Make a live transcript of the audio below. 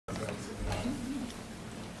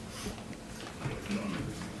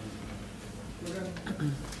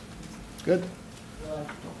Good.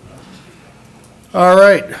 All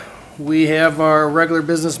right. We have our regular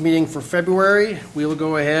business meeting for February. We will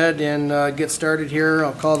go ahead and get started here.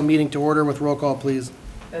 I'll call the meeting to order with roll call, please.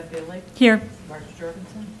 Beth Bailey. Here. Marcia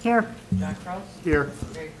Jorgensen. Here. John Kraus. Here.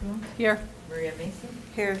 Mary Coon. Here. Maria Mason.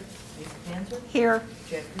 Here. Lisa Panzer. Here.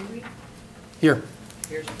 Jack Ruby. Here.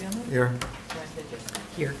 Pierce Spielman. Here. Martha Jessica.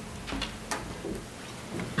 Here.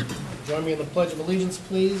 Join me in the Pledge of Allegiance,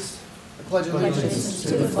 please. I pledge allegiance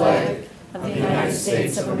to the flag of the United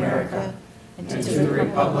States of America and to the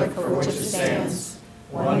republic for which it stands,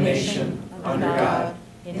 one nation, under God,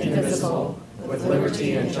 indivisible, with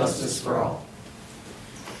liberty and justice for all.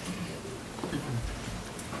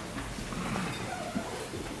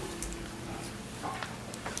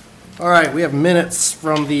 All right, we have minutes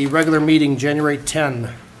from the regular meeting, January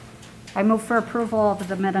 10. I move for approval of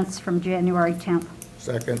the minutes from January 10th.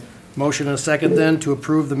 Second. Motion and a second then to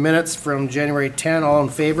approve the minutes from January 10. All in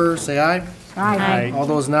favor, say aye. Aye. All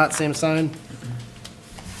those not, same sign.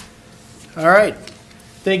 All right.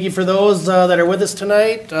 Thank you for those that are with us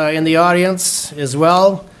tonight in the audience as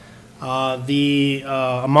well. The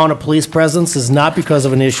amount of police presence is not because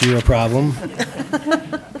of an issue or problem.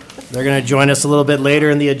 They're going to join us a little bit later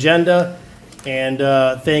in the agenda. And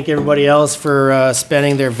thank everybody else for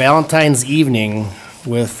spending their Valentine's evening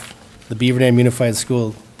with the Beaver Dam Unified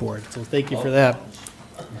School Board. So thank you for that.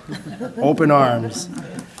 Open arms.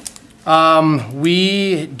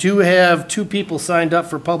 We do have 2 people signed up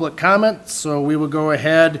for public comment, so we will go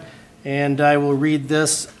ahead and I will read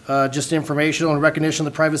this, just informational and recognition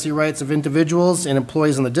of the privacy rights of individuals and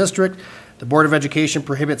employees in the district. The Board of Education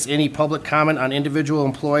prohibits any public comment on individual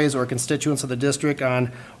employees or constituents of the district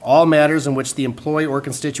on all matters in which the employee or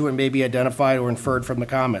constituent may be identified or inferred from the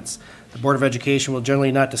comments. The Board of Education will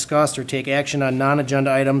generally not discuss or take action on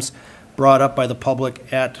non-agenda items brought up by the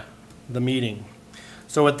public at the meeting.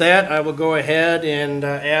 So with that, I will go ahead and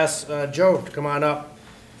ask Joe to come on up.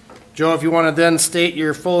 Joe, if you want to then state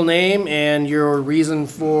your full name and your reason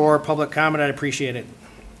for public comment, I'd appreciate it.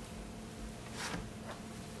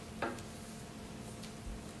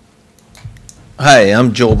 Hi,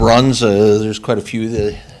 I'm Joe Bruns. There's quite a few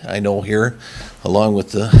that I know here, along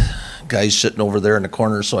with the guys sitting over there in the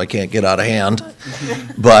corner, so I can't get out of hand.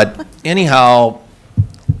 But anyhow,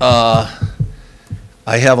 I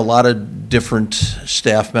have a lot of different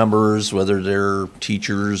staff members, whether they're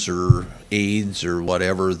teachers or aides or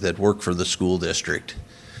whatever, that work for the school district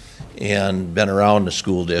and been around the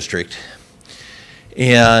school district.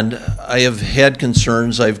 And I have had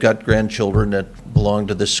concerns. I've got grandchildren that belong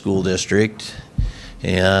to this school district,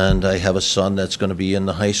 and I have a son that's going to be in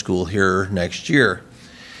the high school here next year.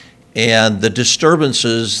 And the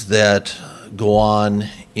disturbances that go on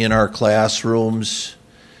in our classrooms,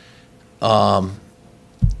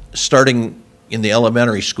 starting in the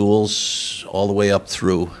elementary schools all the way up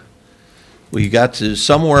through, we got to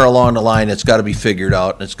somewhere along the line, it's got to be figured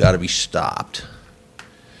out and it's got to be stopped.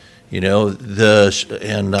 You know,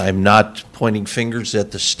 and I'm not pointing fingers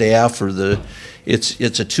at the staff or it's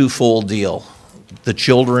a twofold deal. The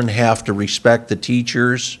children have to respect the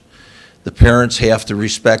teachers, the parents have to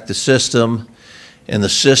respect the system, and the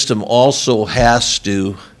system also has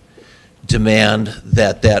to demand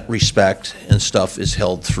that that respect and stuff is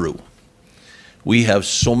held through. We have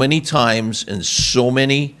so many times and so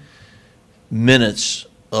many minutes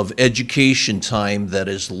of education time that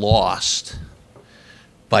is lost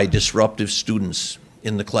by disruptive students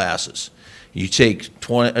in the classes. You take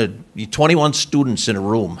 21 students in a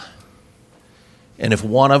room, and if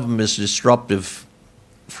one of them is disruptive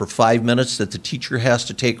for 5 minutes that the teacher has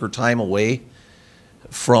to take her time away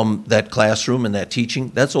from that classroom and that teaching,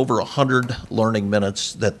 that's over 100 learning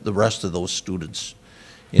minutes that the rest of those students,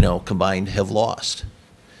 you know, combined have lost.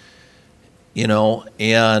 You know,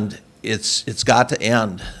 and it's got to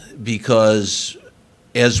end, because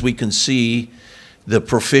as we can see, the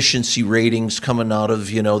proficiency ratings coming out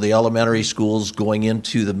of, you know, the elementary schools going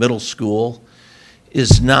into the middle school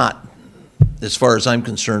is not, as far as I'm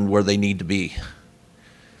concerned, where they need to be.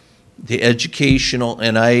 The educational,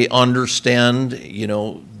 and I understand, you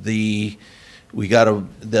know, the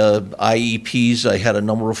IEPs. I had a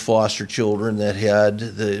number of foster children that had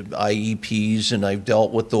the IEPs, and I've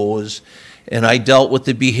dealt with those, and I dealt with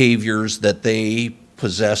the behaviors that they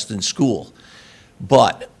possessed in school.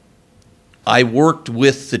 But I worked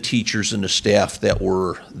with the teachers and the staff that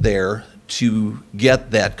were there to get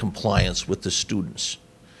that compliance with the students.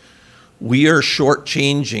 We are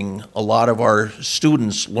shortchanging a lot of our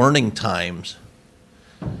students' learning times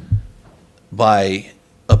by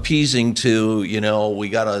appeasing to, you know, we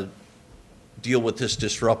got to deal with this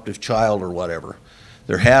disruptive child or whatever.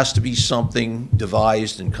 There has to be something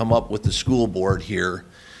devised and come up with the school board here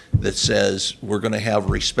that says we're going to have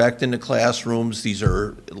respect in the classrooms. These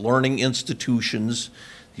are learning institutions.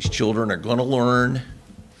 These children are going to learn.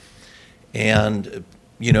 And,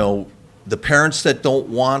 you know, the parents that don't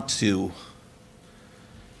want to,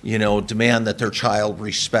 you know, demand that their child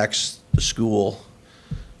respects the school,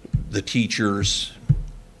 the teachers,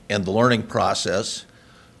 and the learning process,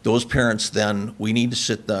 those parents then, we need to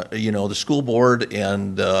sit, you know, the school board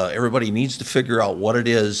and everybody needs to figure out what it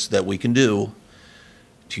is that we can do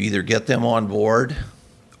to either get them on board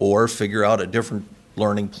or figure out a different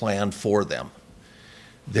learning plan for them.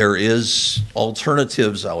 There is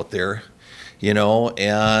alternatives out there, you know,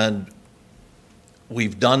 and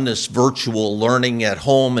we've done this virtual learning at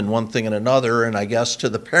home and one thing and another, and I guess to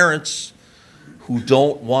the parents who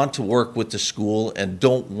don't want to work with the school and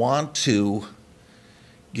don't want to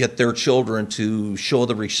get their children to show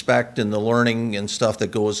the respect and the learning and stuff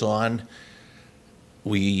that goes on,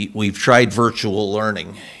 we've tried virtual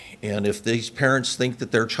learning. And if these parents think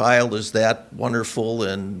that their child is that wonderful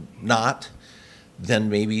and not, then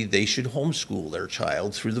maybe they should homeschool their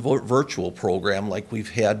child through the virtual program like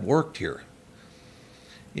we've had worked here.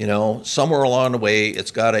 You know, somewhere along the way,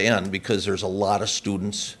 it's got to end because there's a lot of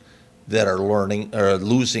students that are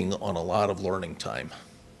losing on a lot of learning time.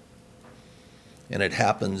 And it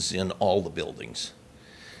happens in all the buildings.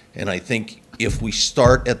 And I think if we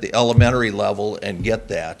start at the elementary level and get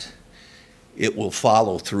that, it will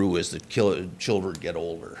follow through as the children get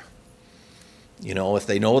older. You know, if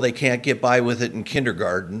they know they can't get by with it in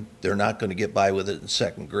kindergarten, they're not going to get by with it in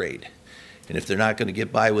second grade. And if they're not going to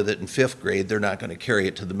get by with it in fifth grade, they're not going to carry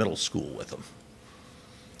it to the middle school with them.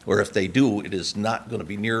 Or if they do, it is not going to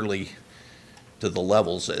be nearly to the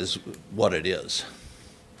levels as what it is.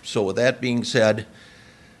 So with that being said,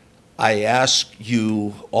 I ask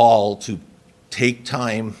you all to take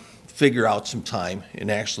time, figure out some time, and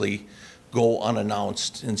actually go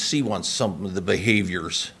unannounced and see once some of the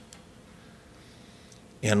behaviors.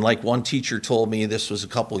 And like one teacher told me, this was a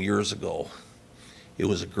couple years ago, it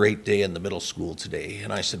was a great day in the middle school today.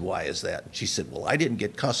 And I said, why is that? And she said, well, I didn't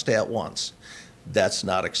get cussed at once. That's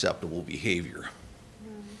not acceptable behavior.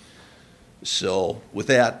 So with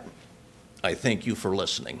that, I thank you for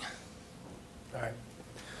listening. All right.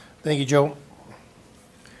 Thank you, Joe.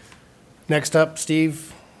 Next up,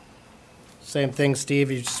 Steve. Same thing, Steve.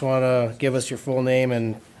 You just want to give us your full name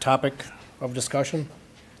and topic of discussion?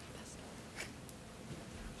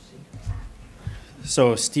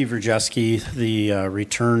 So Steve Rajewski, the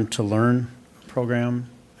Return to Learn program.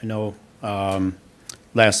 I know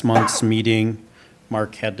last month's meeting,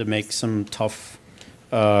 Mark had to make some tough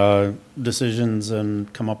decisions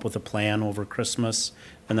and come up with a plan over Christmas,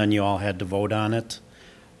 and then you all had to vote on it.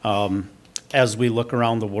 As we look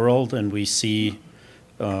around the world and we see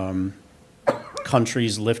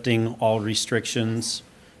countries lifting all restrictions,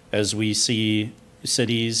 as we see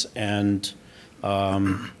cities and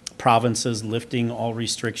provinces lifting all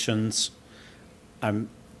restrictions, I'm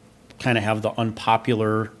kind of have the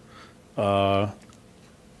unpopular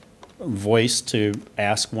voice to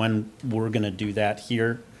ask when we're going to do that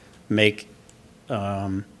here. Make,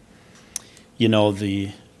 you know,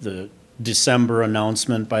 the December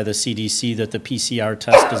announcement by the CDC that the PCR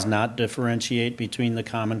test does not differentiate between the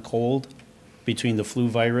common cold, between the flu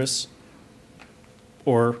virus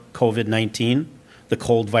or COVID-19, the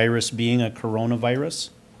cold virus being a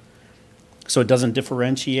coronavirus. So it doesn't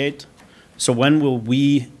differentiate. So when will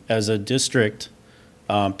we, as a district,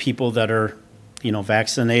 people that are, you know,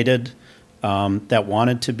 vaccinated, that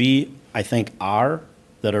wanted to be, I think are,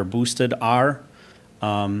 that are boosted are,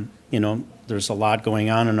 you know, there's a lot going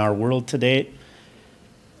on in our world today.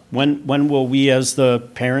 When will we as the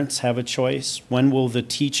parents have a choice? When will the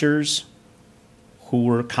teachers who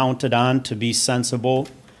were counted on to be sensible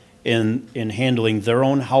in handling their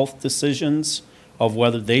own health decisions of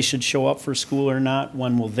whether they should show up for school or not,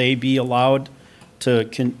 when will they be allowed to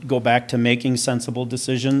go back to making sensible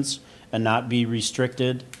decisions and not be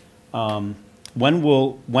restricted? When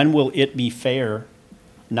will it be fair,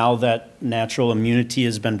 now that natural immunity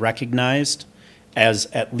has been recognized as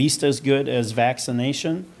at least as good as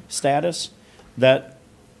vaccination status, that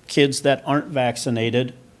kids that aren't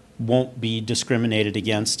vaccinated won't be discriminated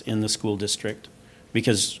against in the school district?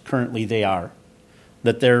 Because currently they are.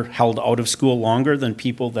 That they're held out of school longer than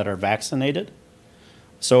people that are vaccinated.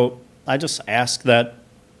 So I just ask that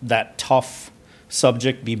that tough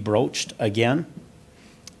subject be broached again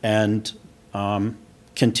and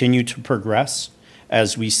continue to progress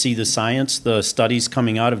as we see the science, the studies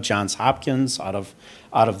coming out of Johns Hopkins, out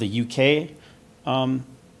of the UK,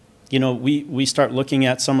 you know, we start looking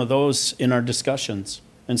at some of those in our discussions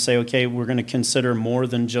and say, okay, we're going to consider more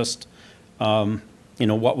than just, you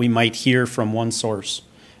know, what we might hear from one source.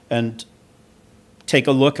 And take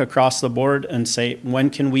a look across the board and say, when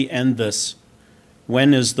can we end this?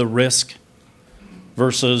 When is the risk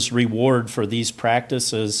versus reward for these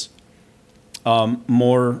practices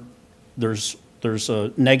more, there's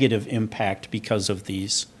a negative impact because of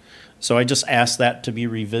these. So I just asked that to be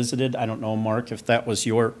revisited. I don't know, Mark, if that was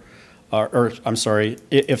your, or I'm sorry,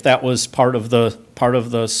 if that was part of the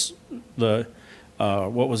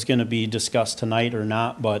what was going to be discussed tonight or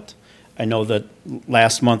not. But I know that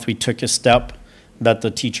last month we took a step that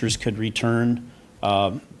the teachers could return.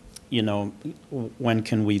 You know, when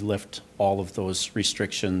can we lift all of those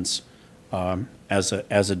restrictions as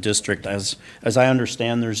a district? As I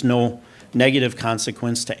understand, there's no negative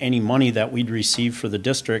consequence to any money that we'd receive for the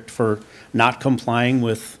district for not complying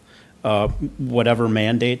with whatever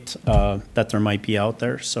mandate that there might be out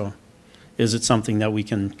there. So is it something that we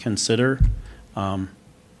can consider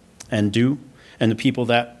and do? And the people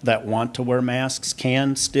that want to wear masks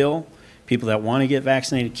can still. People that want to get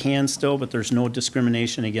vaccinated can still, but there's no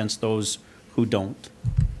discrimination against those who don't.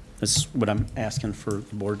 That's what I'm asking for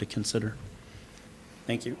the board to consider.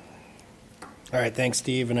 Thank you. All right, thanks,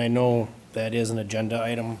 Steve, and I know that is an agenda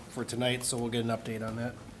item for tonight, so we'll get an update on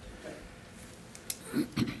that.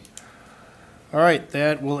 All right,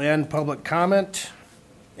 that will end public comment,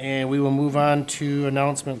 and we will move on to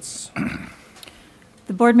announcements.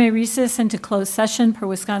 The board may recess into closed session per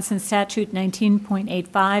Wisconsin Statute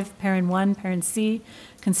 19.85, Parent 1, Parent C,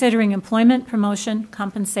 considering employment, promotion,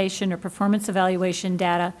 compensation, or performance evaluation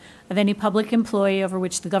data of any public employee over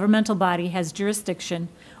which the governmental body has jurisdiction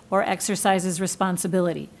or exercises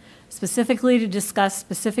responsibility, specifically to discuss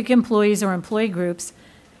specific employees or employee groups,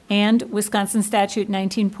 and Wisconsin Statute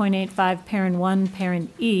 19.85, Parent 1,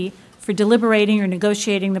 Parent E, for deliberating or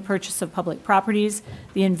negotiating the purchase of public properties,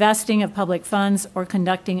 the investing of public funds, or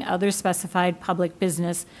conducting other specified public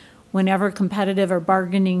business whenever competitive or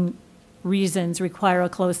bargaining reasons require a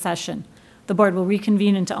closed session. The board will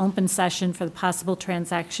reconvene into open session for the possible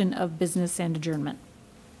transaction of business and adjournment.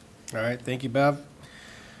 All right, thank you, Bev.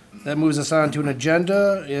 That moves us on to an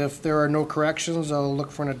agenda. If there are no corrections, I'll look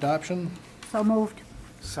for an adoption. So moved.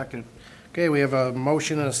 Second. Okay, we have a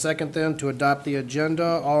motion and a second then to adopt the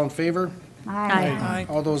agenda. All in favor? Aye.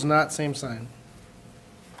 All those not, same sign.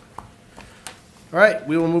 All right,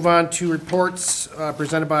 we will move on to reports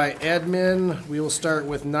presented by admin. We will start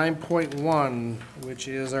with 9.1, which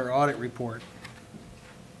is our audit report.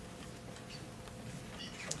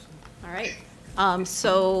 All right.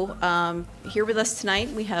 Here with us tonight,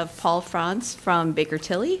 we have Paul Franz from Baker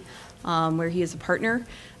Tilly, where he is a partner.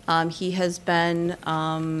 He has been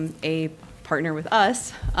a partner with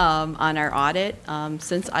us on our audit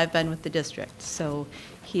since I've been with the district. So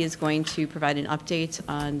he is going to provide an update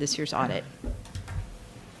on this year's audit.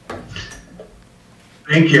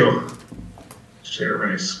 Thank you. Share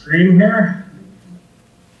my screen here.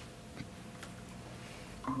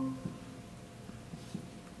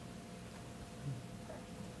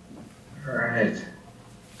 All right.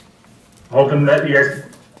 Hoping that you guys,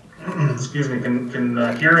 excuse me, can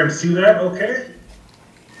hear and see that okay?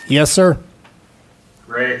 Yes, sir.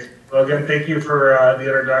 Great. Well, again, thank you for the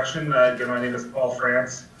introduction. Again, my name is Paul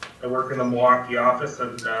France. I work in the Milwaukee office,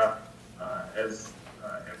 and as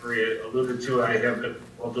Emery alluded to, I have been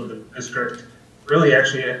involved with the district really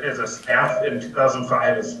actually as a staff in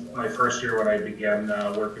 2005 is my first year when I began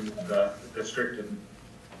working with the district, and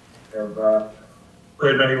have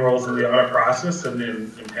played many roles in the audit process, and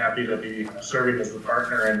I'm happy to be serving as the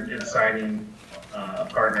partner and signing a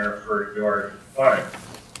partner for your audit.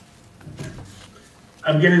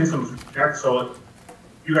 I'm getting some feedback, so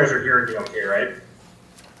you guys are hearing me okay, right?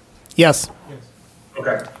 Yes.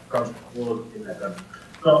 Okay, we'll get that done.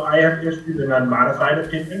 So I have issued an unmodified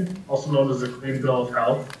opinion, also known as a clean bill of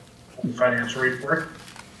health and financial report.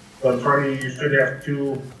 So in front of you, you should have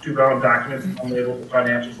two bound documents, one labeled the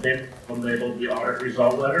financial statement, one labeled the audit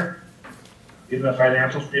result letter. In the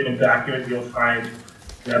financial statement document, you'll find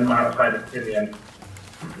the unmodified opinion.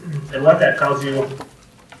 And what that tells you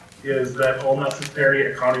is that all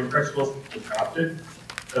necessary accounting principles have been adopted,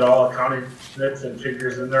 that all accounting units and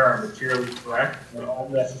figures in there are materially correct, and all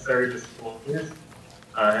necessary disclosures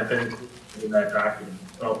have been included in that document.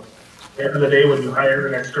 So at the end of the day, when you hire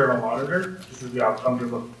an external auditor, this is the outcome you're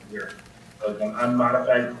looking for here. So an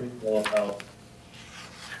unmodified clean bill of health.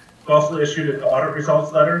 We also issued an audit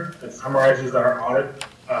results letter that summarizes our audit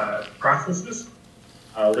processes,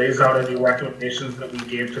 lays out any recommendations that we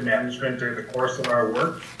gave to management during the course of our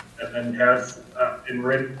work, and then has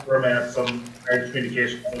in format some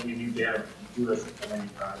communication that we need to have to do this at any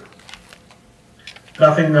time.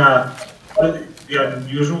 Nothing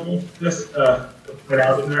unusual this put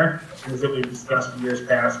out in there. Things that we've discussed in years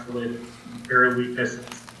past related to material weaknesses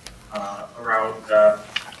around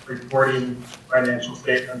reporting financial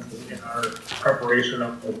statements in our preparation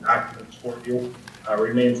of the documents for you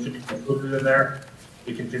remains to be included in there.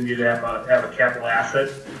 We continue to have a capital asset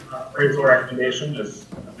appraisal recommendation as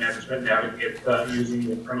management navigate using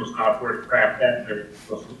the internal software to crack that. There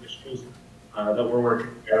are some issues that we're working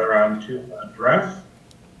together on to address.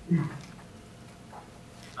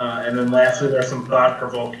 And then lastly, there's some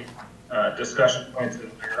thought-provoking discussion points in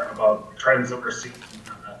there about trends that we're seeing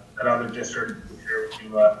at other districts here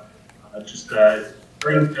to just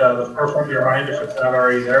bring the forefront of your mind if it's not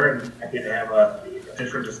already there, and happy to have a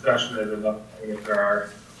different discussion if there are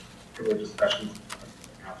further discussions.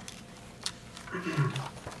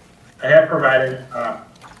 I have provided on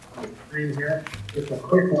the screen here just a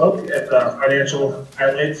quick look at the financial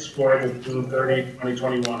highlights for the June 30,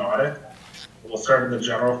 2021 audit. We'll start in the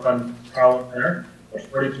general fund column there.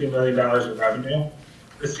 With $42 million of revenue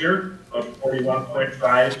this year, about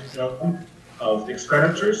 $41.5 million of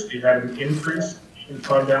expenditures. You had an increase in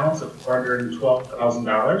fund balance of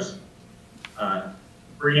 $412,000,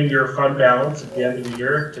 bringing your fund balance at the end of the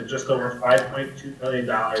year to just over $5.2 million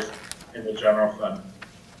in the general fund.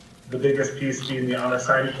 The biggest piece being the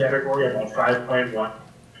unassigned category, about $5.1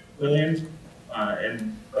 million,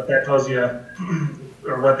 and what that tells you,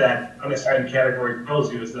 or what that unassigned category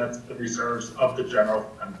tells you, is that's the reserves of the general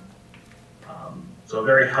fund. So a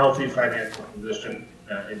very healthy financial position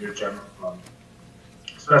in your general fund.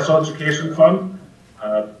 Special education fund,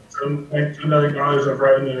 $7.2 million of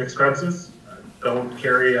revenue and expenses. Don't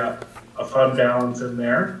carry a fund balance in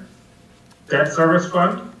there. Debt service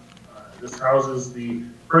fund, this houses the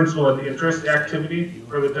principal and interest activity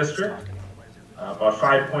for the district. About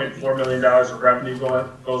 $5.4 million of revenue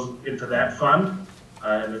goes into that fund.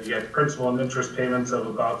 And then you get principal and interest payments of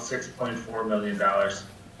about $6.4 million.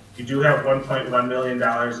 You do have $1.1 million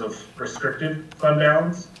of restricted fund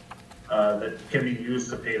balance that can be used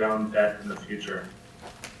to pay down debt in the future.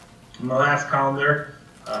 In the last column there,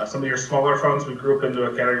 some of your smaller funds we group into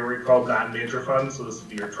a category called non-major funds. So this would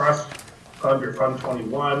be your trust fund, your fund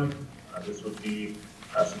 21. This would be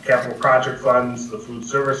some capital project funds, the food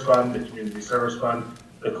service fund, the community service fund.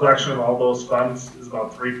 The collection of all those funds is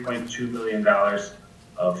about $3.2 million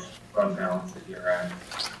of fund balance at year end.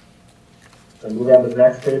 Then move on to the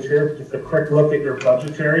next page here. Just a quick look at your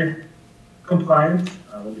budgetary compliance.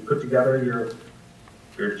 When you put together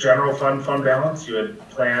your general fund balance, you had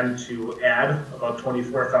planned to add about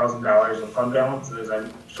 $24,000 of fund balance. As I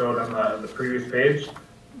showed on the previous page,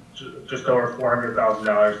 just over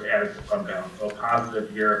 $400,000 added to fund balance. So a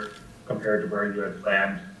positive year compared to where you had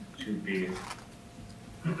planned to be.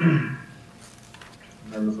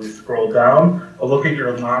 And as we scroll down, a look at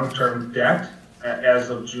your long-term debt as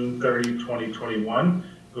of June 30, 2021,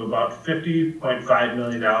 to about $50.5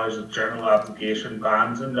 million of general obligation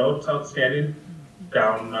bonds and notes outstanding,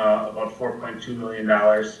 down about $4.2 million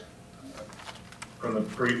from the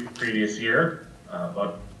previous year,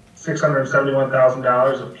 about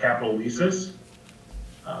 $671,000 of capital leases,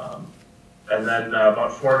 and then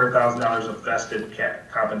about $400,000 of vested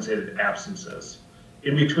compensated absences.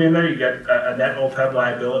 In between there, you get a net OPEB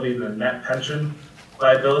liability and a net pension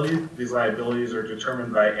liability. These liabilities are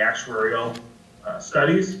determined by actuarial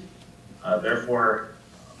studies. Therefore,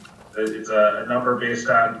 it's a number based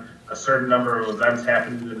on a certain number of events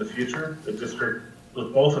happening in the future. The district,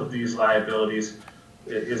 with both of these liabilities,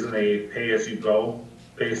 it isn't a pay-as-you-go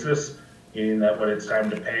basis, meaning that when it's time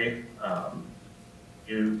to pay,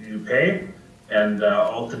 you pay. And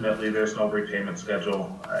ultimately, there's no repayment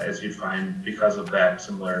schedule, as you find, because of that,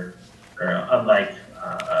 similar, or unlike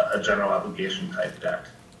a general obligation type debt.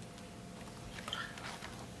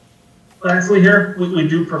 Lastly here, we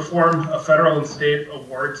do perform a federal and state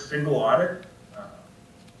award single audit.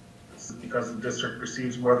 This is because the district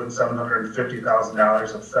receives more than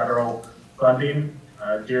 $750,000 of federal funding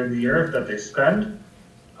during the year that they spend.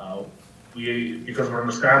 Because we're in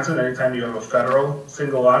Wisconsin, anytime you have a federal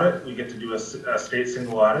single audit, we get to do a state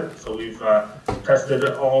single audit. So we've tested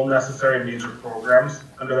all necessary major programs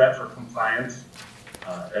under that for compliance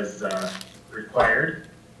as required.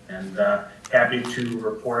 And happy to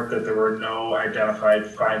report that there were no identified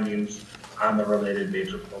findings on the related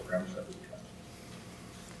major programs that we tested.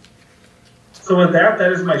 So with that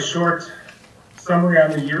is my short summary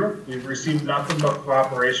on the year. We've received nothing but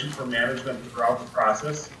cooperation from management throughout the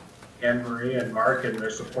process. Anne Marie and Mark and their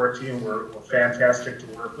support team were fantastic to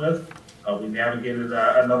work with. We navigated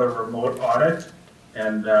another remote audit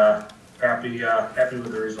and happy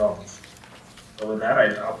with the results. So with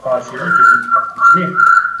that, I'll pause here and you can talk to me.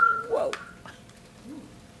 Whoa.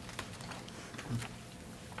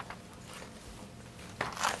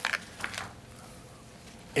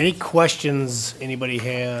 Any questions anybody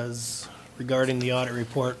has regarding the audit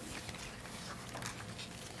report?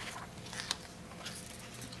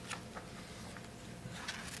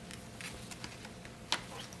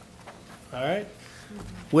 All right.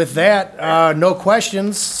 With that, no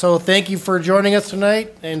questions, so thank you for joining us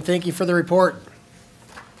tonight, and thank you for the report.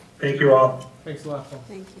 Thank you all. Thanks a lot, Paul.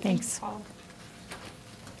 Thanks.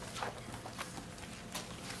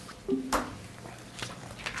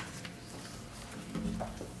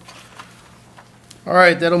 All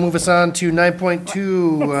right, that'll move us on to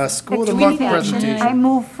 9.2, School of the Do we Month need action? presentation. I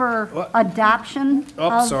move for What? adoption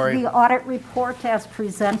Oh, of sorry. the audit report as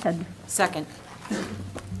presented. Second.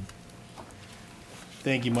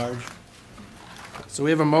 Thank you, Marge. So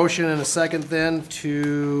we have a motion and a second then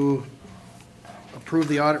to approve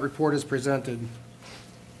the audit report as presented.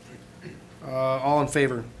 All in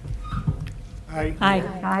favor? Aye. Aye.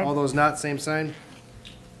 Aye. All those not, same sign?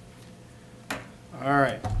 All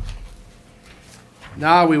right.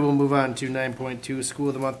 Now we will move on to 9.2, School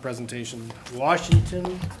of the Month presentation.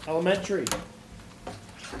 Washington Elementary.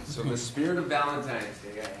 So in the spirit of Valentine's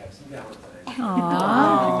Day, I have some Valentines.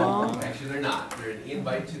 Aww. Actually, they're not. They're an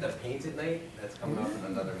invite to the Painted Night that's coming up in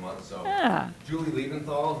another month. So Yeah. Julie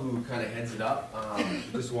Liebenthal, who kind of heads it up,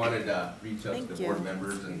 just wanted to reach out to the board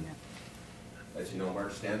members and let you know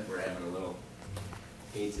March 10th, we're having a little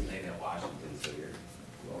Painted Night at Washington. So you're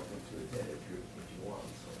welcome to attend if you want.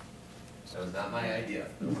 So that was not my idea.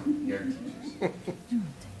 Your teachers.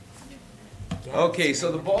 Okay,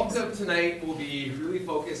 so the bulk of tonight will be really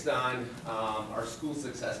focused on our school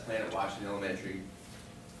success plan at Washington Elementary.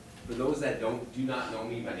 For those that do not know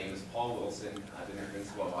me, my name is Paul Wilson. I've been a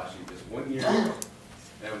principal at Washington just 1 year.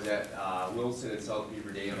 I was at Wilson and South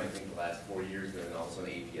Beaver Dam, I think, the last 4 years, and then also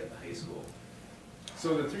an AP at the high school.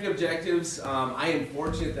 So the three objectives, I am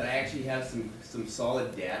fortunate that I actually have some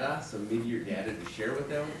solid data, some mid-year data to share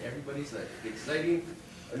with everybody, so that's exciting.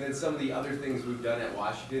 And then some of the other things we've done at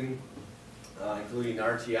Washington, including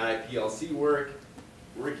RTI, PLC work,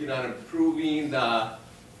 working on improving the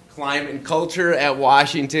climate and culture at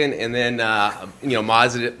Washington, and then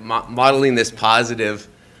modeling this positive,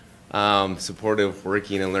 supportive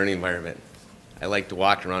working and learning environment. I like to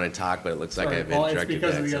walk around and talk, but it looks like I've been directed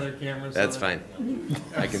back. It's because of the so other cameras. that's so fine.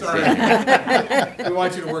 I can Sorry. stand here. We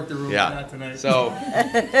want you to work the room, Yeah. not tonight.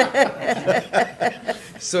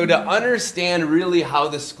 So to understand really how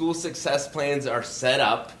the school success plans are set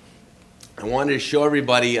up, I wanted to show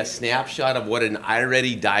everybody a snapshot of what an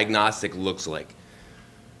iReady diagnostic looks like.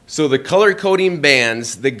 So the color coding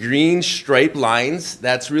bands, the green striped lines,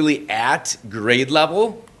 that's really at grade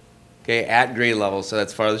level, okay, at grade level, so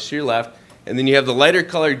that's farthest to your left. And then you have the lighter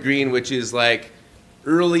colored green, which is like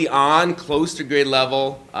early on, close to grade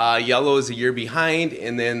level. Yellow is a year behind,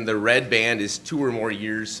 and then the red band is 2 or more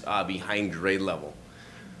years behind grade level.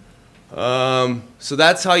 So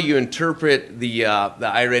that's how you interpret the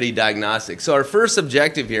iReady diagnostic. So our first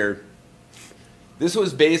objective here, this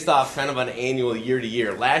was based off kind of an annual year to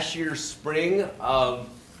year. Last year, spring of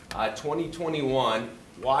 2021,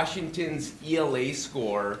 Washington's ELA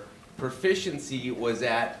score proficiency was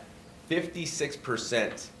at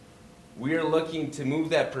 56%. We are looking to move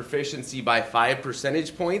that proficiency by 5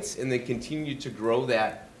 percentage points and then continue to grow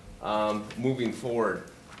that moving forward.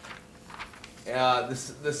 The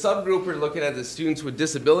subgroup we're looking at the students with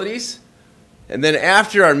disabilities. And then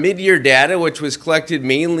after our mid-year data, which was collected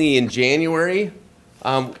mainly in January,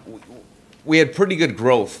 we had pretty good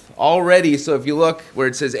growth already. So if you look where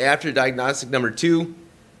it says after diagnostic number 2,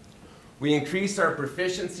 we increased our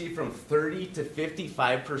proficiency from 30 to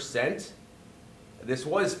 55%. This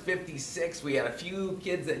was 56. We had a few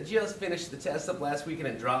kids that just finished the test up last week and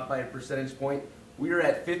it dropped by a percentage point. We were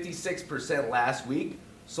at 56% last week.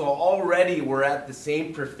 So already we're at the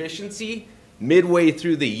same proficiency midway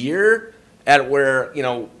through the year at where,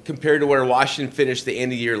 compared to where Washington finished the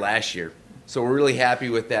end of the year last year. So we're really happy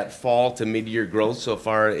with that fall to mid-year growth so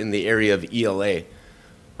far in the area of ELA.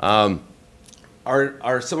 Some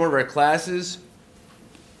of our classes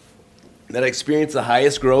that experience the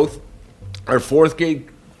highest growth, our fourth grade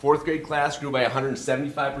class grew by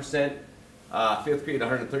 175%, fifth grade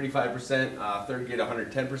 135%, third grade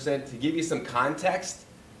 110%. To give you some context,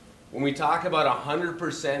 when we talk about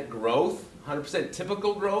 100% growth, 100%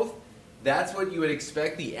 typical growth, that's what you would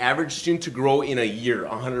expect the average student to grow in a year,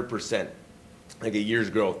 100%, like a year's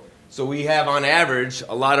growth. So we have, on average,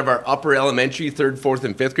 a lot of our upper elementary, 3rd, 4th,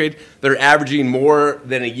 and 5th grade, they're averaging more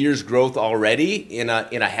than a year's growth already in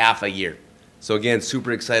a half a year. So again,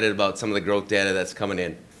 super excited about some of the growth data that's coming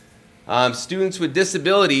in. Students with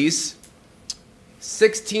disabilities,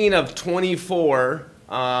 16 of 24,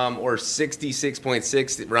 or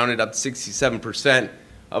 66.6, rounded up to 67%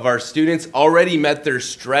 of our students already met their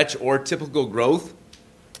stretch or typical growth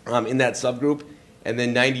in that subgroup. And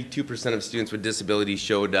then 92% of students with disabilities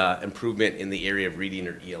showed improvement in the area of reading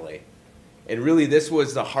or ELA. And really, this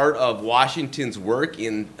was the heart of Washington's work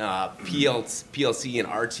in PLC and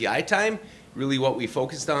RTI time. Really what we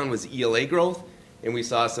focused on was ELA growth, and we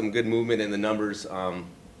saw some good movement in the numbers in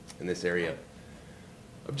this area.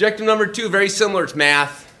 Objective number 2, very similar to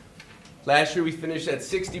math. Last year we finished at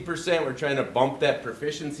 60%. We're trying to bump that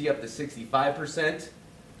proficiency up to 65%.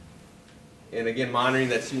 And again, monitoring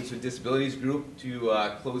that students with disabilities group to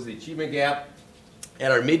close the achievement gap.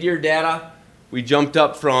 At our mid-year data, we jumped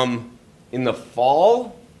up from, in the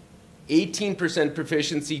fall, 18%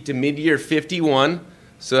 proficiency to mid-year 51.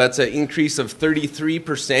 So that's an increase of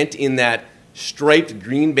 33% in that striped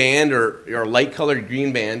green band or light-colored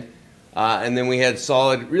green band. And then we had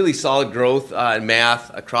really solid growth in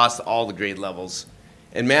math across all the grade levels.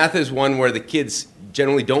 And math is one where the kids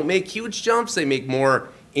generally don't make huge jumps. They make more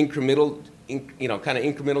incremental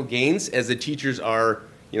incremental gains as the teachers are,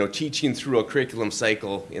 teaching through a curriculum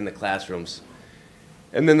cycle in the classrooms.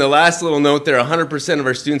 And then the last little note there, 100% of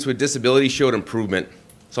our students with disabilities showed improvement.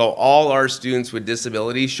 So all our students with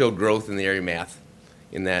disabilities showed growth in the area of math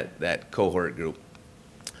in that cohort group.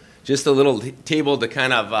 Just a little table to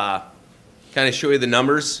kind of show you the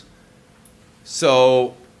numbers.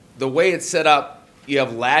 So the way it's set up, you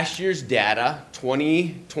have last year's data,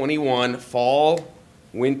 2021 fall,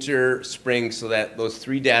 winter, spring, so that those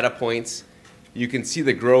 3 data points, you can see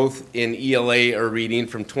the growth in ELA or reading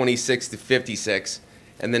from 26 to 56,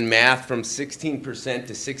 and then math from 16%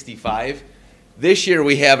 to 65. This year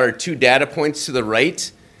we have our 2 data points to the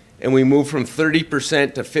right, and we move from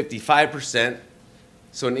 30% to 55%,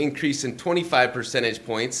 so an increase in 25 percentage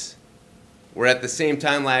points, where at the same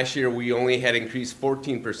time last year we only had increased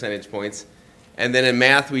 14 percentage points. And then in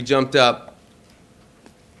math we jumped up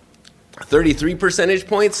 33 percentage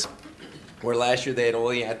points, where last year they had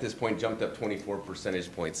only at this point jumped up 24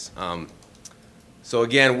 percentage points. So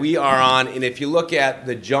again, we are on, and if you look at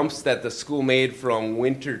the jumps that the school made from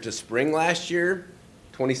winter to spring last year,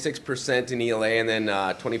 26% in ELA and then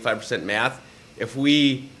 25% math. If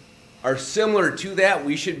we are similar to that,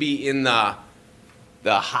 we should be in the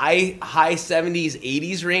high 70s,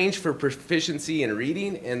 80s range for proficiency in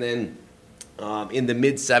reading, and then in the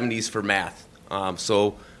mid 70s for math.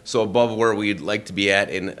 So above where we'd like to be at,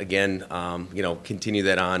 and again, continue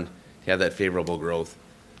that on to have that favorable growth.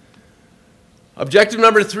 Objective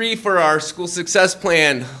number 3 for our school success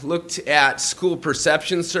plan looked at school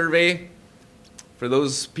perception survey. For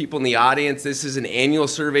those people in the audience, this is an annual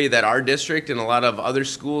survey that our district and a lot of other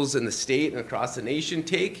schools in the state and across the nation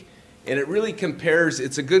take, and it really compares,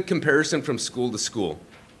 it's a good comparison from school to school.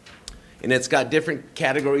 And it's got different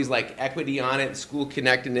categories like equity on it, school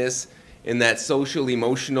connectedness, and that social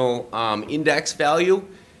emotional index value.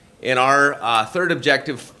 And our 3rd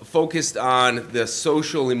objective focused on the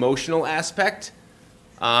social emotional aspect,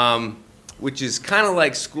 which is kind of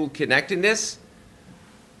like school connectedness.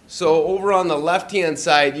 So over on the left-hand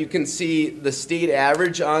side, you can see the state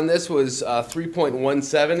average on this was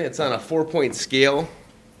 3.17. It's on a 4-point scale,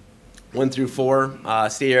 1 through 4.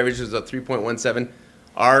 State average was a 3.17.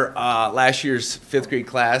 Our last year's 5th grade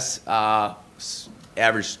class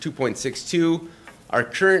averaged 2.62. Our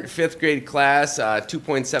current 5th grade class,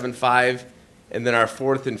 2.75, and then our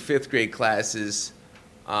 4th and 5th grade classes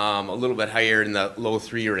a little bit higher in the low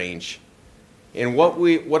 3 range. And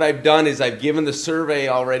what I've done is I've given the survey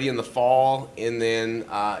already in the fall and then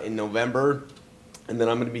in November, and then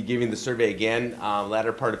I'm going to be giving the survey again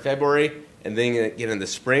latter part of February, and then again in the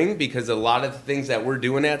spring, because a lot of the things that we're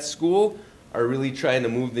doing at school are really trying to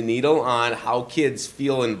move the needle on how kids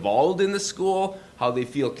feel involved in the school, how they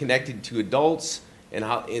feel connected to adults,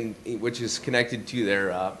 and which is connected to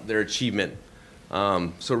their achievement.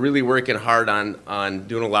 So really working hard on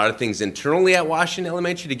doing a lot of things internally at Washington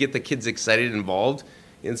Elementary to get the kids excited and involved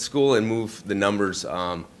in school and move the numbers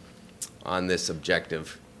on this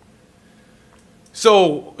objective.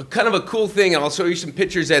 So kind of a cool thing, and I'll show you some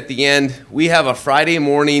pictures at the end. We have a Friday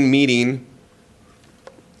morning meeting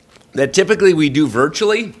that typically we do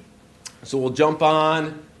virtually. So we'll jump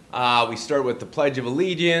on. We start with the Pledge of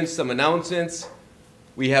Allegiance, some announcements.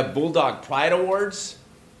 We have Bulldog Pride Awards.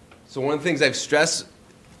 So one of the things I've stressed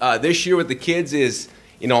this year with the kids is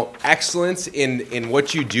excellence in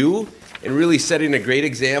what you do and really setting a great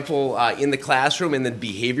example in the classroom and then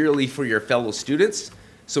behaviorally for your fellow students.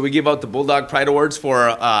 So we give out the Bulldog Pride Awards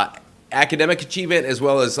for academic achievement as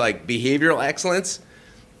well as like behavioral excellence.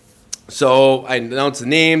 So I announce the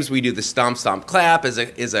names. We do the stomp stomp clap as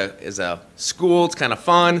a school. It's kind of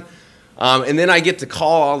fun. And then I get to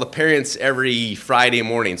call all the parents every Friday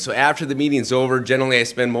morning. So after the meeting's over, generally I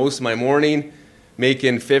spend most of my morning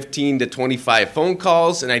making 15 to 25 phone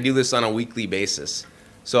calls, and I do this on a weekly basis.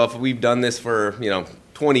 So if we've done this for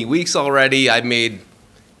 20 weeks already, I've made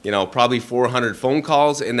probably 400 phone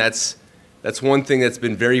calls, and that's one thing that's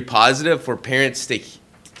been very positive for parents to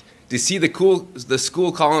see the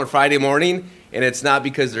school call on a Friday morning, and it's not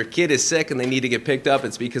because their kid is sick and they need to get picked up.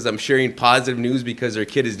 It's because I'm sharing positive news because their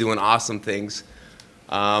kid is doing awesome things.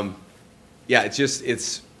 Yeah,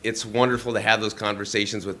 it's wonderful to have those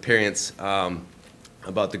conversations with parents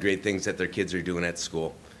about the great things that their kids are doing at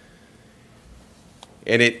school.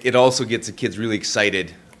 And it also gets the kids really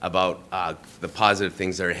excited about the positive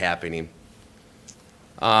things that are happening.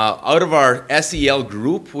 Out of our SEL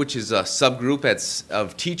group, which is a subgroup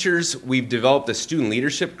of teachers, we've developed a student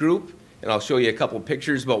leadership group, and I'll show you a couple of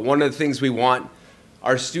pictures, but one of the things we want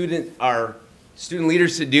our student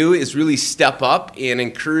leaders to do is really step up and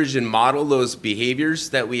encourage and model those behaviors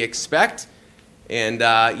that we expect and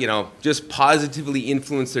just positively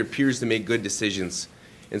influence their peers to make good decisions.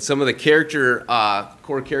 And some of the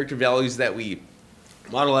core character values that we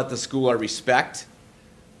model at the school are respect,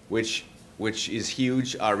 which is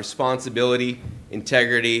huge. Responsibility,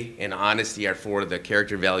 integrity, and honesty are four of the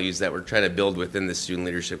character values that we're trying to build within the student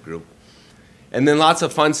leadership group. And then lots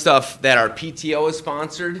of fun stuff that our PTO has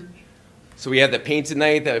sponsored. So we had the painted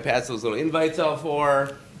night that we passed those little invites out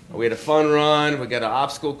for. We had a fun run. We got an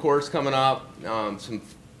obstacle course coming up,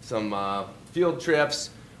 some field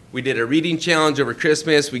trips. We did a reading challenge over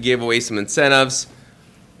Christmas. We gave away some incentives.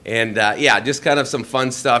 And yeah, just kind of some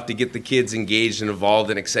fun stuff to get the kids engaged and involved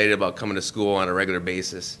and excited about coming to school on a regular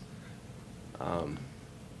basis.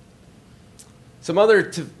 Some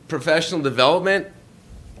other professional development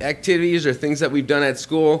activities or things that we've done at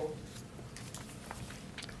school.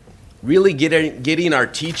 Really getting our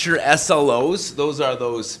teacher SLOs. Those are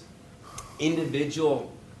those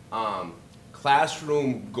individual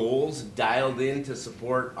classroom goals dialed in to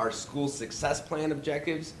support our school success plan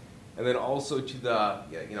objectives. And then also to the,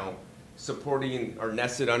 supporting or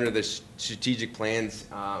nested under the strategic plans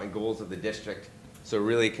and goals of the district. So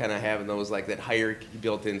really kind of having those like that hierarchy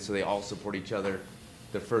built in so they all support each other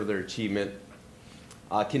to further achievement.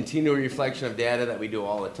 Continual reflection of data that we do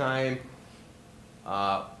all the time.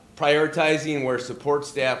 Prioritizing where support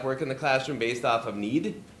staff work in the classroom based off of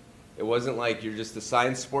need. It wasn't like you're just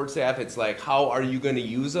assigned support staff. It's like, how are you going to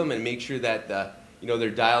use them and make sure that they're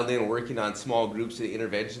dialed in, working on small groups of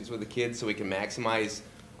interventions with the kids so we can maximize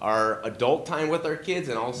our adult time with our kids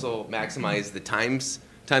and also maximize the time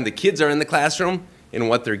the kids are in the classroom and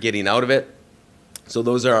what they're getting out of it. So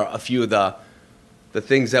those are a few of the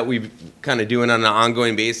things that we've kind of doing on an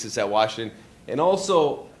ongoing basis at Washington. And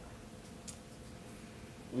also,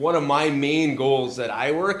 one of my main goals that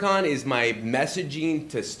I work on is my messaging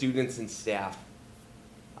to students and staff.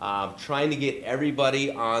 Trying to get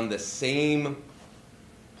everybody on the same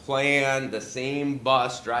plan, the same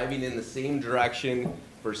bus, driving in the same direction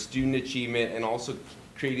for student achievement, and also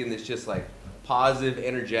creating this just like positive,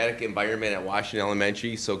 energetic environment at Washington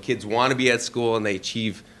Elementary so kids want to be at school and they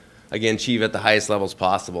achieve at the highest levels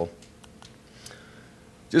possible.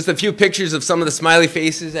 Just a few pictures of some of the smiley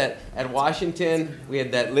faces at Washington. We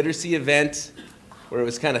had that literacy event where it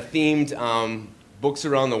was kind of themed books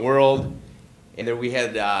around the world. And then we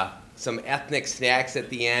had some ethnic snacks at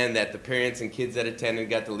the end that the parents and kids that attended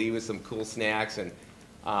got to leave with some cool snacks. And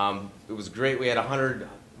it was great. We had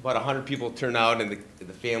about 100 people turn out and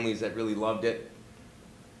the families that really loved it.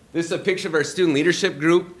 This is a picture of our student leadership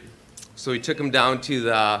group. So we took them down to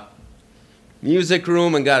the music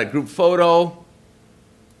room and got a group photo.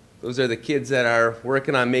 Those are the kids that are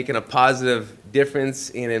working on making a positive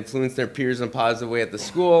difference and influence their peers in a positive way at the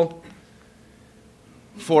school.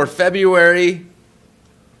 For February,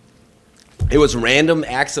 it was random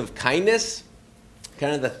acts of kindness,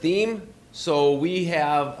 kind of the theme. So we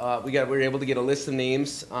were able to get a list of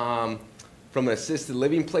names from an assisted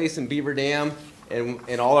living place in Beaver Dam,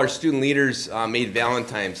 and all our student leaders made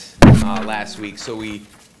Valentine's last week. So we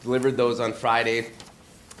delivered those on Friday.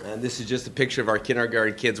 And this is just a picture of our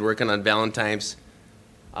kindergarten kids working on Valentine's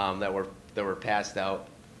that were passed out.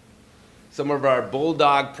 Some of our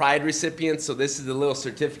Bulldog Pride recipients. So this is the little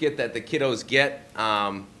certificate that the kiddos get,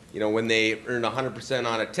 when they earn 100%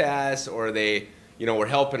 on a test, or they, you know, we're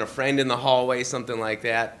helping a friend in the hallway, something like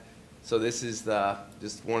that. So this is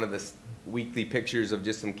just one of the weekly pictures of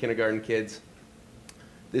just some kindergarten kids.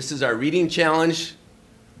 This is our reading challenge.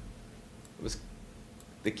 It was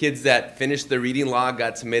the kids that finished the reading log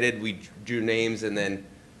got submitted. We drew names, and then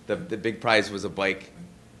the big prize was a bike.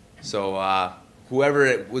 So whoever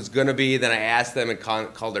it was going to be, then I asked them and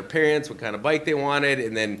called their parents what kind of bike they wanted,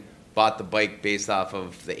 and then bought the bike based off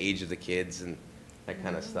of the age of the kids and that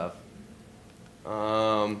kind of stuff.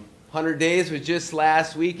 100 Days was just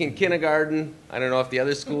last week in kindergarten. I don't know if the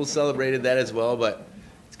other schools celebrated that as well, but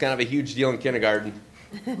it's kind of a huge deal in kindergarten.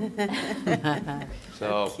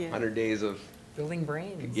 So 100 days of Building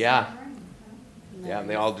brains. yeah. Yeah, and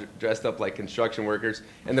they all dressed up like construction workers.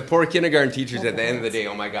 And the poor kindergarten teachers at the end of the day,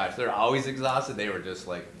 oh my gosh, they're always exhausted. They were just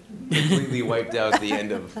like completely wiped out at the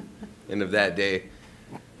end of that day.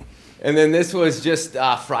 And then this was just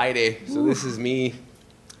Friday. So this is me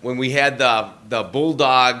when we had the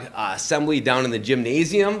Bulldog assembly down in the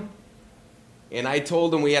gymnasium. And I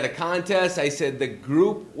told them we had a contest. I said the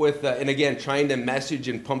group with, and again, trying to message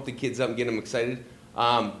and pump the kids up and get them excited.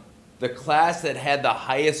 The class that had the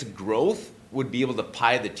highest growth would be able to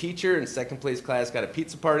pie the teacher, and second place class got a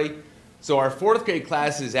pizza party. So our fourth grade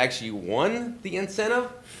classes actually won the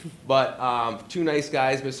incentive, but two nice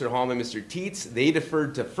guys, Mr. Hallman and Mr. Teets, they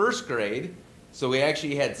deferred to first grade. So we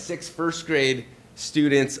actually had 6 first grade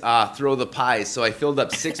students throw the pies. So I filled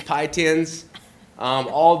up 6 pie tins.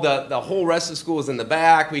 All the whole rest of the school was in the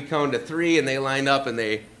back. We counted to 3, and they lined up and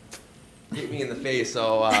they hit me in the face.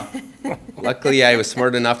 So luckily I was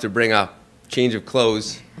smart enough to bring a change of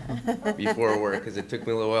clothes before work, because it took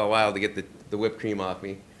me a little while to get the whipped cream off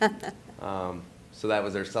me. So that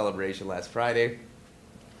was our celebration last Friday.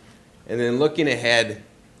 And then looking ahead,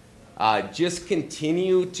 just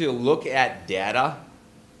continue to look at data.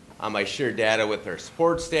 I share data with our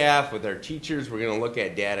support staff, with our teachers. We're going to look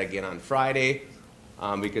at data again on Friday,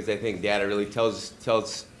 because I think data really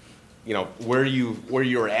tells you know where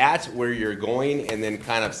you're at, where you're going, and then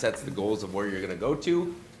kind of sets the goals of where you're going to go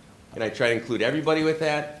to. And I try to include everybody with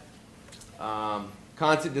that.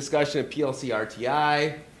 Constant discussion of PLC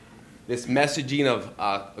RTI, this messaging of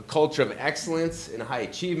a culture of excellence and high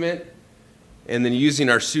achievement, and then using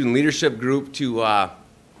our student leadership group to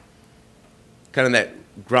kind of that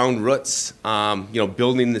ground roots, you know,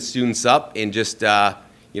 building the students up, and just,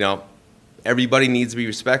 you know, everybody needs to be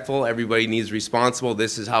respectful, everybody needs to be responsible.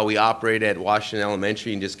 This is how we operate at Washington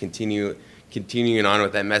Elementary, and just continuing on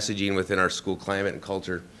with that messaging within our school climate and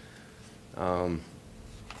culture.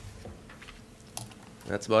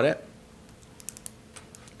 That's about it.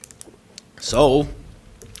 So,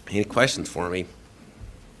 any questions for me?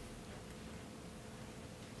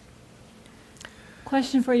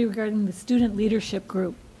 Question for you regarding the student leadership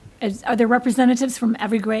group. Are there representatives from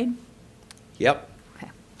every grade? Yep. Okay.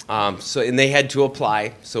 And they had to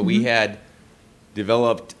apply. So we had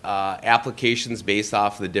developed applications based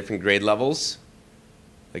off of the different grade levels.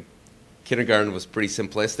 Like kindergarten was pretty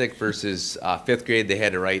simplistic versus 5th grade, they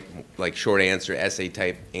had to write like short answer, essay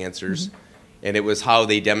type answers. And it was how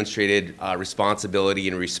they demonstrated responsibility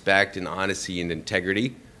and respect and honesty and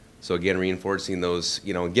integrity. So again, reinforcing those,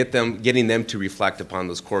 you know, getting them to reflect upon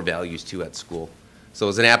those core values too at school. So it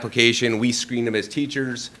was an application. We screened them as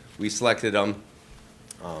teachers. We selected them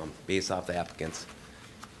based off the applicants.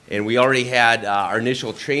 And we already had our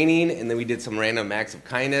initial training, and then we did some random acts of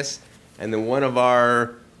kindness. And then one of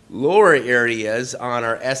our lower areas on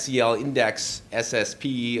our SEL index,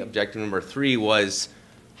 SSP, objective number 3, was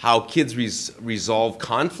how kids resolve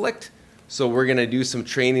conflict. So we're going to do some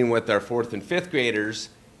training with our 4th and 5th graders,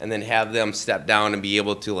 and then have them step down and be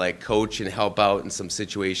able to like coach and help out in some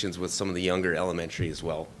situations with some of the younger elementary as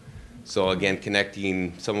well. So again,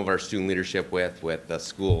 connecting some of our student leadership with the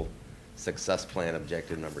school success plan,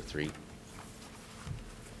 objective number 3.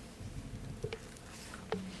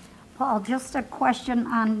 Paul, just a question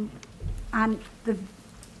on the,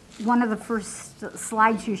 one of the first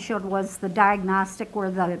slides you showed was the diagnostic where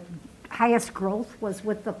the highest growth was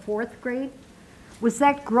with the 4th grade. Was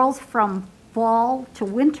that growth from fall to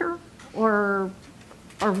winter, or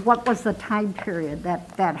what was the time period,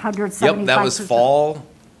 that 175%? Yep, that was fall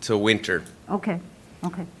to winter. Okay.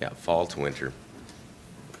 Yeah, fall to winter.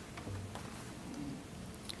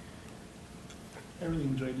 I really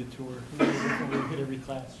enjoyed the tour. We hit every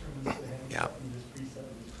classroom. Yeah.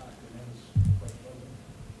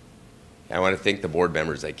 I want to thank the board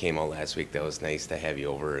members that came out last week. That was nice to have you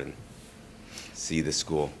over and see the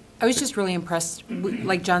school. I was just really impressed.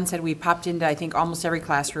 Like John said, we popped into, I think, almost every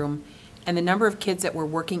classroom. And the number of kids that were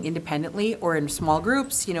working independently or in small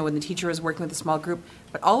groups, you know, when the teacher was working with a small group,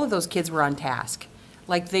 but all of those kids were on task.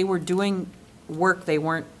 Like they were doing work, they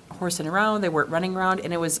weren't horsing around, they weren't running around,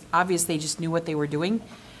 and it was obvious they just knew what they were doing.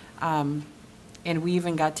 And we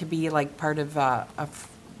even got to be like part of a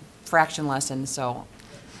fraction lesson, so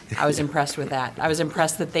I was impressed with that. I was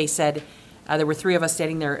impressed that they said, there were 3 of us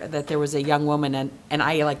standing there, that there was a young woman, and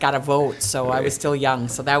I like got a vote, so I was still young,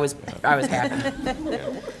 so I was happy.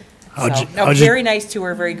 So, very nice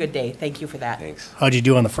tour, very good day. Thank you for that. Thanks. How'd you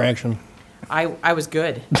do on the fraction? I was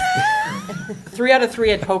good. 3 out of 3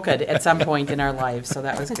 had polka'd at some point in our lives, so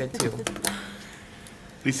that was good too.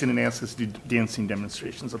 At least they didn't ask us to do dancing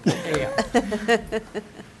demonstrations up there. There you go.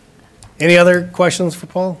 Any other questions for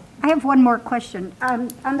Paul? I have one more question. On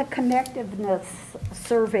the connectiveness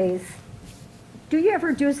surveys, do you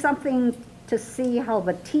ever do something to see how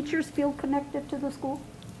the teachers feel connected to the school?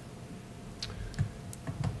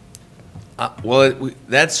 Well,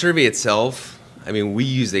 that survey itself, I mean, we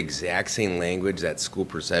use the exact same language that School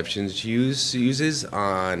Perceptions uses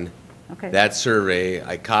on that survey.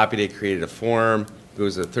 I copied it, created a form. It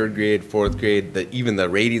goes to 3rd grade, 4th grade. Even the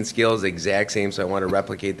rating scale is the exact same, so I want to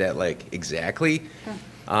replicate that like exactly.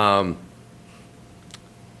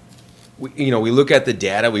 We look at the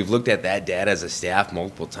data. We've looked at that data as a staff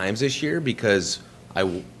multiple times this year because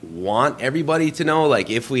I want everybody to know, like,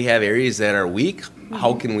 if we have areas that are weak,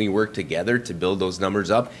 how can we work together to build those numbers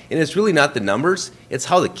up? And it's really not the numbers, it's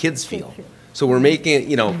how the kids feel. So we're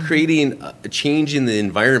making, creating a change in the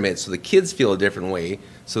environment so the kids feel a different way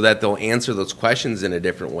so that they'll answer those questions in a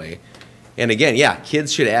different way. And again, yeah,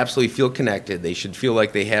 kids should absolutely feel connected. They should feel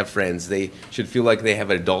like they have friends. They should feel like they have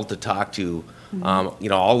an adult to talk to.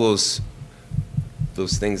 All those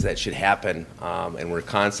things that should happen. And we're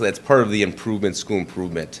constantly, that's part of the improvement, school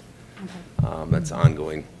improvement that's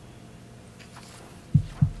ongoing.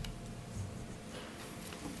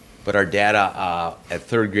 But our data at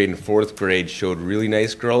 3rd grade and 4th grade showed really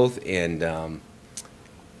nice growth, and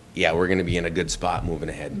yeah, we're going to be in a good spot moving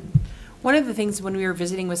ahead. One of the things when we were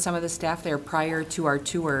visiting with some of the staff there prior to our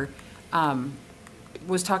tour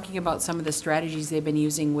was talking about some of the strategies they've been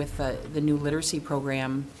using with the new literacy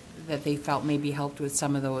program that they felt maybe helped with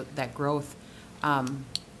some of that growth.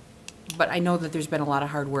 But I know that there's been a lot of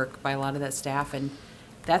hard work by a lot of that staff, and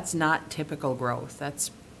that's not typical growth.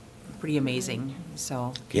 That's pretty amazing.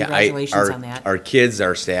 So congratulations on that. Our kids,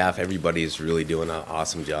 our staff, everybody is really doing an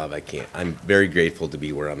awesome job. I'm very grateful to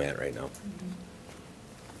be where I'm at right now.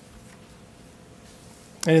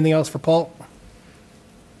 Anything else for Paul?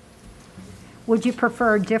 Would you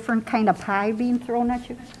prefer a different kind of pie being thrown at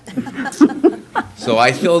you? So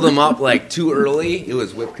I filled them up like too early. It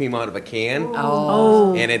was whipped cream out of a can.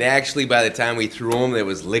 Oh. And it actually, by the time we threw them, it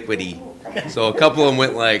was liquidy. So a couple of them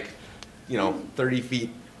went like, 30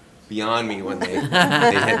 feet beyond me when they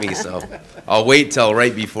hit me. So I'll wait till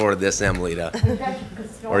right before the assembly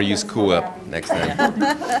or use Cool Whip next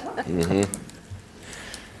time.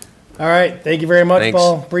 All right. Thank you very much, Thanks.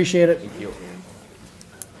 Paul. Appreciate it. Thank you.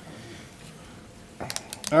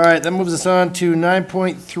 All right, that moves us on to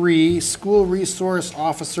 9.3, School Resource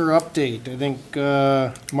Officer Update. I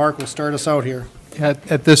think Mark will start us out here.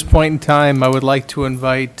 At this point in time, I would like to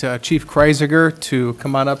invite Chief Kreisiger to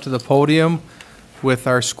come on up to the podium with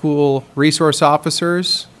our school resource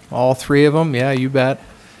officers, all 3 of them. Yeah, you bet.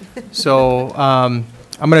 So I'm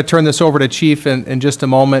going to turn this over to Chief in just a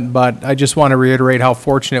moment, but I just want to reiterate how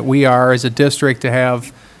fortunate we are as a district to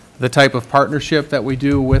have the type of partnership that we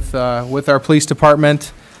do with our police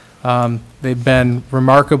department. They've been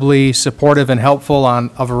remarkably supportive and helpful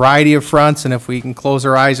on a variety of fronts, and if we can close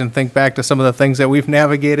our eyes and think back to some of the things that we've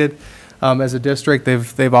navigated as a district,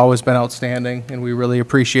 they've always been outstanding, and we really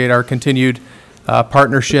appreciate our continued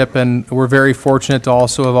partnership, and we're very fortunate to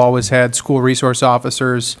also have always had school resource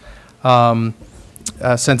officers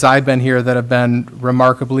since I've been here that have been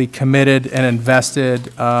remarkably committed and invested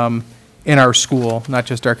in our school, not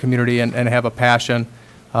just our community, and have a passion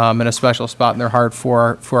and a special spot in their heart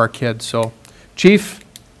for our kids. So, Chief,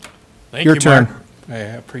 your turn. Mark. I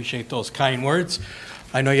appreciate those kind words.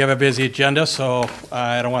 I know you have a busy agenda, so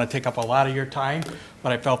I don't want to take up a lot of your time,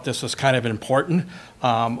 but I felt this was kind of important.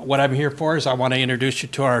 What I'm here for is I want to introduce you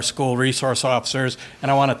to our school resource officers, and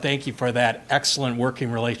I want to thank you for that excellent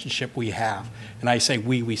working relationship we have. And I say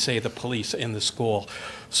we say the police in the school.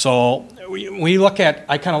 So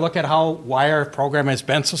I kind of look at why our program has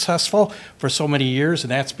been successful for so many years,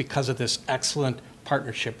 and that's because of this excellent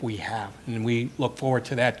partnership we have, and we look forward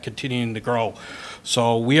to that continuing to grow.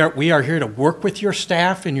 So we are here to work with your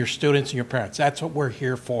staff and your students and your parents. That's what we're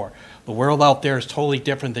here for. The world out there is totally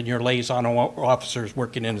different than your liaison officers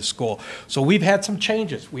working in the school. So we've had some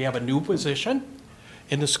changes. We have a new position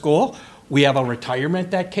in the school. We have a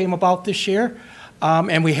retirement that came about this year,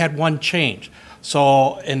 and we had one change.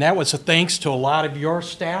 So, and that was a thanks to a lot of your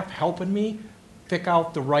staff helping me pick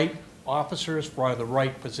out the right officers for the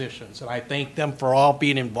right positions. And I thank them for all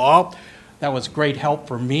being involved. That was great help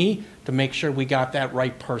for me to make sure we got that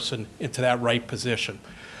right person into that right position.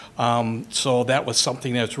 So that was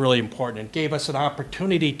something that's really important. It gave us an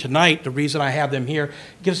opportunity tonight. The reason I have them here,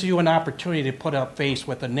 it gives you an opportunity to put a face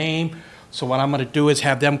with a name. So what I'm going to do is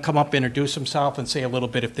have them come up, introduce themselves, and say a little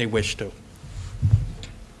bit if they wish to.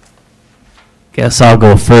 Guess I'll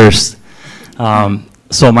go first.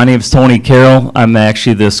 So my name is Tony Carroll. I'm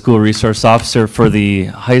actually the school resource officer for the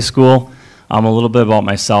high school. A little bit about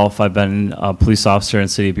myself. I've been a police officer in the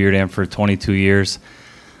city of Beaver Dam for 22 years.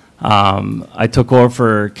 I took over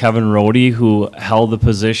for Kevin Rohde, who held the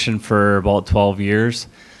position for about 12 years.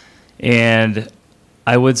 And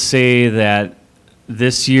I would say that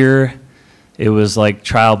this year it was like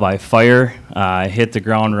trial by fire. I hit the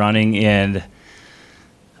ground running, and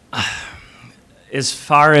as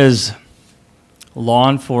far as law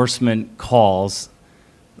enforcement calls,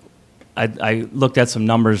 I looked at some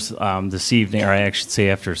numbers this evening, or I should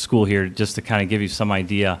say after school here, just to kind of give you some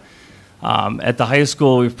idea. At the high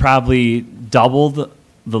school, we've probably doubled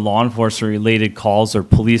the law enforcement related calls or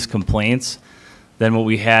police complaints than what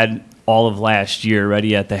we had all of last year,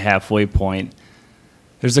 already at the halfway point.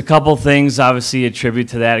 There's a couple things obviously attribute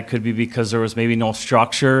to that. It could be because there was maybe no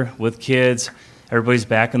structure with kids. Everybody's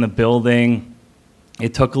back in the building.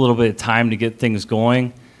 It took a little bit of time to get things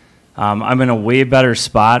going. I'm in a way better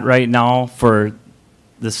spot right now for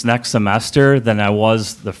this next semester than I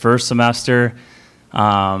was the first semester.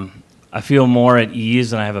 I feel more at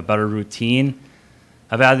ease and I have a better routine.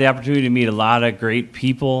 I've had the opportunity to meet a lot of great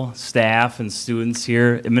people, staff and students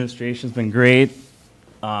here. Administration's been great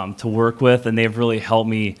to work with, and they've really helped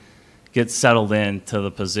me get settled into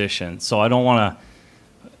the position. So I don't want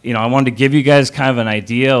to, I wanted to give you guys kind of an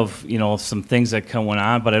idea of, some things that went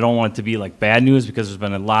on, but I don't want it to be like bad news, because there's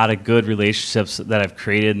been a lot of good relationships that I've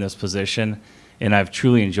created in this position, and I've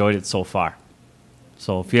truly enjoyed it so far.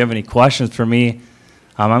 So if you have any questions for me,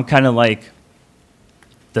 I'm kind of like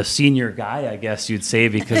the senior guy, I guess you'd say,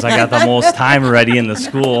 because I got the most time already in the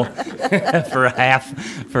school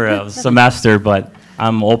for a semester, but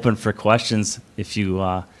I'm open for questions if you,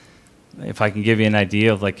 if I can give you an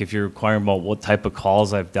idea of like if you're inquiring about what type of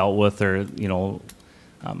calls I've dealt with, or,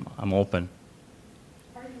 I'm open.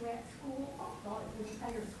 Are you at school the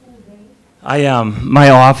entire school day? I am.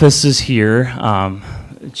 My office is here.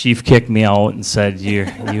 Chief kicked me out and said you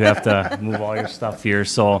have to move all your stuff here.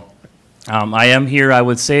 So I am here. I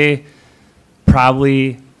would say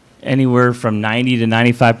probably anywhere from 90 to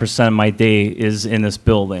 95% of my day is in this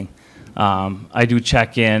building. I do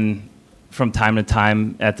check in from time to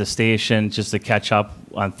time at the station just to catch up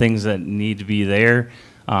on things that need to be there.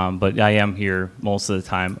 But I am here most of the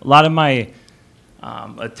time. A lot of my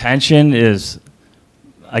attention is,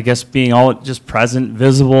 I guess, being all just present,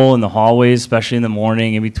 visible in the hallways, especially in the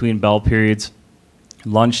morning, in between bell periods,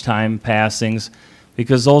 lunchtime passings,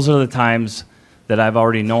 because those are the times that I've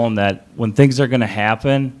already known that when things are going to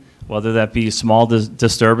happen, whether that be small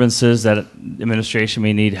disturbances that administration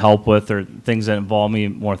may need help with, or things that involve me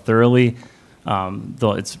more thoroughly,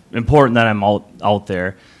 though it's important that I'm out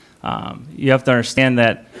there. You have to understand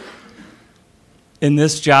that in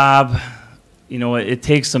this job, it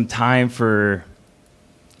takes some time for,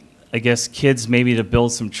 I guess, kids maybe to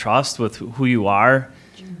build some trust with who you are.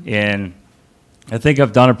 And I think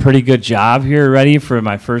I've done a pretty good job here already for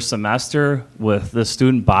my first semester with the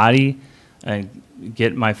student body, and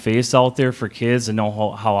get my face out there for kids and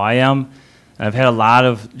know how I am. And I've had a lot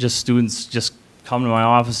of just students just come to my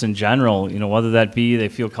office in general, whether that be they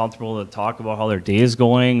feel comfortable to talk about how their day is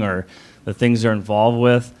going or the things they're involved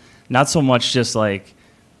with. Not so much just like,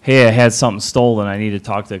 hey, I had something stolen, I need to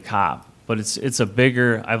talk to a cop. But it's a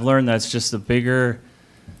bigger, I've learned that it's just a bigger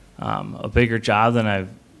job than I've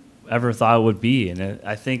ever thought it would be. And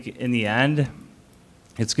I think in the end,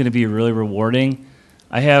 it's going to be really rewarding.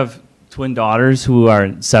 I have twin daughters who are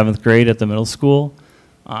in 7th grade at the middle school.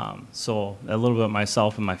 So a little bit of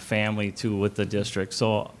myself and my family too with the district.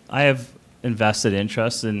 So I have invested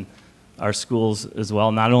interest in our schools as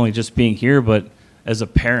well, not only just being here, but as a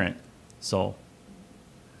parent. So.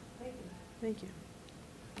 Thank you.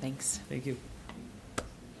 Thanks. Thank you.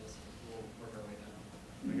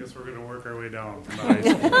 I guess we're gonna work our way down from the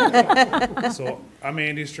high school. So I'm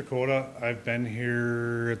Andy Strakota. I've been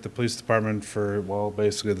here at the police department for, well,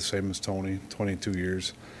 basically the same as Tony, 22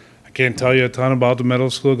 years. I can't tell you a ton about the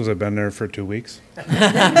middle school because I've been there for 2 weeks.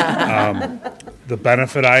 The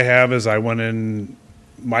benefit I have is I went in,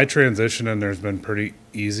 my transition in there's been pretty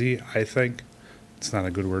easy, I think. It's not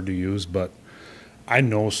a good word to use, but I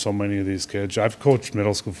know so many of these kids. I've coached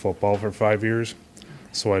middle school football for 5 years,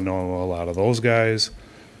 so I know a lot of those guys.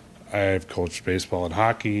 I've coached baseball and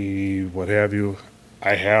hockey, what have you.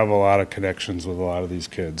 I have a lot of connections with a lot of these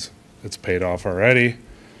kids. It's paid off already.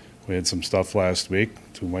 We had some stuff last week.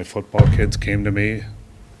 2 of my football kids came to me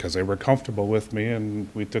because they were comfortable with me, and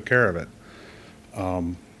we took care of it.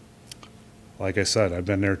 Like I said, I've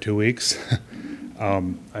been there 2 weeks.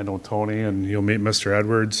 I know Tony, and you'll meet Mr.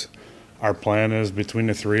 Edwards. Our plan is between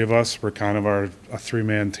the 3 of us, we're kind of a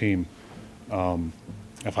 3-man team.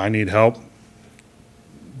 If I need help,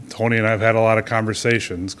 Tony and I have had a lot of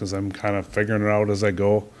conversations because I'm kind of figuring it out as I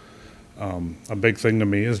go. A big thing to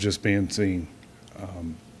me is just being seen.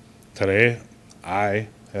 Today, I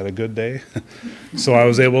had a good day. So I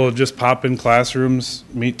was able to just pop in classrooms,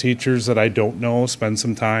 meet teachers that I don't know, spend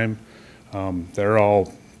some time. They're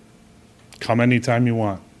all, come anytime you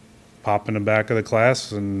want. Pop in the back of the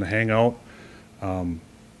class and hang out.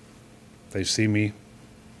 They see me.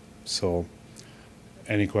 So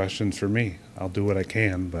any questions for me? I'll do what I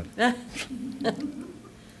can, but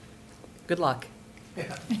Good luck.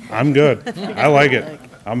 I'm good. I like it.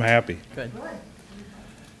 I'm happy. Good.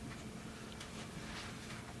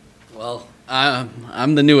 Well,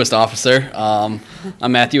 I'm the newest officer. I'm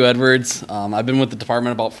Matthew Edwards. I've been with the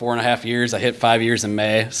department about 4.5 years. I hit 5 years in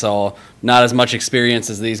May, so not as much experience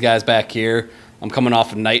as these guys back here. I'm coming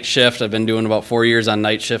off of night shift. I've been doing about 4 years on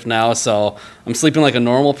night shift now, so I'm sleeping like a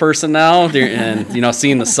normal person now, and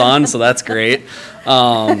seeing the sun, so that's great.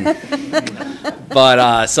 So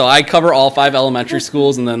I cover all 5 elementary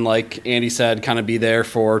schools, and then, like Andy said, kind of be there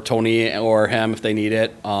for Tony or him if they need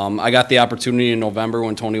it. I got the opportunity in November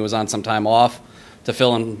when Tony was on some time off to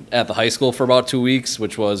fill in at the high school for about 2 weeks,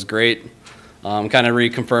 which was great. Kind of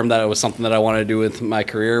reconfirmed that it was something that I wanted to do with my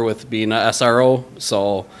career with being an SRO.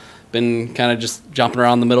 So been kind of just jumping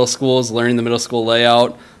around the middle schools, learning the middle school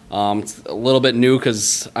layout. It's a little bit new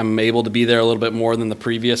because I'm able to be there a little bit more than the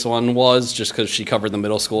previous one was, just because she covered the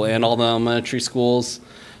middle school and all the elementary schools.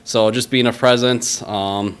 So just being a presence,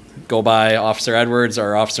 go by Officer Edwards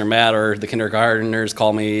or Officer Matt, or the kindergartners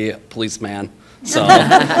call me policeman. So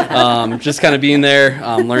just kind of being there,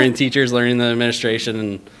 learning teachers, learning the administration,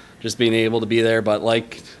 and just being able to be there. But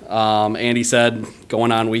like Andy said,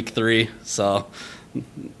 going on week 3, so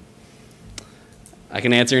I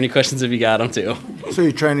can answer any questions if you got them too. So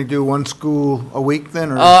you're trying to do one school a week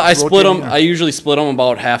then? Or I split them. rotating, or- I usually split them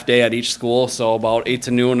about half day at each school, so about 8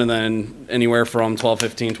 to noon, and then anywhere from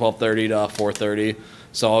 12:15, 12:30 to 4:30.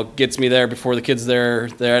 So it gets me there before the kids they're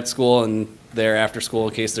at school, and there after school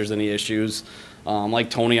in case there's any issues. Like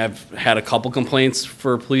Tony, I've had a couple complaints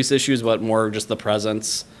for police issues, but more just the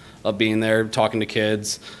presence of being there, talking to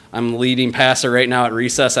kids. I'm leading passer right now at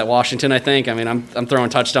recess at Washington, I think. I mean, I'm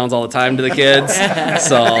throwing touchdowns all the time to the kids.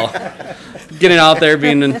 So getting out there,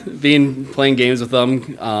 playing games with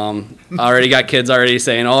them. I already got kids already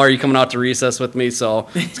saying, "Oh, are you coming out to recess with me?" So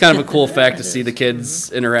it's kind of a cool fact to see the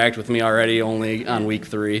kids interact with me already only on week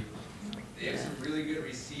 3. They have some really good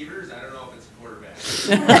receivers. I don't know if it's a quarterback.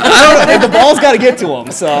 I don't know. The ball's got to get to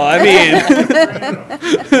them. So, I mean.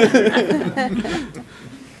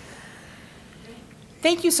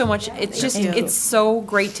 Thank you so much. It's so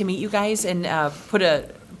great to meet you guys and put a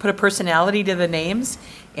personality to the names.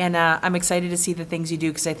 And I'm excited to see the things you do,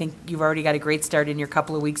 because I think you've already got a great start in your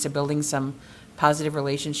couple of weeks of building some positive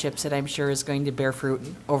relationships that I'm sure is going to bear fruit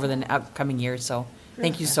over the upcoming years. So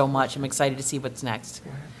thank you so much. I'm excited to see what's next.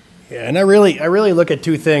 Yeah, and I really look at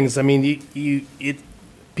 2 things. I mean,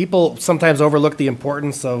 people sometimes overlook the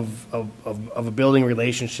importance of a building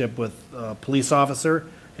relationship with a police officer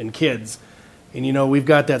and kids. And, we've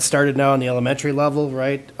got that started now on the elementary level,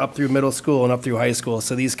 right, up through middle school and up through high school.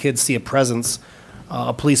 So these kids see a presence,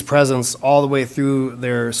 a police presence all the way through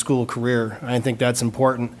their school career. I think that's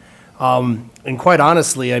important. And quite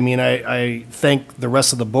honestly, I mean, I thank the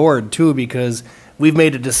rest of the board, too, because we've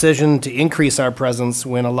made a decision to increase our presence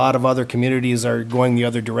when a lot of other communities are going the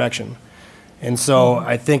other direction. And so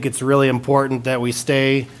I think it's really important that we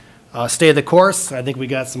stay the course. I think we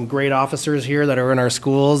got some great officers here that are in our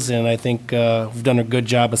schools, and I think we've done a good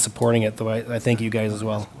job of supporting it, though I thank you guys as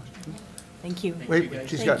well. Thank you. Wait,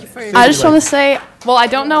 she's got. I just want to say, well, I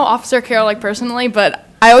don't know Officer Carroll like personally, but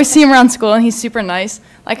I always see him around school and he's super nice.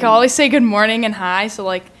 Like I always say good morning and hi, so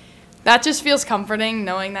like that just feels comforting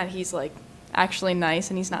knowing that he's like actually nice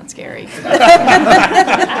and he's not scary. You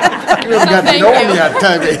haven't got to know him yet,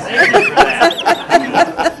 Tabby.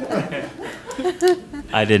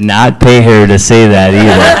 I did not pay her to say that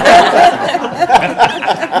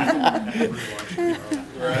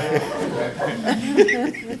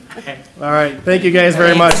All right, thank you guys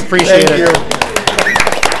very much. Appreciate it. Thank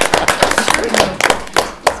you.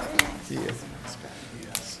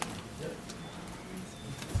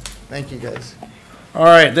 Thank you, guys. All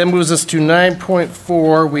right, that moves us to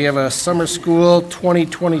 9.4. We have a summer school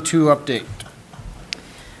 2022 update.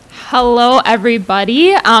 Hello,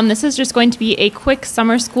 everybody. This is just going to be a quick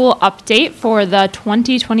summer school update for the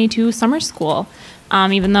 2022 summer school.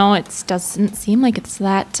 Even though it doesn't seem like it's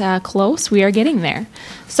that close, we are getting there.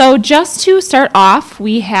 So just to start off,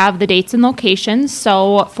 we have the dates and locations.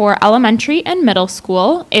 So for elementary and middle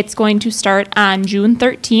school, it's going to start on June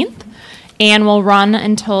 13th and will run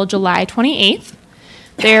until July 28th.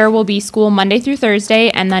 There will be school Monday through Thursday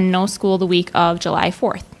and then no school the week of July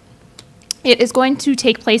 4th. It is going to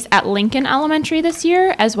take place at Lincoln Elementary this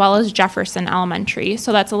year, as well as Jefferson Elementary.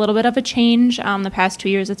 So that's a little bit of a change. The past 2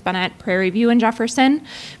 years it's been at Prairie View and Jefferson.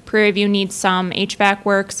 Prairie View needs some HVAC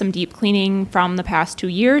work, some deep cleaning from the past 2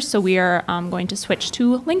 years, so we are going to switch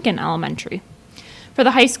to Lincoln Elementary. For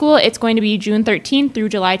the high school, it's going to be June 13th through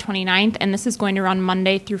July 29th, and this is going to run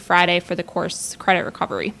Monday through Friday for the course credit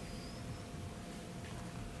recovery.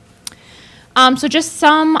 So just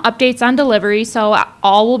some updates on delivery. So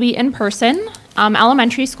all will be in person.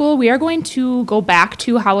 Elementary school, we are going to go back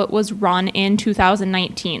to how it was run in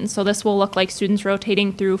 2019. So this will look like students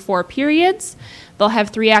rotating through 4 periods. They'll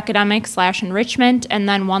have 3 academic/enrichment and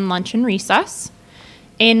then 1 lunch and recess.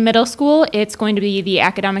 In middle school, it's going to be the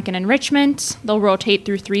academic and enrichment. They'll rotate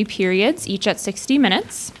through 3 periods, each at 60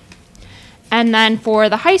 minutes. And then for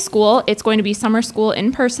the high school, it's going to be summer school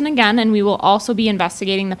in person again, and we will also be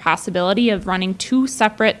investigating the possibility of running 2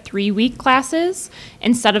 separate 3-week classes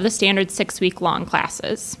instead of the standard 6-week long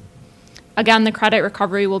classes. Again, the credit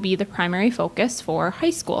recovery will be the primary focus for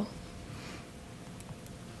high school.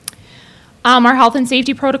 Our health and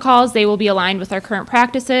safety protocols, they will be aligned with our current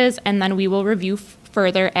practices, and then we will review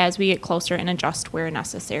further as we get closer and adjust where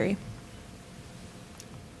necessary.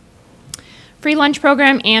 Free lunch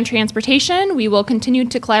program and transportation. We will continue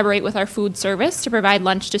to collaborate with our food service to provide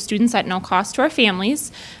lunch to students at no cost to our families.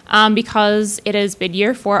 Because it is bid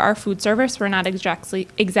year for our food service, we're not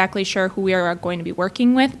exactly sure who we are going to be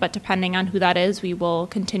working with, but depending on who that is, we will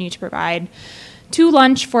continue to provide 2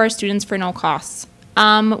 lunch for our students for no costs.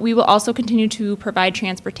 We will also continue to provide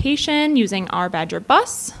transportation using our Badger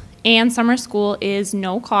bus, and summer school is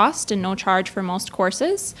no cost and no charge for most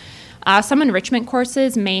courses. Some enrichment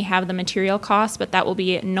courses may have the material cost, but that will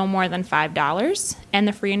be no more than $5, and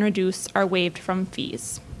the free and reduce are waived from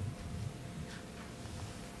fees.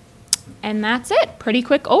 And that's it. Pretty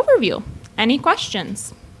quick overview. Any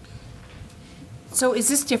questions? So is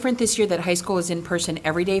this different this year that high school is in person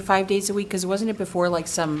every day, 5 days a week? Because wasn't it before like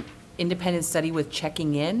some independent study with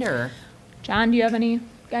checking in, or? John, do you have any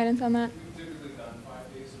guidance on that? We've typically done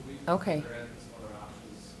 5 days a week. Okay. There have been some other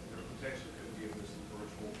options. There potentially could be if there's some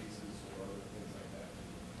virtual pieces or other things like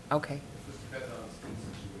that. Okay. It just depends on the student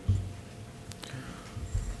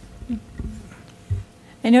situation.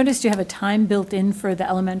 I noticed you have a time built in for the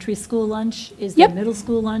elementary school lunch. Is Yep. the middle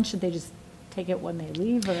school lunch, should they just take it when they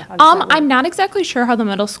leave, or how does that work? I'm not exactly sure how the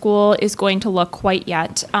middle school is going to look quite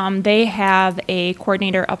yet. They have a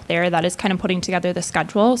coordinator up there that is kind of putting together the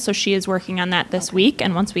schedule, so she is working on that this week,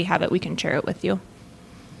 and once we have it, we can share it with you.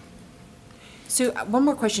 So one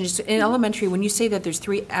more question, just in elementary, when you say that there's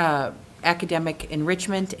 3 academic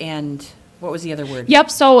enrichment and, what was the other word? Yep,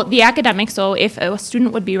 so the academic, so if a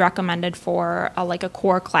student would be recommended for like a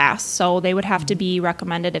core class, so they would have to be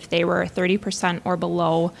recommended if they were 30% or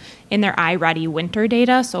below in their iReady winter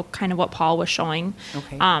data, so kind of what Paul was showing.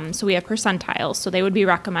 Okay. So we have percentiles, so they would be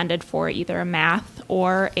recommended for either a math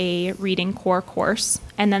or a reading core course,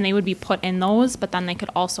 and then they would be put in those, but then they could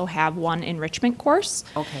also have 1 enrichment course.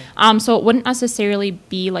 Okay. So it wouldn't necessarily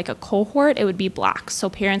be like a cohort, it would be blocks. So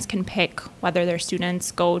parents can pick whether their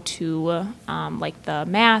students go to like the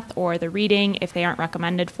math or the reading if they aren't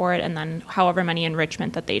recommended for it, and then however many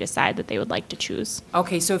enrichment that they decide that they would like to choose.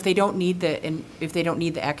 Okay, so if they don't need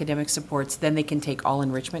the academic supports, then they can take all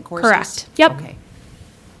enrichment courses? Correct. Yep. Okay.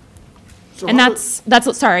 So And how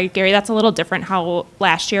that's sorry, Gary, that's a little different how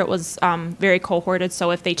last year it was very cohorted.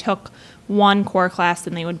 So if they took 1 core class,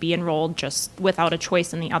 then they would be enrolled just without a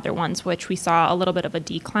choice in the other ones, which we saw a little bit of a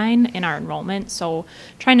decline in our enrollment. So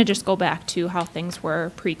trying to just go back to how things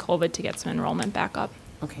were pre-COVID to get some enrollment back up.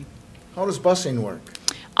 Okay. How does busing work?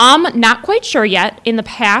 Not quite sure yet. In the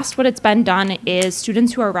past, what it's been done is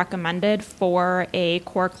students who are recommended for a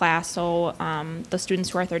core class, so the students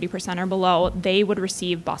who are 30% or below, they would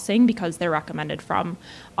receive busing because they're recommended from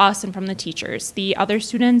us and from the teachers. The other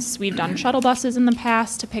students, we've done shuttle buses in the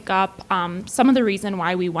past to pick up. Some of the reason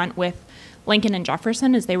why we went with Lincoln and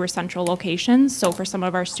Jefferson is they were central locations, so for some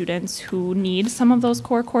of our students who need some of those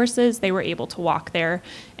core courses, they were able to walk there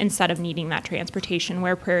instead of needing that transportation,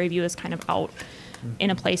 where Prairie View is kind of out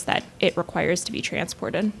in a place that it requires to be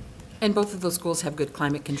transported. And both of those schools have good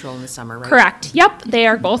climate control in the summer, right? Correct. Yep, they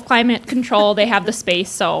are both climate control. They have the space,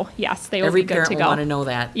 so yes, they will Every be good parent to will go. want to know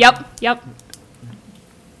that. Yep, yep.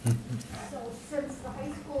 So since the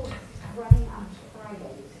high school is running on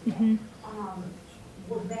Fridays,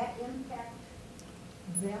 will that impact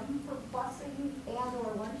them for busing and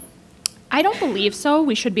or lunch? I don't believe so.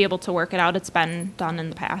 We should be able to work it out. It's been done in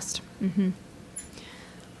the past.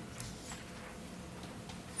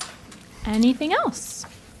 Anything else?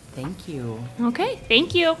 Thank you. Okay,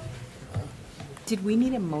 thank you. Did we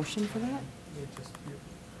need a motion for that?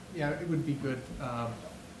 Yeah, it would be good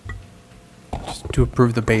just to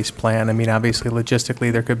approve the base plan. I mean, obviously,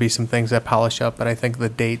 logistically, there could be some things that polish up, but I think the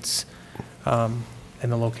dates and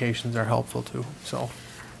the locations are helpful too, so.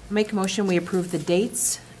 Make a motion, we approve the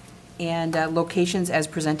dates and locations as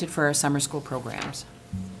presented for our summer school programs.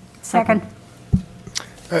 Second.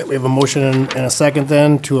 All right, we have a motion and a second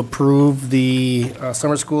then to approve the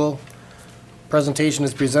summer school presentation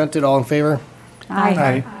as presented. All in favor?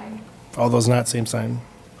 Aye. All those not, same sign.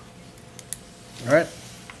 All right.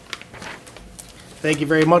 Thank you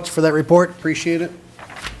very much for that report. Appreciate it.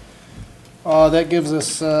 That gives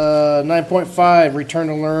us 9.5, return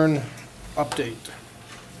to learn update.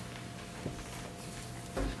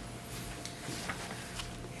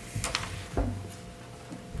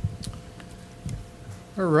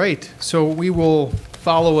 All right, so we will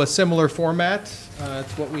follow a similar format to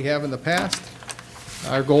what we have in the past.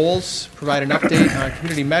 Our goals: provide an update on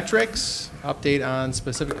community metrics, update on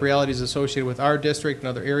specific realities associated with our district and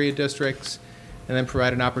other area districts, and then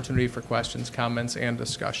provide an opportunity for questions, comments, and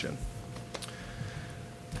discussion.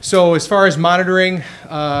 So as far as monitoring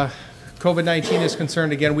COVID-19 is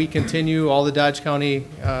concerned, again, we continue, all the Dodge County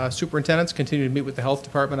superintendents continue to meet with the health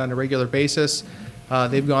department on a regular basis.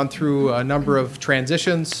 They've gone through a number of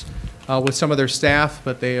transitions with some of their staff,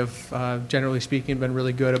 but they have, generally speaking, been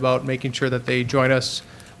really good about making sure that they join us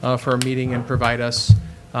for a meeting and provide us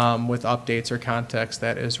with updates or context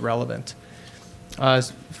that is relevant.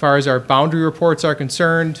 As far as our boundary reports are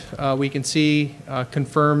concerned, we can see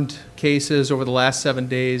confirmed cases over the last 7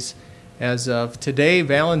 days. As of today,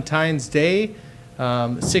 Valentine's Day,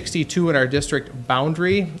 62 in our district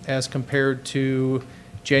boundary as compared to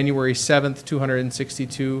January 7th,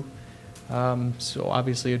 262. So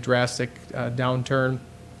obviously a drastic downturn.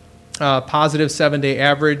 Positive 7-day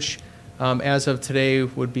average as of today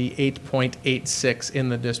would be 8.86 in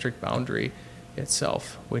the district boundary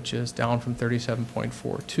itself, which is down from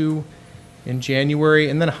 37.42 in January.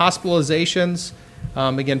 And then hospitalizations,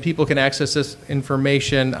 again, people can access this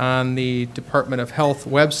information on the Department of Health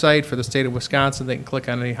website for the state of Wisconsin. They can click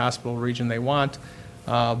on any hospital region they want.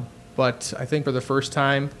 But I think for the first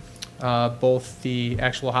time, both the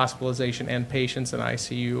actual hospitalization and patients in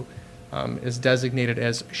ICU is designated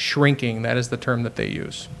as shrinking. That is the term that they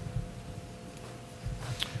use.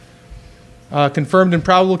 Confirmed and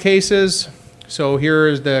probable cases. So here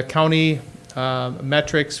is the county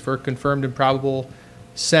metrics for confirmed and probable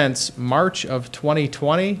since March of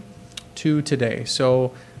 2020 to today.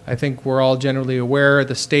 So I think we're all generally aware,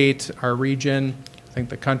 the state, our region, I think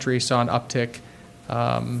the country saw an uptick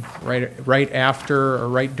right after or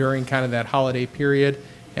right during kind of that holiday period,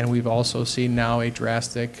 and we've also seen now a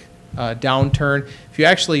drastic downturn. If you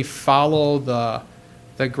actually follow the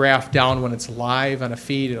graph down when it's live on a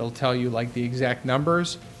feed, it'll tell you like the exact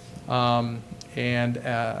numbers. From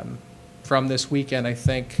this weekend, I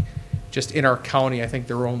think just in our county, I think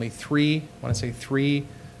there were only three confirmed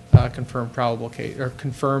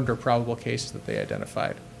or probable cases that they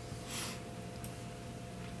identified.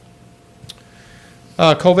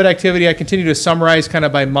 COVID activity, I continue to summarize kind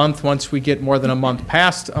of by month once we get more than a month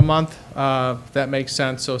past a month, if that makes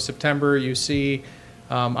sense. So September, you see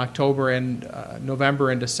October and November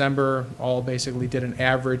and December all basically did an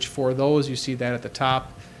average for those. You see that at the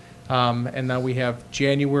top. And then we have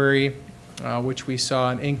January, which we saw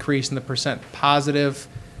an increase in the percent positive.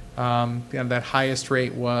 And that highest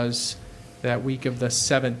rate was that week of the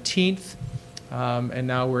 17th. And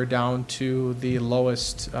now we're down to the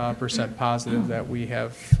lowest percent positive that we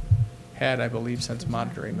have had, I believe, since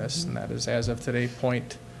monitoring this, and that is, as of today,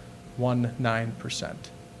 0.19%.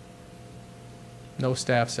 No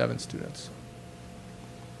staff, 7 students.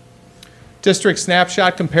 District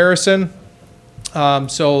snapshot comparison.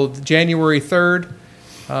 So January 3rd,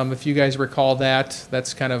 if you guys recall that,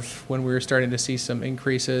 that's kind of when we were starting to see some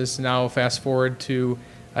increases. Now fast forward to,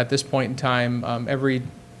 at this point in time, every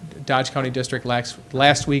Dodge County district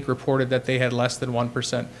last week reported that they had less than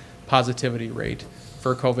 1% positivity rate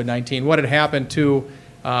for COVID-19. What had happened too,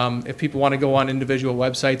 If people want to go on individual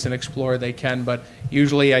websites and explore, they can, but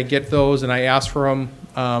usually I get those and I ask for them,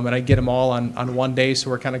 and I get them all on one day, so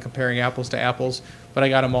we're kind of comparing apples to apples. But I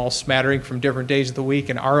got them all smattering from different days of the week,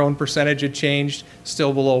 and our own percentage had changed,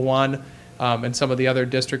 still below 1, and some of the other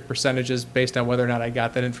district percentages based on whether or not I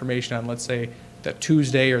got that information on, let's say, that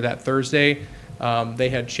Tuesday or that Thursday, they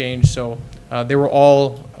had changed. So they were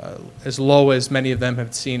all as low as many of them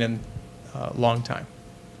have seen in a long time,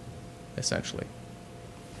 essentially.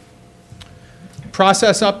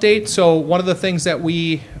 Process update. So one of the things that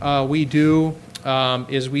we do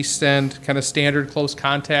is we send kind of standard close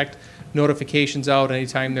contact notifications out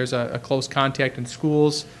anytime there's a close contact in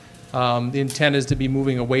schools. The intent is to be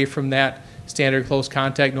moving away from that standard close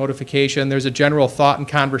contact notification. There's a general thought and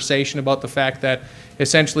conversation about the fact that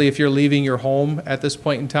essentially if you're leaving your home at this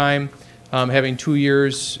point in time, having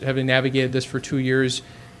navigated this for 2 years,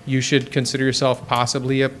 you should consider yourself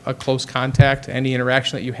possibly a close contact, any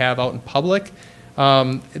interaction that you have out in public.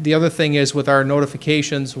 The other thing is with our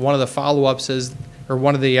notifications, one of the follow-ups is, or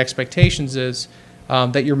one of the expectations is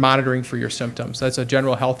that you're monitoring for your symptoms. That's a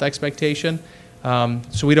general health expectation.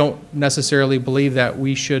 So we don't necessarily believe that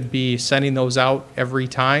we should be sending those out every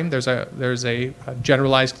time. There's a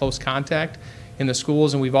generalized close contact in the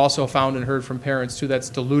schools, and we've also found and heard from parents too that's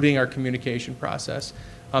diluting our communication process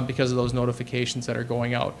because of those notifications that are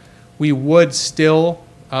going out. We would still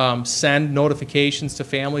send notifications to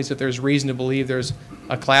families if there's reason to believe there's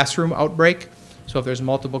a classroom outbreak. So if there's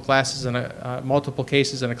multiple cases in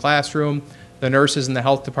a classroom, the nurses in the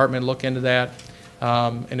health department look into that.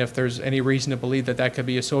 And if there's any reason to believe that that could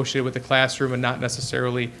be associated with the classroom and not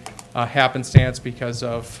necessarily happenstance because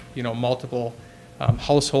of multiple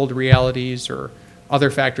household realities or other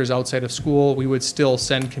factors outside of school, we would still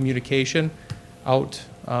send communication out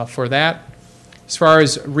for that. As far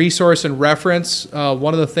as resource and reference,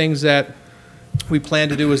 one of the things that we plan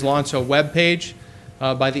to do is launch a web page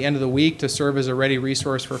by the end of the week to serve as a ready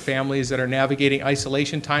resource for families that are navigating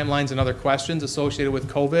isolation timelines and other questions associated with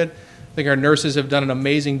COVID. I think our nurses have done an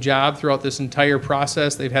amazing job throughout this entire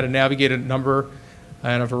process. They've had to navigate a number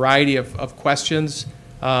and a variety of questions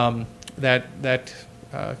that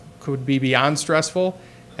could be beyond stressful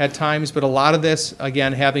at times. But a lot of this,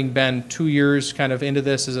 again, having been 2 years kind of into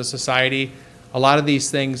this as a society, a lot of these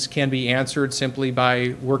things can be answered simply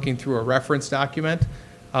by working through a reference document.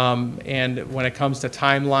 And when it comes to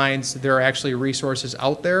timelines, there are actually resources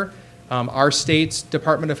out there. Our state's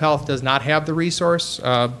Department of Health does not have the resource,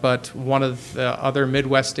 but one of the other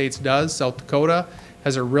Midwest states does. South Dakota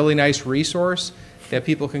has a really nice resource that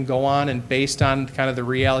people can go on, and based on kind of the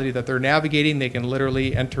reality that they're navigating, they can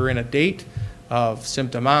literally enter in a date of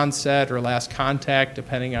symptom onset or last contact,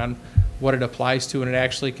 depending on what it applies to, and it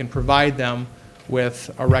actually can provide them with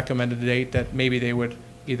a recommended date that maybe they would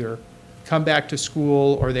either come back to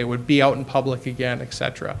school or they would be out in public again, et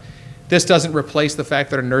cetera. This doesn't replace the fact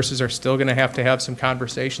that our nurses are still going to have some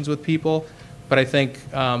conversations with people, but I think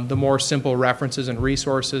the more simple references and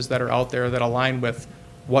resources that are out there that align with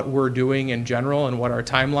what we're doing in general and what our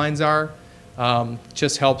timelines are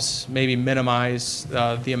just helps maybe minimize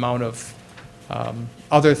the amount of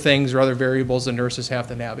other things or other variables the nurses have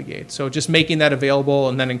to navigate. So just making that available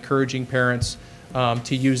and then encouraging parents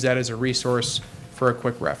to use that as a resource for a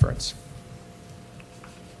quick reference.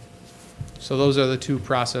 So those are the two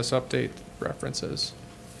process update references.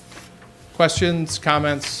 Questions,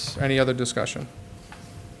 comments, any other discussion?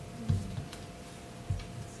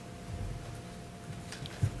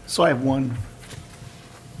 So I have one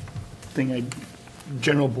thing,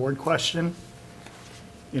 general board question,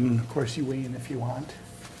 and of course you weigh in if you want.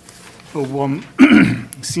 But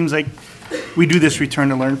it seems like we do this return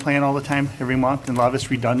to learn plan all the time, every month, and a lot of it's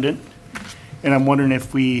redundant. And I'm wondering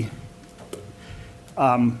if we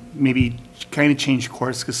maybe kind of change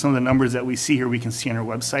course, because some of the numbers that we see here we can see on our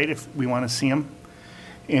website if we want to see them,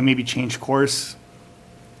 and maybe change course.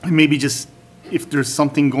 And maybe just if there's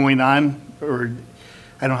something going on, or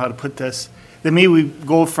I don't know how to put this, then maybe we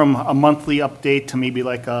go from a monthly update to maybe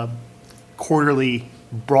like a quarterly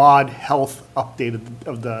broad health update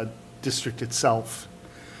of the district itself.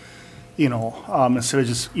 Instead of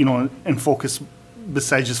just, and focus,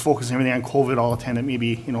 besides just focusing everything on COVID all the time, that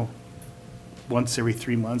maybe, once every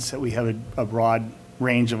 3 months that we have a broad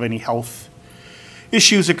range of any health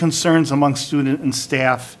issues or concerns among student and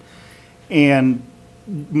staff. And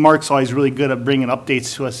Mark's always really good at bringing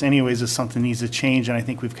updates to us anyways if something needs to change, and I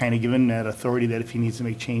think we've kind of given that authority that if he needs to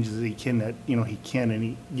make changes that he can, he can, and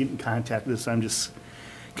he get in contact with us. I'm just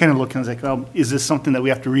kind of looking, I was like, well, is this something that we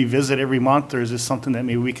have to revisit every month, or is this something that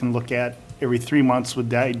maybe we can look at every 3 months with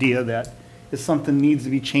the idea that if something needs to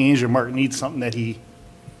be changed or Mark needs something that he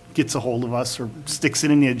gets a hold of us or sticks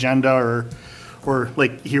it in the agenda, or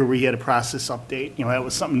like here we had a process update, that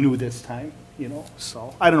was something new this time,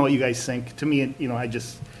 so I don't know what you guys think. To me, I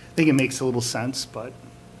just think it makes a little sense, but.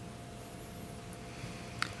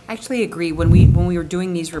 I actually agree. When we were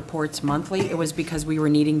doing these reports monthly, it was because we were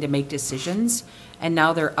needing to make decisions, and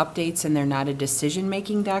now they're updates and they're not a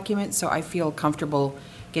decision-making document, so I feel comfortable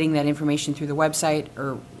getting that information through the website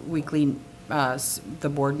or weekly, the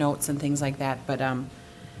board notes and things like that, but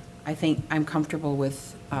I think I'm comfortable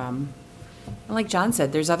with, like John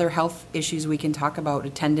said, there's other health issues we can talk about,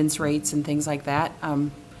 attendance rates and things like that,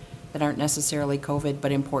 that aren't necessarily COVID,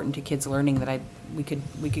 but important to kids learning that we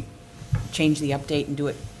could change the update and do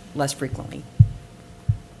it less frequently.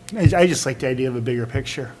 I just like the idea of a bigger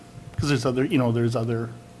picture, because there's other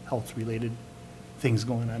health-related things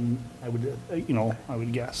going on, I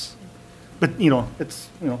would guess. But, it's,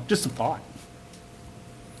 just a thought.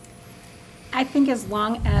 I think as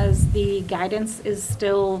long as the guidance is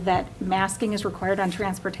still that masking is required on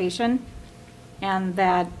transportation and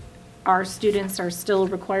that our students are still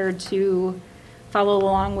required to follow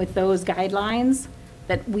along with those guidelines,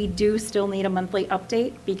 that we do still need a monthly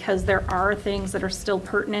update because there are things that are still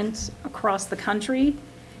pertinent across the country,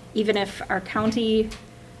 even if our county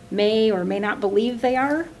may or may not believe they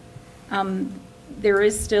are. There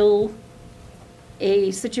is still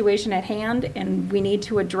a situation at hand, and we need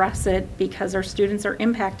to address it because our students are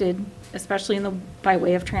impacted, especially by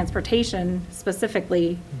way of transportation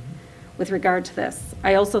specifically with regard to this.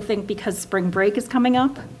 I also think because spring break is coming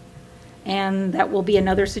up, and that will be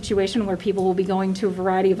another situation where people will be going to a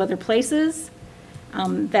variety of other places,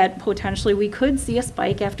 that potentially we could see a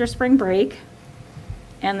spike after spring break,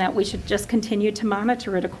 and that we should just continue to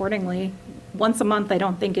monitor it accordingly. Once a month, I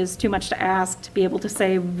don't think is too much to ask to be able to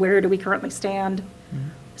say, where do we currently stand,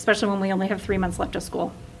 especially when we only have 3 months left of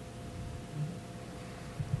school.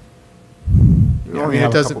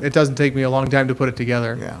 It doesn't take me a long time to put it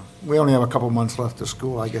together. Yeah, we only have a couple months left of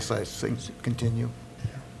school. I guess I think continue.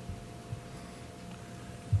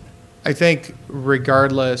 I think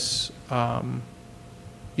regardless, one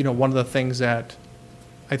of the things that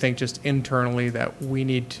I think just internally that we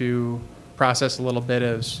need to process a little bit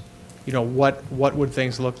is, what would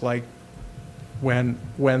things look like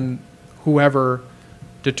when whoever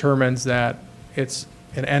determines that it's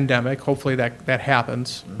an endemic, hopefully that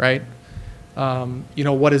happens, right?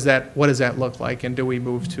 What does that look like? And do we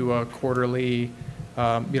move to a quarterly,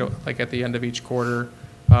 like at the end of each quarter?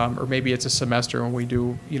 Or maybe it's a semester when we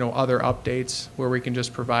do, other updates where we can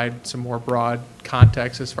just provide some more broad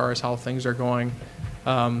context as far as how things are going.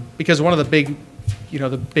 Because one of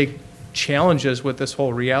the big challenges with this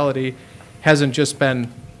whole reality hasn't just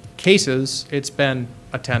been cases, it's been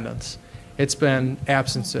attendance. It's been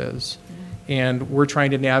absences. And we're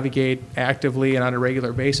trying to navigate actively and on a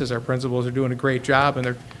regular basis. Our principals are doing a great job, and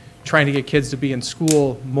they're trying to get kids to be in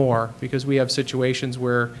school more because we have situations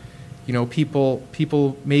where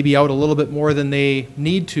people may be out a little bit more than they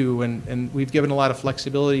need to, and we've given a lot of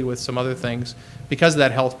flexibility with some other things because of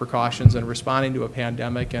that health precautions and responding to a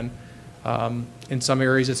pandemic, and in some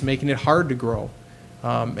areas it's making it hard to grow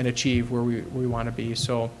and achieve where we want to be.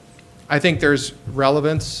 So I think there's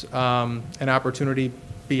relevance and opportunity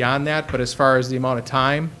beyond that, but as far as the amount of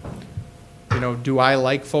time, do I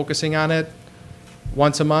like focusing on it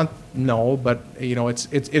once a month? No, but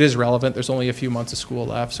it is relevant. There's only a few months of school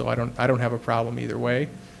left, so I don't have a problem either way.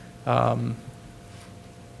 Yeah,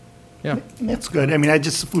 That's good. I mean,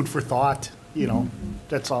 just food for thought.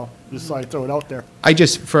 That's all. Just thought I'd throw it out there. I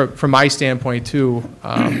just, from my standpoint too,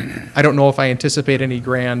 I don't know if I anticipate any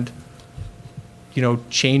grand,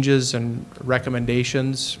 changes and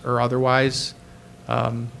recommendations or otherwise.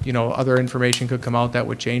 Other information could come out that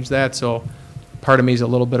would change that. So part of me is a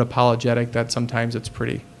little bit apologetic that sometimes it's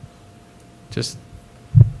pretty just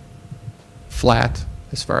flat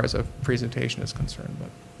as far as a presentation is concerned. But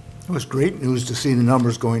it was great news to see the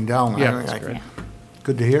numbers going down. Yeah, it's great.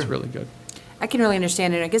 Good to hear. It's really good. I can really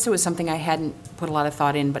understand it. I guess it was something I hadn't put a lot of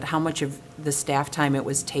thought in, but how much of the staff time it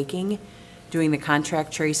was taking, doing the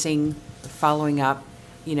contract tracing, following up,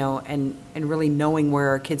 and really knowing where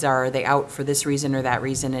our kids are they out for this reason or that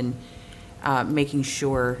reason, and making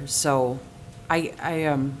sure. So I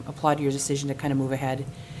applaud your decision to kind of move ahead.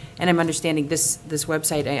 And I'm understanding this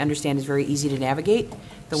website, I understand, is very easy to navigate,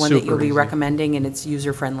 the one that you'll be recommending, and it's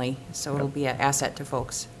user-friendly, so it'll be an asset to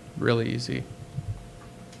folks. Really easy.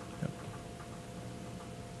 Yep.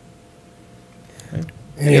 Okay.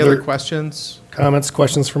 Any other questions? Comments,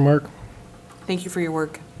 questions for Mark? Thank you for your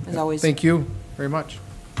work, as always. Thank you very much.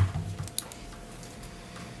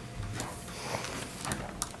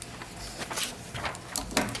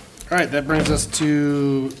 All right, that brings us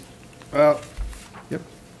to, well, yep.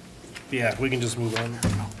 Yeah, we can just move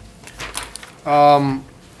on.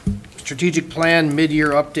 Strategic plan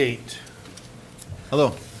mid-year update.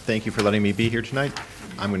 Hello, thank you for letting me be here tonight.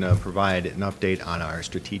 I'm going to provide an update on our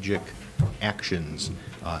strategic actions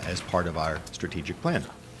as part of our strategic plan.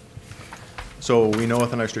 So we know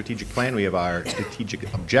within our strategic plan we have our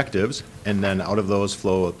strategic objectives, and then out of those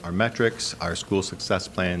flow our metrics, our school success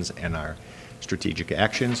plans, and our strategic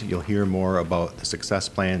actions. You'll hear more about the success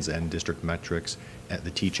plans and district metrics at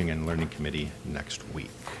the Teaching and Learning Committee next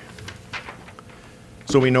week.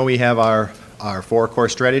 So we know we have our 4 core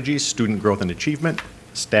strategies: student growth and achievement,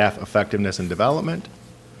 staff effectiveness and development,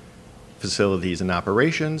 facilities and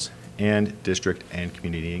operations, and district and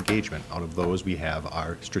community engagement. Out of those, we have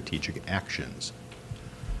our strategic actions.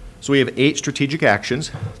 So we have 8 strategic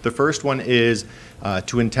actions. The first one is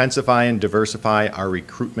to intensify and diversify our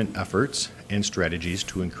recruitment efforts and strategies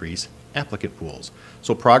to increase applicant pools.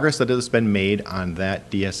 So progress that has been made on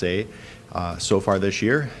that DSA so far this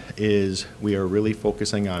year is we are really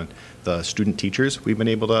focusing on the student teachers we've been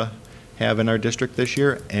able to have in our district this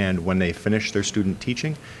year, and when they finish their student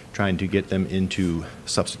teaching, trying to get them into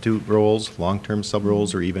substitute roles, long-term sub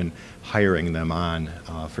roles, or even hiring them on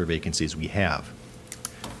for vacancies we have.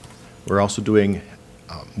 We're also doing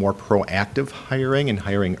more proactive hiring and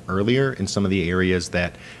hiring earlier in some of the areas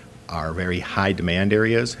that are very high demand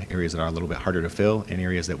areas, areas that are a little bit harder to fill, and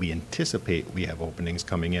areas that we anticipate we have openings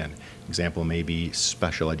coming in. Example may be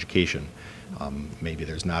special education. Maybe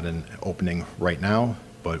there's not an opening right now,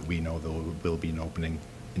 but we know there will be an opening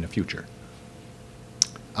in the future.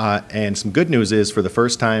 And some good news is, for the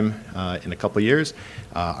first time in a couple of years,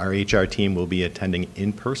 our HR team will be attending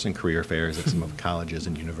in-person career fairs at some of colleges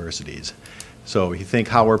and universities. So you think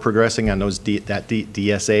how we're progressing on those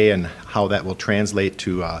DSA and how that will translate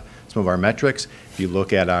to some of our metrics. If you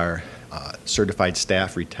look at our certified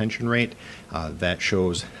staff retention rate, that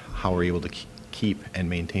shows how we're able to keep and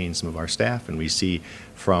maintain some of our staff. And we see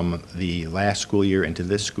from the last school year into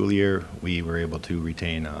this school year, we were able to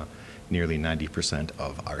retain nearly 90%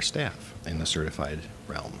 of our staff in the certified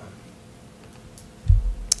realm.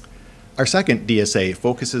 Our second DSA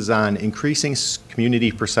focuses on increasing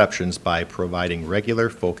community perceptions by providing regular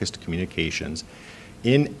focused communications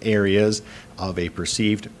in areas of a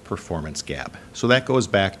perceived performance gap. So that goes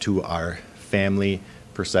back to our family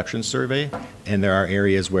perception survey, and there are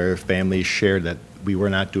areas where families shared that we were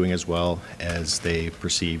not doing as well as they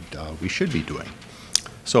perceived we should be doing.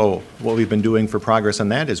 So what we've been doing for progress on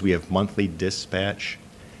that is we have monthly district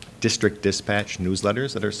dispatch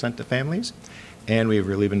newsletters that are sent to families, and we've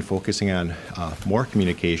really been focusing on more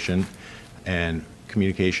communication and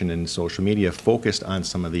communication in social media focused on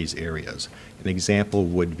some of these areas. An example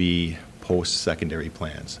would be post-secondary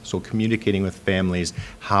plans. So communicating with families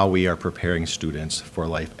how we are preparing students for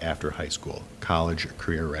life after high school, college,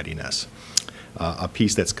 career readiness. A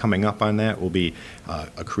piece that's coming up on that will be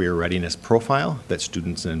a career readiness profile that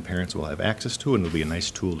students and parents will have access to, and it'll be a nice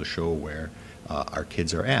tool to show where our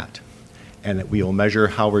kids are at. And we will measure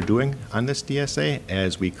how we're doing on this DSA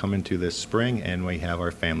as we come into this spring and we have our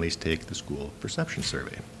families take the school perception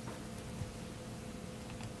survey.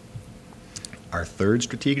 Our third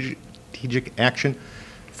strategic action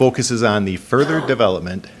focuses on the further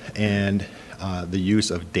development and the use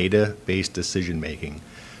of data-based decision-making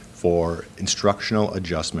for instructional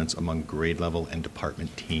adjustments among grade level and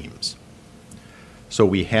department teams. So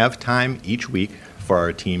we have time each week for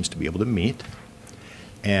our teams to be able to meet.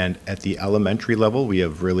 And at the elementary level, we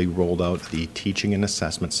have really rolled out the teaching and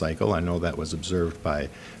assessment cycle. I know that was observed by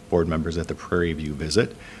board members at the Prairie View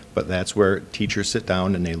visit, but that's where teachers sit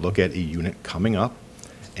down and they look at a unit coming up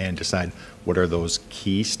and decide what are those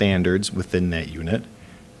key standards within that unit,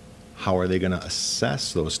 how are they going to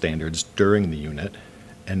assess those standards during the unit,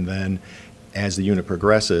 and then as the unit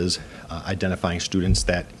progresses, identifying students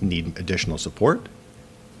that need additional support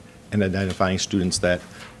and identifying students that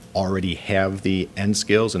already have the end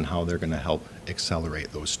skills and how they're going to help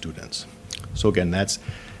accelerate those students. So again, that's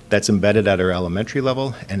embedded at our elementary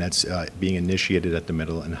level, and that's being initiated at the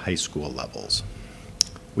middle and high school levels.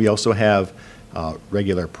 We also have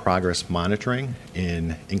regular progress monitoring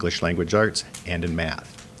in English language arts and in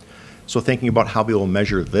math. So thinking about how we will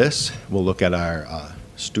measure this, we'll look at our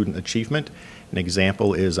student achievement. An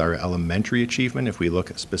example is our elementary achievement. If we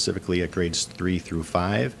look specifically at grades 3 through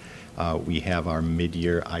 5, we have our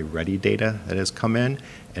mid-year iReady data that has come in,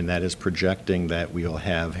 and that is projecting that we will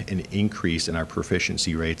have an increase in our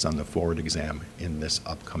proficiency rates on the forward exam in this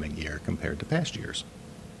upcoming year compared to past years.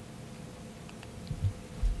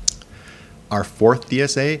 Our fourth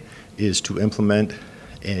DSA is to implement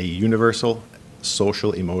a universal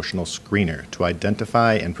social emotional screener to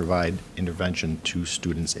identify and provide intervention to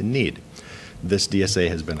students in need. This DSA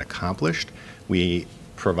has been accomplished. We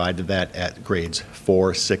provided that at grades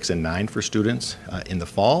 4, 6, and 9 for students in the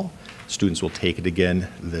fall. Students will take it again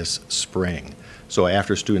this spring. So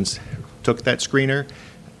after students took that screener,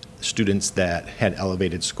 students that had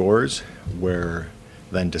elevated scores were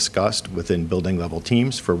then discussed within building level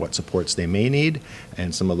teams for what supports they may need,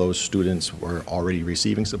 and some of those students were already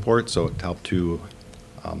receiving support, so it helped to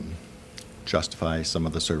justify some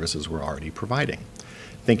of the services we're already providing.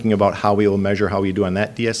 Thinking about how we will measure how we do on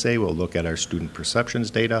that DSA, we'll look at our student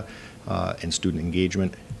perceptions data and student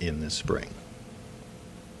engagement in this spring.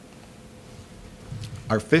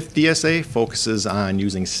 Our 5th DSA focuses on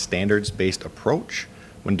using standards-based approach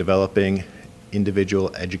when developing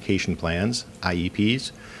individual education plans,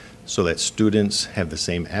 IEPs, so that students have the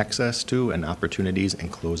same access to and opportunities in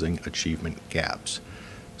closing achievement gaps.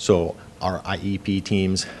 So our IEP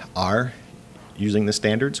teams are using the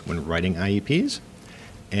standards when writing IEPs,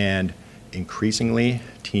 and increasingly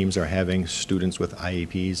teams are having students with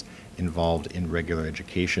IEPs involved in regular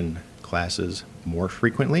education classes more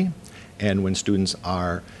frequently, and when students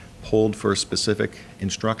are pulled for specific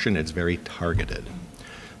instruction, it's very targeted.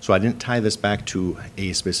 So I didn't tie this back to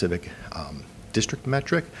a specific district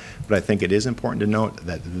metric, but I think it is important to note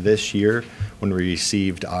that this year, when we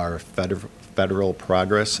received our federal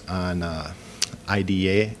progress on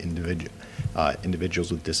IDA,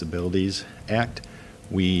 Individuals with Disabilities Act,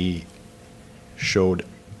 we showed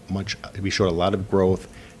a lot of growth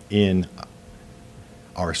in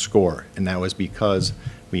our score, and that was because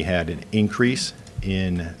we had an increase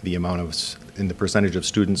in the percentage of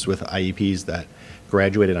students with IEPs that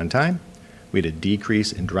graduated on time. We had a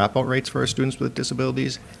decrease in dropout rates for our students with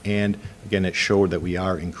disabilities, and again, it showed that we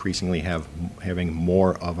are increasingly having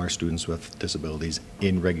more of our students with disabilities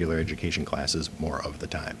in regular education classes more of the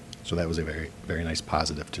time. So that was a very, very nice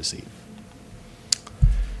positive to see.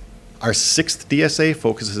 Our 6th DSA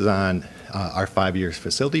focuses on our 5-year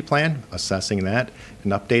facility plan, assessing that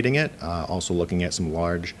and updating it, also looking at some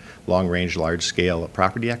long-range, large-scale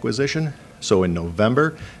property acquisition. So in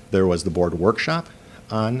November, there was the board workshop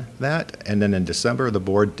on that, and then in December, the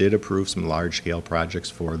board did approve some large-scale projects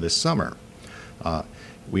for this summer.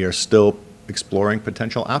 We are still exploring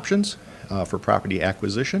potential options for property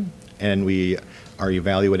acquisition, and we are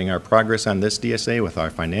evaluating our progress on this DSA with our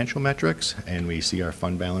financial metrics, and we see our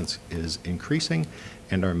fund balance is increasing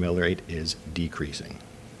and our mill rate is decreasing.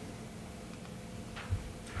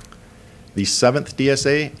 The 7th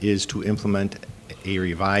DSA is to implement a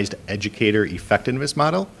revised educator effectiveness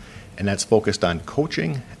model, and that's focused on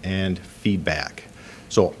coaching and feedback.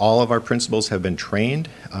 So all of our principals have been trained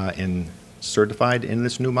and certified in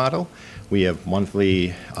this new model. We have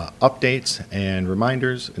monthly updates and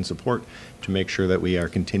reminders and support to make sure that we are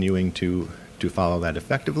continuing to follow that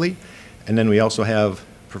effectively. And then we also have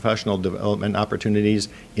professional development opportunities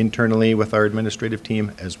internally with our administrative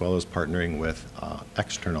team, as well as partnering with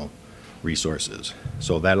external resources.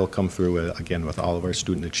 So that'll come through again with all of our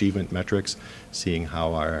student achievement metrics, seeing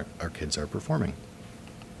how our kids are performing.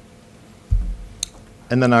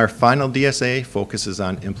 And then our final DSA focuses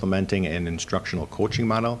on implementing an instructional coaching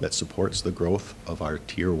model that supports the growth of our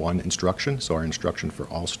Tier 1 instruction, so our instruction for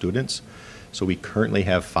all students. So we currently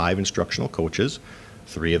have 5 instructional coaches,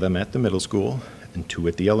 3 of them at the middle school and 2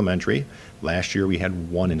 at the elementary. Last year we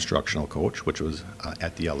had 1 instructional coach, which was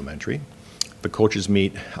at the elementary. The coaches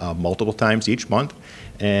meet multiple times each month,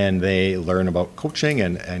 and they learn about coaching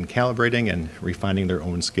and calibrating and refining their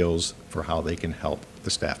own skills for how they can help the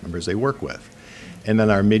staff members they work with. And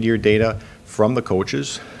then our mid-year data from the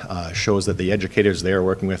coaches shows that the educators they are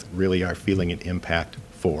working with really are feeling an impact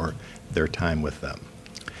for their time with them.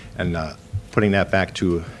 And putting that back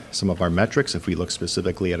to some of our metrics, if we look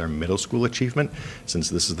specifically at our middle school achievement, since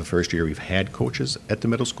this is the first year we've had coaches at the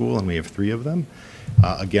middle school and we have 3 of them,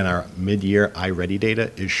 again, our mid-year iReady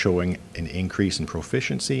data is showing an increase in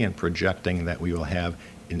proficiency and projecting that we will have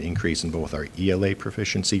an increase in both our ELA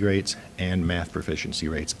proficiency rates and math proficiency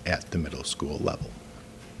rates at the middle school level.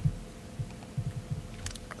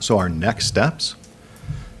 So our next steps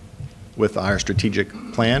with our strategic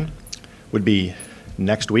plan would be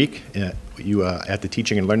next week. At the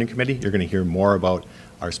Teaching and Learning Committee, you're going to hear more about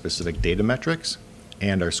our specific data metrics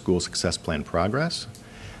and our school success plan progress.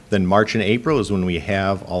 Then March and April is when we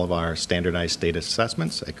have all of our standardized data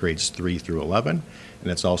assessments at grades 3 through 11.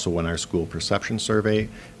 And it's also when our school perception survey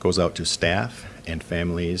goes out to staff and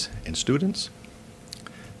families and students.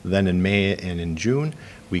 Then in May and in June,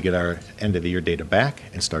 we get our end of the year data back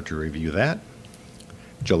and start to review that.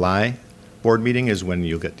 July, board meeting is when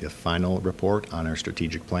you'll get the final report on our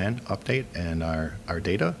strategic plan update and our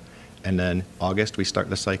data. And then August, we start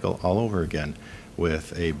the cycle all over again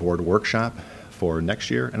with a board workshop for next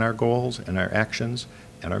year and our goals and our actions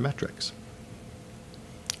and our metrics.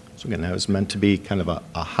 So again, that was meant to be kind of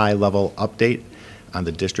a high-level update on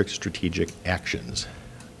the district's strategic actions.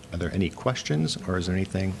 Are there any questions, or is there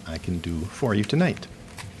anything I can do for you tonight?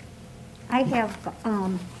 I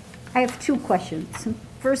have two questions.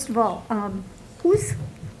 First of all,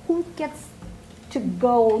 who gets to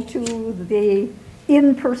go to the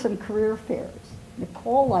in-person career fairs?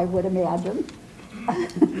 Nicole, I would imagine.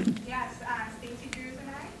 Yes, Stacy Drews and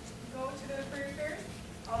I go to the career fairs,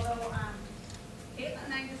 although Caitlin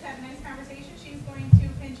and I just had a nice conversation. She's going to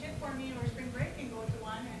pinch hit for me over spring break and go to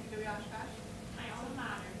one and do Oshkosh, my alma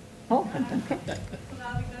mater. Oh, okay. So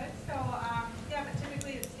that'll be good. So, yeah, but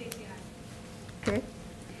typically it's Stacy and I. Okay.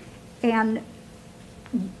 And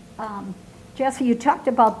Jesse, you talked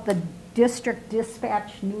about the district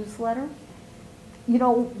dispatch newsletter. You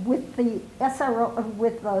know, with the SRO,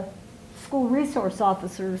 with the school resource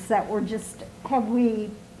officers that were just, have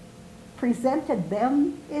we presented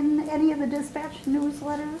them in any of the dispatch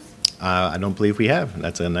newsletters? I don't believe we have.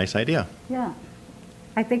 That's a nice idea. Yeah.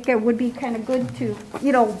 I think it would be kind of good to,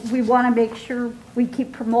 you know, we want to make sure we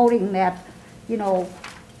keep promoting that, you know,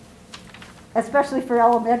 especially for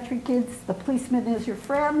elementary kids, the policeman is your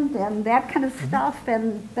friend and that kind of stuff,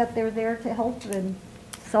 and that they're there to help. And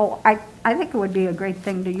so I think it would be a great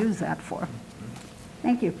thing to use that for.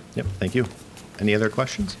 Thank you. Yep, thank you. Any other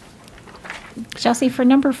questions? Jesse, for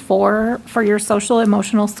number 4, for your social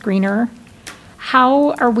emotional screener,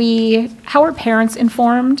 how are parents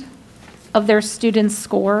informed of their students'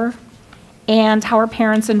 score? And how are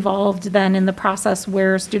parents involved then in the process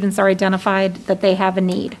where students are identified that they have a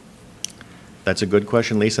need? That's a good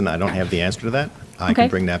question, Lisa, and I don't have the answer to that. I Okay. can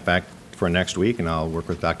bring that back for next week, and I'll work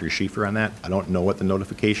with Dr. Schieffer on that. I don't know what the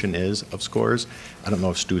notification is of scores. I don't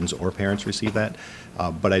know if students or parents receive that,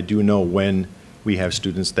 but I do know when we have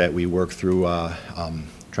students that we work through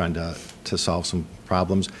trying to solve some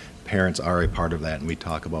problems, parents are a part of that, and we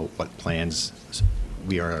talk about what plans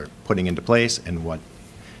we are putting into place and what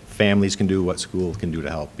families can do, what schools can do to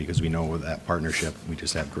help, because we know with that partnership, we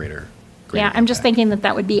just have greater Yeah, I'm just thinking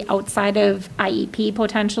that would be outside of IEP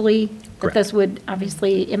potentially, that Correct. this would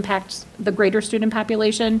obviously impact the greater student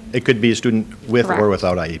population. It could be a student with or Correct.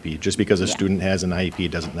 without IEP. Just because a Yeah. student has an IEP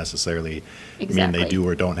doesn't necessarily mean Exactly. they do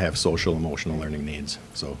or don't have social emotional learning needs.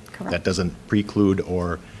 So Correct. that doesn't preclude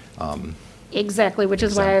or Exactly, which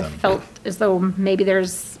is why I exempt them. felt as though maybe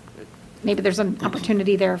there's an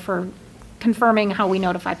opportunity there for confirming how we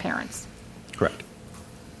notify parents. correct.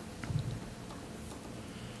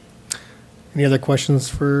 Any other questions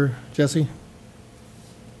for Jesse?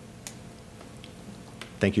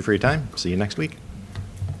 Thank you for your time. See you next week.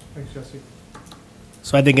 Thanks, Jesse.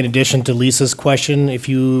 So I think in addition to Lisa's question, if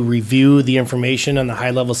you review the information on the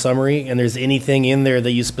high-level summary and there's anything in there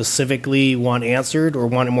that you specifically want answered or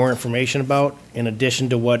want more information about, in addition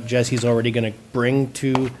to what Jesse's already going to bring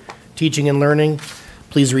to teaching and learning,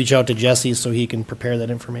 please reach out to Jesse so he can prepare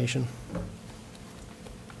that information.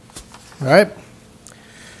 All right.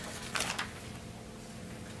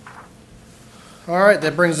 All right,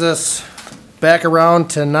 that brings us back around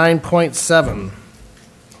to 9.7.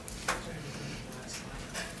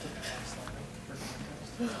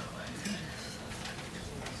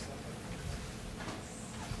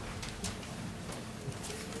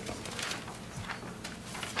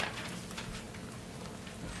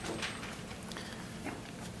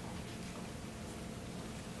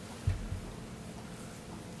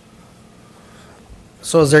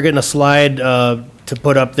 So is there getting a slide to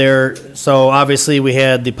put up there? So obviously, we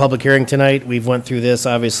had the public hearing tonight. We've went through this,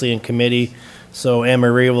 obviously, in committee. So Anne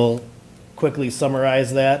Marie will quickly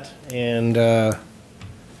summarize that, and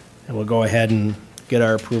we'll go ahead and get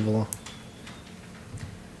our approval.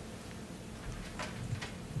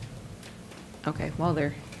 Okay, well,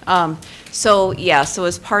 there. So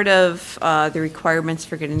as part of the requirements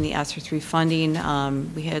for getting the ESSER 3 funding,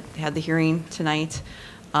 we had the hearing tonight.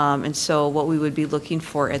 And so what we would be looking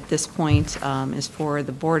for at this point is for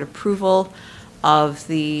the board approval of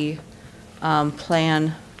the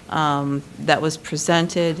plan that was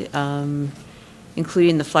presented,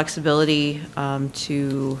 including the flexibility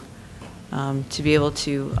to be able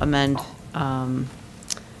to amend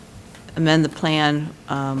the plan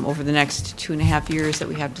over the next 2.5 years that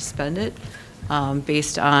we have to spend it,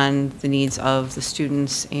 based on the needs of the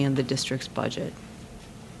students and the district's budget.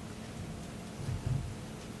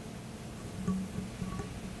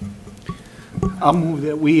 I'll move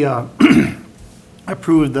that we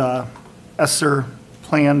approve the ESSER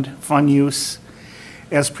planned fund use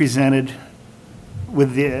as presented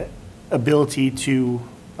with the ability to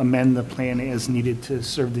amend the plan as needed to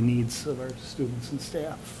serve the needs of our students and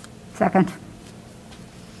staff. Second. All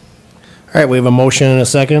right, we have a motion and a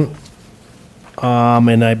second.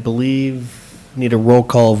 And I believe need a roll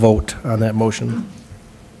call vote on that motion.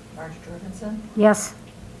 Marge Jorgensen? Yes.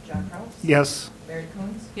 John Kraus? Yes. Mary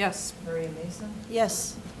Coons? Yes. Maria Mason?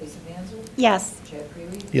 Yes. Lisa Manzer? Yes. Chad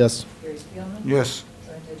Freely? Yes. Gary Spielman? Yes.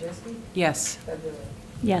 Sonia Tajewski? Yes. Deb Dillon?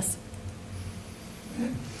 Yes.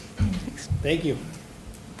 Thank you.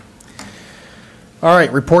 All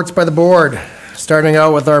right, reports by the board, starting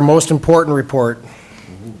out with our most important report.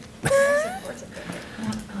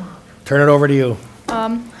 Turn it over to you.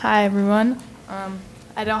 Hi, everyone.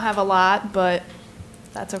 I don't have a lot, but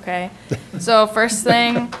that's okay. So first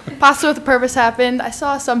thing, Pasta with a Purpose happened. I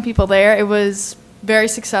saw some people there. It was very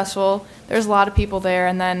successful. There was a lot of people there,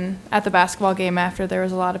 and then at the basketball game after, there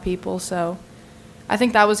was a lot of people. So I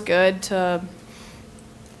think that was good to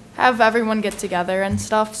have everyone get together and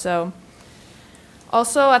stuff. So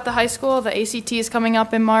also at the high school, the ACT is coming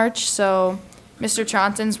up in March, so Mr.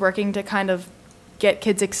 Johnson's working to kind of get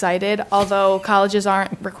kids excited. Although colleges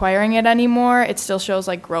aren't requiring it anymore, it still shows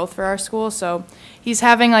like growth for our school. So he's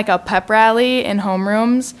having like a pep rally in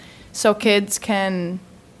homerooms so kids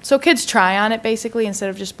try on it basically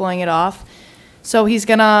instead of just blowing it off. So he's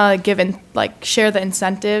gonna share the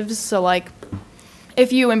incentives. So like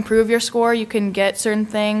if you improve your score, you can get certain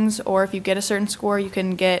things, or if you get a certain score, you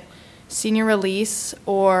can get senior release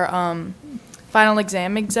or final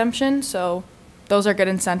exam exemption. So those are good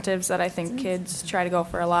incentives that I think kids try to go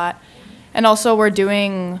for a lot. And also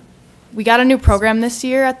we got a new program this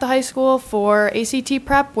year at the high school for ACT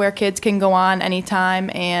prep where kids can go on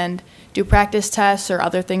anytime and do practice tests or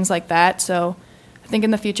other things like that. So I think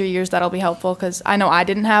in the future years that'll be helpful because I know I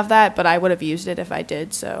didn't have that, but I would have used it if I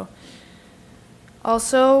did. So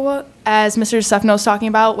also, as Mr. Stefano was talking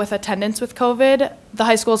about with attendance with COVID, the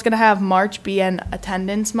high school is going to have March be an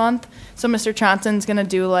attendance month. So Mr. Johnson's going to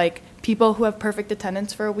do like people who have perfect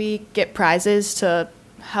attendance for a week get prizes to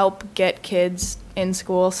help get kids in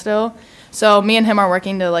school still. So me and him are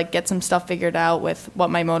working to like get some stuff figured out with what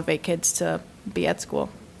might motivate kids to be at school.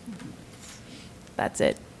 That's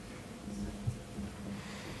it.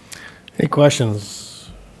 Any questions?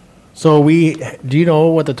 So do you know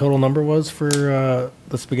what the total number was for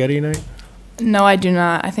the spaghetti night? No, I do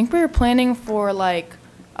not. I think we were planning for like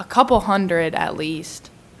a couple hundred at least.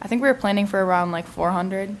 I think we were planning for around like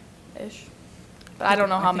 400-ish. But I don't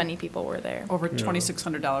know how many people were there. Over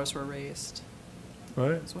 $2,600 were raised.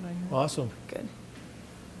 Right. That's what I heard. Awesome. Good.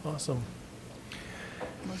 Awesome.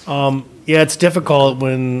 Yeah, it's difficult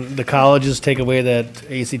when the colleges take away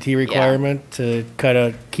that ACT requirement to kind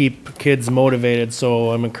of keep kids motivated.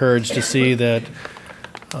 So I'm encouraged to see that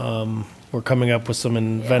we're coming up with some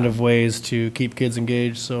inventive ways to keep kids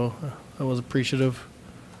engaged. So I was appreciative.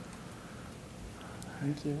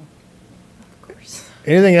 Of course.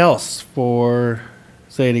 Anything else for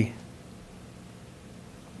Sadie?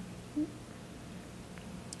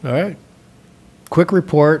 All right. Quick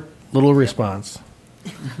report, little response.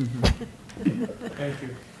 Thank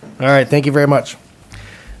you. All right, thank you very much.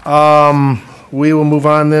 We will move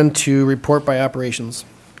on then to report by operations.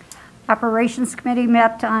 Operations Committee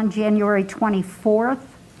met on January 24th.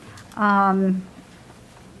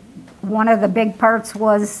 One of the big parts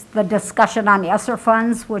was the discussion on ESSER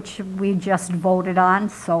funds, which we just voted on,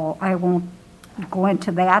 so I won't go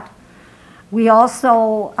into that. We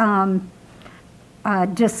also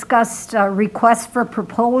discussed requests for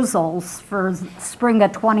proposals for spring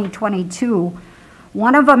of 2022.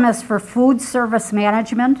 One of them is for food service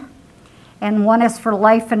management, and one is for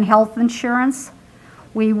life and health insurance.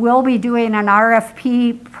 We will be doing an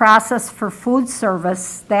RFP process for food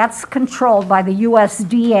service. That's controlled by the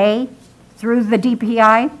USDA through the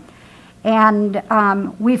DPI.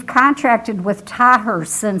 And we've contracted with Taher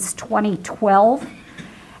since 2012.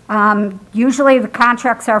 Usually the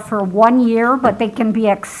contracts are for 1 year, but they can be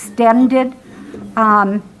extended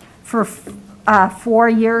for 4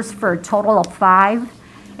 years for a total of 5.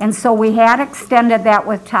 And so we had extended that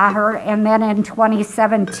with Taher, and then in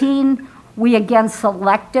 2017, we again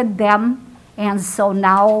selected them, and so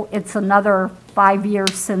now it's another 5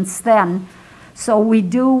 years since then. So we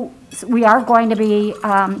are going to be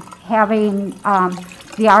having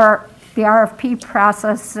the RFP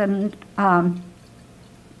process and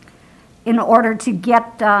in order to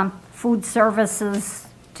get food services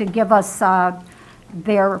to give us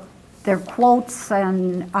their quotes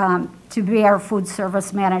and to be our food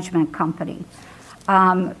service management company.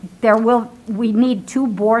 We need 2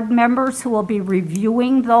 board members who will be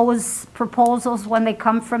reviewing those proposals when they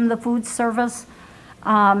come from the food service.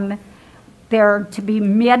 They're to be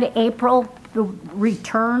mid-April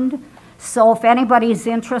returned. So if anybody's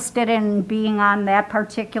interested in being on that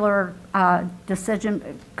particular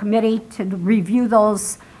decision committee to review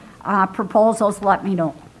those proposals, let me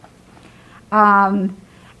know.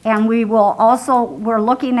 And we will also, we're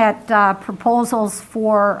looking at proposals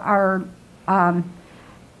for our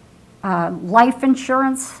life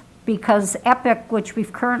insurance, because Epic, which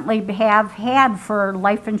we've currently have had for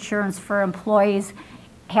life insurance for employees,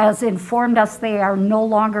 has informed us they are no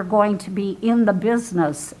longer going to be in the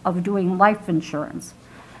business of doing life insurance.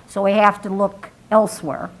 So we have to look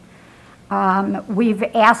elsewhere. We've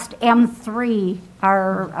asked M3,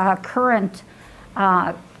 our current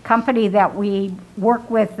company that we work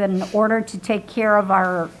with in order to take care of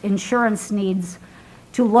our insurance needs,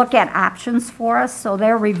 to look at options for us, so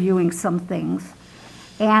they're reviewing some things.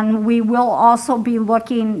 And we will also be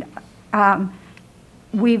looking,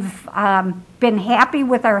 we've been happy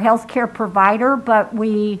with our healthcare provider, but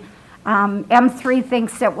M3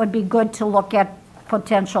 thinks it would be good to look at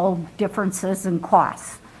potential differences in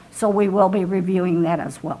costs. So we will be reviewing that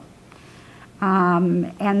as well.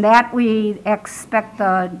 And that we expect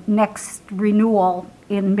the next renewal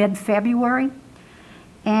in mid-February.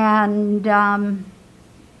 And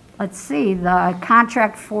let's see, the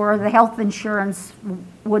contract for the health insurance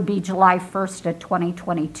would be July 1st of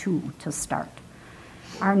 2022 to start.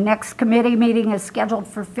 Our next committee meeting is scheduled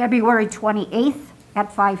for February 28th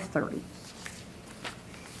at 5:30.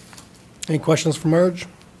 Any questions for Marge?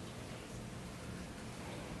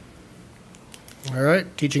 All right,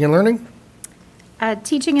 teaching and learning?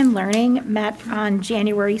 Teaching and learning met on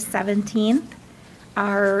January 17th.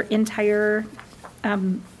 Our entire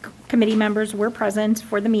committee members were present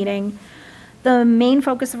for the meeting. The main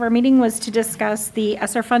focus of our meeting was to discuss the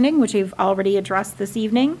ESSER funding, which we've already addressed this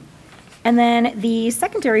evening. And then the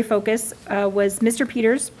secondary focus was Mr.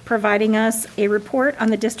 Peters providing us a report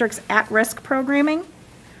on the district's at-risk programming,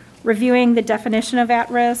 reviewing the definition of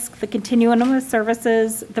at-risk, the continuum of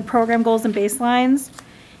services, the program goals and baselines.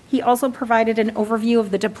 He also provided an overview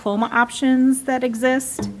of the diploma options that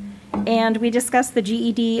exist, and we discussed the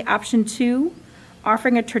GED option 2,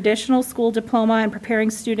 offering a traditional school diploma and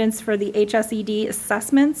preparing students for the HSED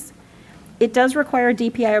assessments. It does require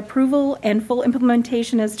DPI approval, and full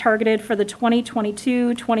implementation is targeted for the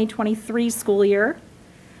 2022-2023 school year.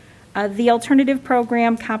 The alternative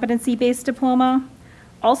program, competency-based diploma,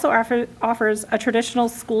 also offers a traditional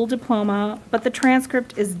school diploma, but the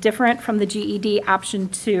transcript is different from the GED option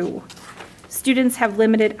 2. Students have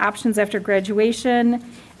limited options after graduation,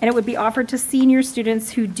 and it would be offered to senior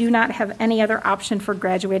students who do not have any other option for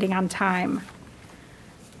graduating on time.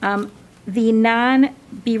 The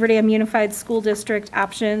non-Beaver Dam Unified School District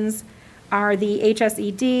options are the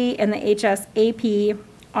HSED and the HSAP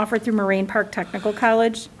offered through Moraine Park Technical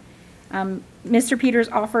College. Mr. Peters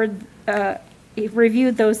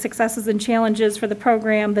reviewed those successes and challenges for the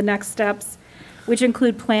program, the next steps, which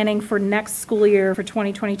include planning for next school year for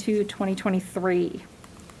 2022-2023.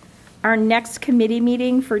 Our next committee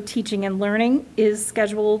meeting for teaching and learning is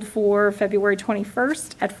scheduled for February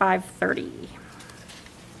 21st at 5:30.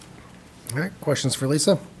 All right, questions for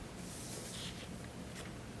Lisa?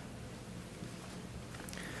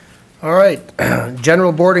 All right,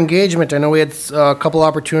 general board engagement. I know we had a couple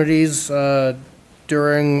opportunities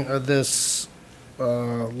during this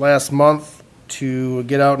last month to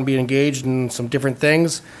get out and be engaged in some different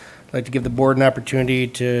things. I'd like to give the board an opportunity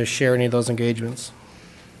to share any of those engagements.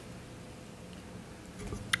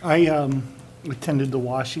 I attended the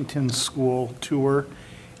Washington school tour,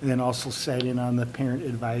 and then also sat in on the parent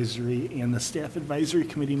advisory and the staff advisory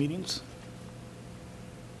committee meetings.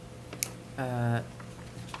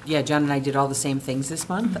 Yeah, John and I did all the same things this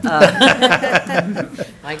month.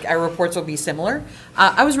 Like, our reports will be similar.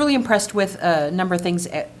 I was really impressed with a number of things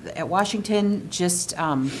at Washington. Just,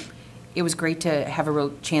 it was great to have a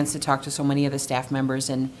real chance to talk to so many of the staff members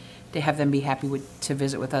and to have them be happy to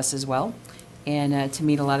visit with us as well, and to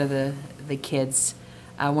meet a lot of the kids.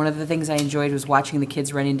 One of the things I enjoyed was watching the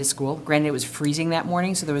kids run into school. Granted, it was freezing that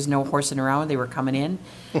morning, so there was no horsing around. They were coming in.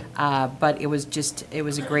 But it was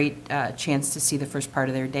a great chance to see the first part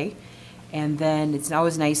of their day. And then it's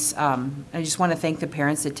always nice, I just want to thank the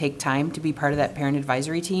parents that take time to be part of that parent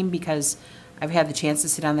advisory team, because I've had the chance to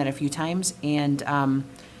sit on that a few times, and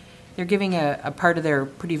they're giving a part of their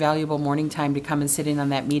pretty valuable morning time to come and sit in on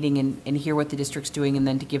that meeting and hear what the district's doing, and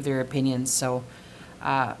then to give their opinions. So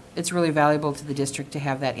it's really valuable to the district to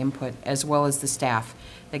have that input, as well as the staff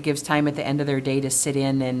that gives time at the end of their day to sit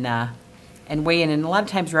in and and weigh in, and a lot of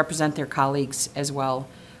times represent their colleagues as well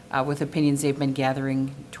with opinions they've been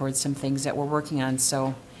gathering towards some things that we're working on.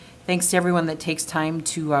 So thanks to everyone that takes time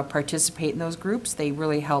to participate in those groups. They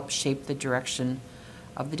really help shape the direction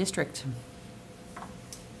of the district.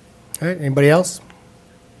 All right, anybody else?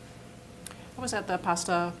 I was at the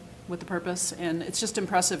Pasta with the Purpose, and it's just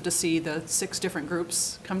impressive to see the 6 different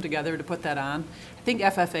groups come together to put that on. I think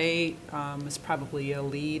FFA is probably a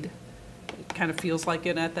lead. It kind of feels like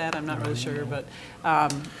it at that. I'm not really sure, but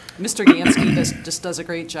Mr. Gansky just does a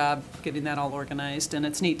great job getting that all organized, and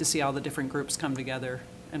it's neat to see all the different groups come together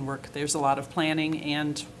and work. There's a lot of planning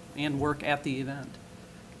and work at the event.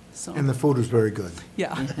 So. And the food was very good.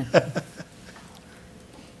 Yeah.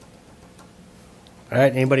 All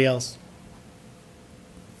right, anybody else?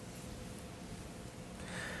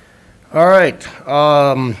 All right.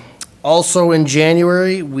 Also in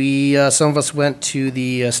January, some of us went to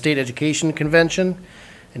the State Education Convention,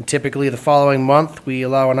 and typically the following month, we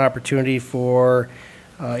allow an opportunity for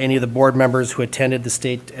any of the board members who attended the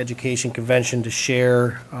State Education Convention to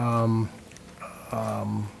share a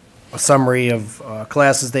summary of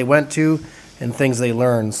classes they went to and things they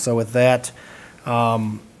learned. So with that,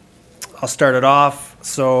 I'll start it off.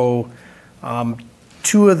 So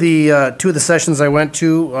two of the sessions I went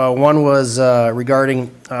to, one was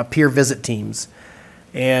regarding peer visit teams.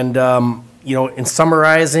 And, in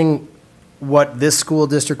summarizing what this school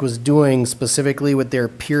district was doing specifically with their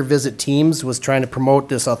peer visit teams was trying to promote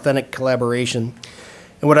this authentic collaboration.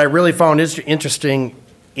 And what I really found interesting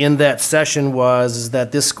in that session is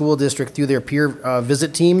that this school district, through their peer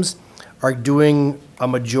visit teams, are doing a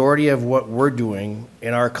majority of what we're doing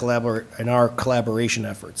in our collaboration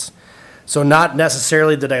efforts. So not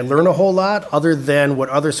necessarily did I learn a whole lot, other than what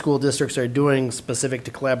other school districts are doing specific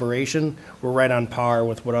to collaboration. We're right on par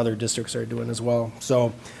with what other districts are doing as well.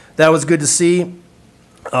 So that was good to see.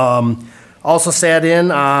 Also sat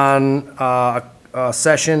in on a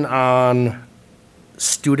session on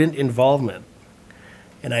student involvement.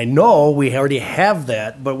 And I know we already have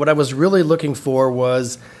that, but what I was really looking for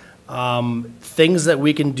was things that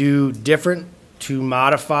we can do different to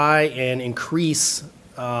modify and increase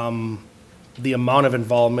the amount of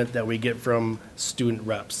involvement that we get from student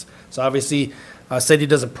reps. So obviously, Sadie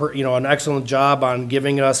does an excellent job on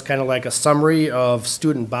giving us kind of like a summary of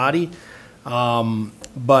student body.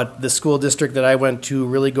 But the school district that I went to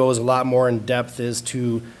really goes a lot more in depth as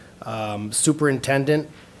to superintendent,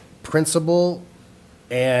 principal,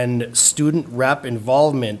 and student rep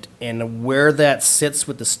involvement and where that sits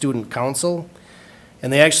with the student council.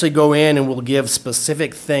 And they actually go in and will give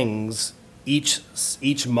specific things each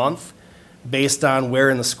month based on where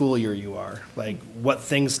in the school year you are. Like what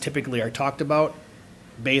things typically are talked about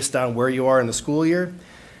based on where you are in the school year.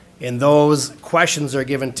 And those questions are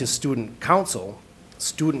given to student council.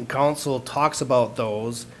 Student council talks about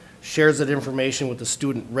those, shares that information with the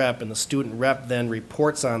student rep, and the student rep then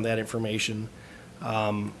reports on that information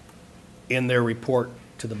in their report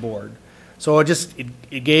to the board. So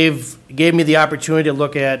it gave me the opportunity to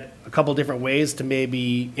look at a couple different ways to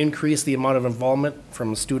maybe increase the amount of involvement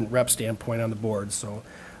from a student rep standpoint on the board. So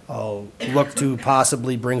I'll look to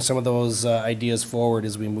possibly bring some of those ideas forward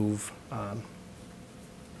as we move on.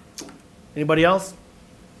 Anybody else?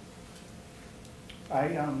 I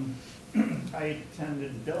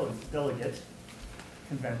attended delegate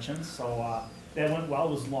convention, so that went well.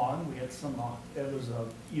 It was long. We had some, it was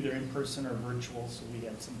either in person or virtual, so we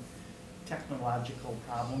had some technological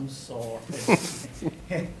problems. So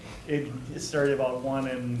it started about 1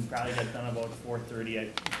 and probably got done about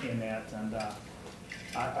 4:30 in that, and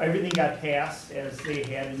everything got passed as they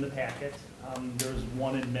had in the packet. There was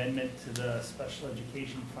one amendment to the special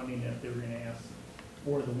education funding that they were going to ask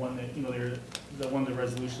for. The one that, the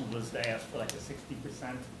resolution was to ask for like a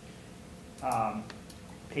 60%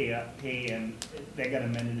 pay, and that got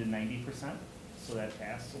amended to 90%, so that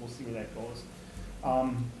passed. So we'll see where that goes.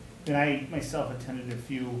 And I myself attended a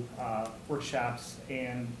few workshops,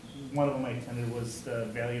 and one of them I attended was the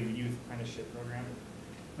Value of the Youth Apprenticeship Program.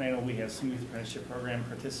 And I know we have some youth apprenticeship program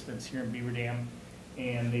participants here in Beaver Dam,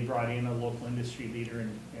 and they brought in a local industry leader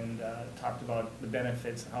and talked about the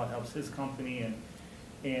benefits and how it helps his company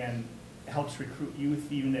and helps recruit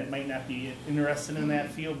youth even that might not be interested in that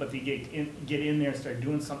field, but they get in there and start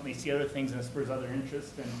doing something. They see other things and it spurs other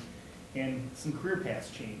interest and some career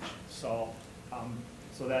paths change. So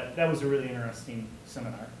so that was a really interesting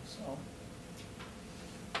seminar. So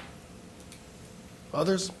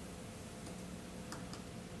others?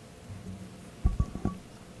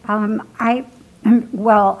 I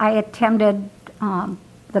attended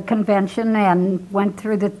the convention and went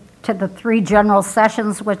through to the 3 general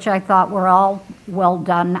sessions, which I thought were all well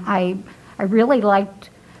done. I I really liked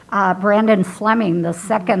Brandon Fleming, the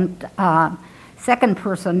second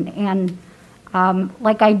person, and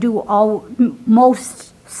like I do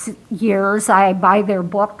most years, I buy their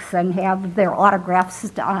books and have their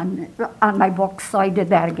autographs on my books, so I did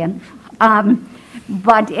that again.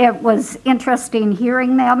 But it was interesting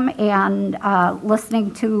hearing them and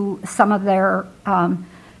listening to some of their,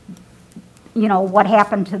 what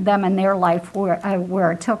happened to them in their life,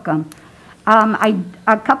 where it took them.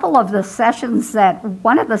 A couple of the sessions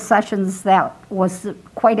one of the sessions that was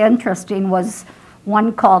quite interesting was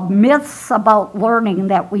one called Myths About Learning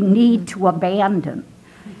That We Need to Abandon.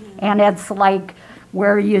 And it's like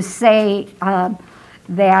where you say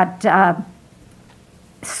that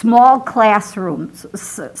small classrooms,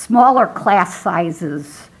 smaller class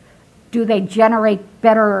sizes, do they generate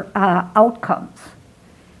better outcomes?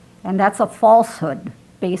 And that's a falsehood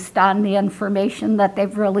based on the information that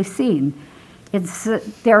they've really seen.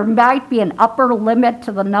 There might be an upper limit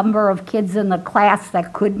to the number of kids in the class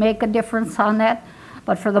that could make a difference on that,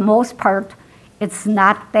 but for the most part, it's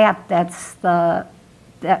not that.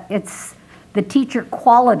 It's the teacher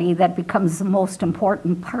quality that becomes the most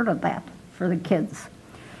important part of that for the kids.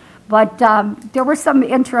 But there were some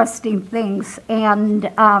interesting things, and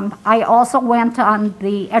I also went on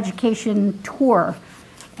the education tour,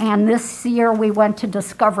 and this year we went to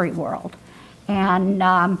Discovery World, and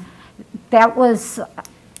that was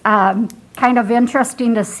kind of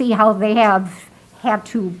interesting to see how they have had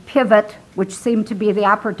to pivot, which seemed to be the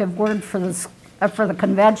operative word for the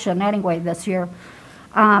convention anyway this year,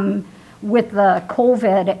 with the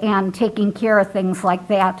COVID and taking care of things like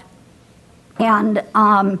that. And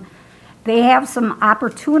they have some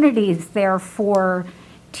opportunities there for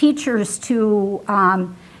teachers to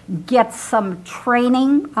get some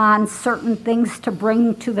training on certain things to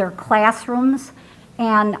bring to their classrooms.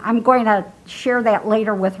 And I'm going to share that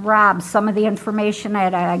later with Rob, some of the information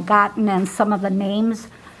that I had gotten and some of the names.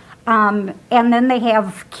 And then they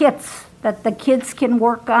have kits that the kids can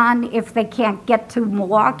work on if they can't get to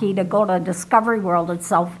Milwaukee to go to Discovery World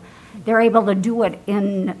itself. They're able to do it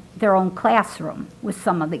in their own classroom with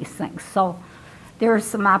some of these things. So there are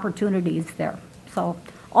some opportunities there. So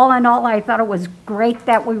all in all, I thought it was great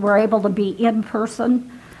that we were able to be in person.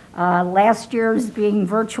 Last year's being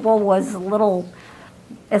virtual was a little,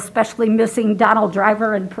 especially missing Donald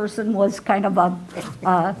Driver in person was kind of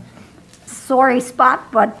a sorry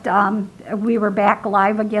spot, but we were back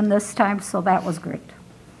live again this time, so that was great.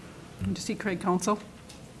 Did you see Craig Council?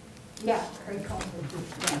 Yeah, Craig Council.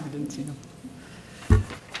 I didn't see him.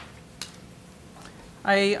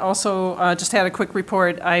 I also just had a quick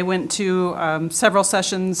report. I went to several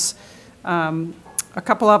sessions. A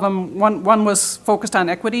couple of them, one was focused on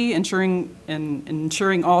equity,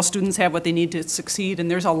 ensuring all students have what they need to succeed, and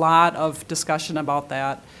there's a lot of discussion about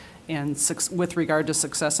that and with regard to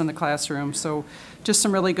success in the classroom. So just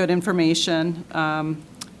some really good information.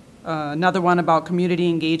 Another one about community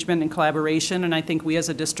engagement and collaboration, and I think we as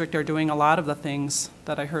a district are doing a lot of the things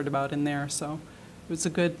that I heard about in there. So it was a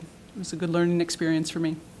good learning experience for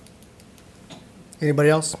me. Anybody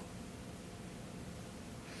else?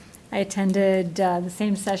 I attended the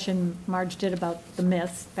same session Marge did about the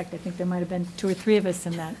myths. In fact, I think there might have been 2 or 3 of us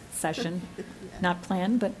in that session. Not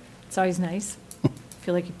planned, but it's always nice.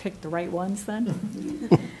 Feel like you picked the right ones then.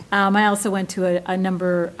 I also went to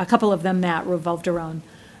a couple of them that revolved around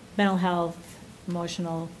mental health,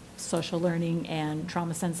 emotional, social learning, and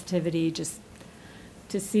trauma sensitivity, just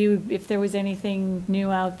to see if there was anything new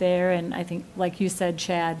out there. And I think, like you said,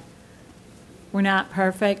 Chad, we're not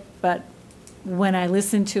perfect, but when I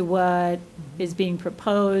listen to what is being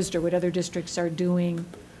proposed or what other districts are doing,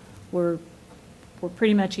 we're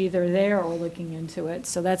pretty much either there or looking into it.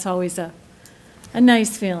 So that's always a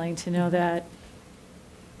nice feeling to know that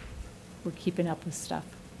we're keeping up with stuff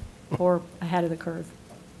or ahead of the curve.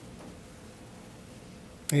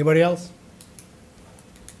 Anybody else?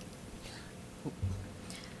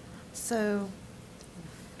 So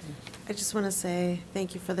I just want to say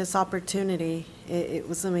thank you for this opportunity. It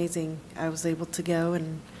was amazing. I was able to go,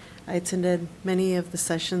 and I attended many of the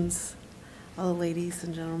sessions all the ladies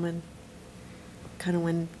and gentlemen kind of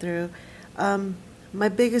went through. My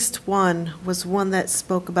biggest one was one that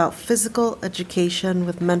spoke about physical education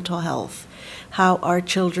with mental health, how our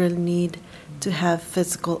children need to have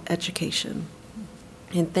physical education.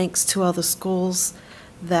 And thanks to all the schools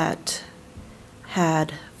that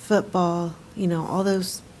had football, you know, all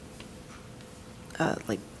those,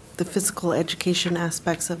 like the physical education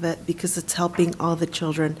aspects of it, because it's helping all the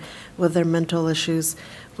children with their mental issues,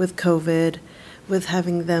 with COVID, with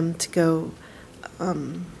having them to go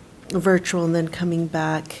virtual and then coming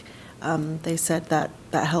back. They said that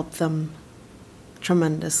helped them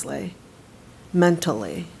tremendously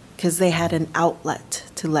mentally because they had an outlet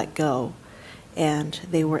to let go, and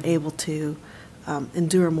they were able to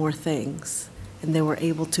endure more things, and they were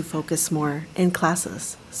able to focus more in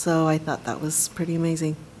classes. So I thought that was pretty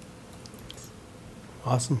amazing.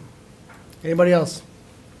 Awesome. Anybody else?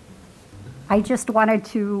 I just wanted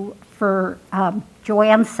to, for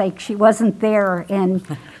Joanne's sake, she wasn't there, and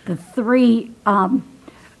the three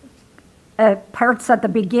parts at the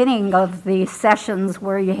beginning of the sessions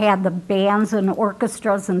where you had the bands and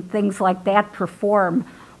orchestras and things like that perform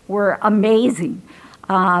were amazing.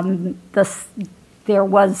 There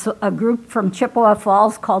was a group from Chippewa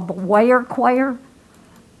Falls called the Wire Choir.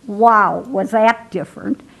 Wow, was that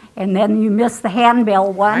different. And then you missed the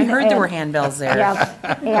handbell one. I heard there were handbells there.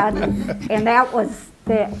 Yeah, and that was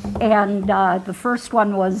the first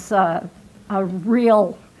one was a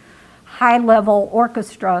real high-level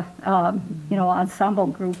orchestra, ensemble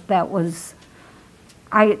group that was.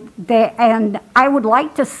 And I would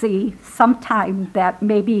like to see sometime that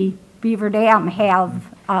maybe Beaver Dam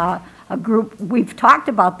have a group. We've talked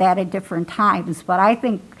about that at different times, but I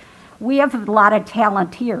think we have a lot of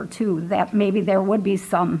talent here too, that maybe there would be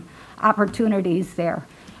some opportunities there.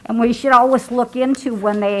 And we should always look into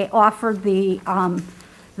when they offer the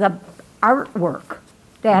artwork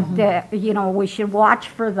that, we should watch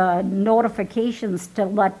for the notifications to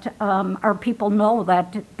let our people know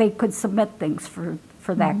that they could submit things for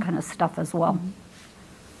that kind of stuff as well.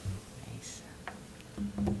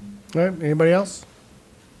 All right, anybody else?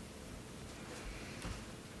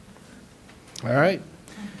 All right.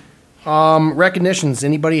 Recognitions.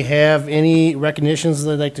 Anybody have any recognitions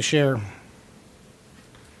they'd like to share?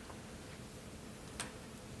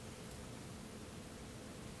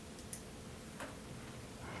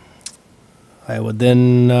 I would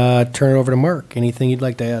then turn it over to Mark. Anything you'd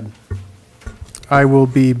like to add? I will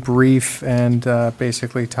be brief and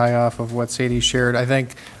basically tie off of what Sadie shared. I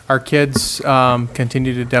think our kids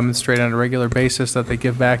continue to demonstrate on a regular basis that they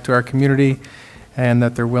give back to our community and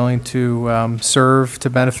that they're willing to serve to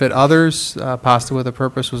benefit others. Pasta with a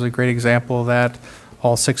Purpose was a great example of that,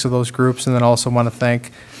 all 6 of those groups. And then also want to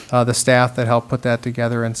thank the staff that helped put that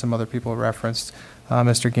together, and some other people referenced.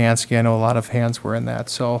 Mr. Gansky, I know a lot of hands were in that.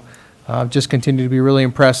 So just continue to be really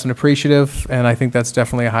impressed and appreciative, and I think that's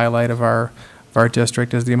definitely a highlight of our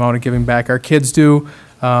district, is the amount of giving back our kids do,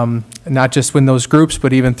 not just in those groups,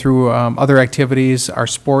 but even through other activities, our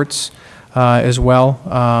sports as well.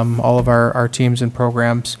 All of our teams and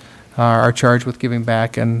programs are charged with giving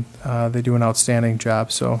back, and they do an outstanding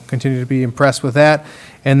job. So continue to be impressed with that.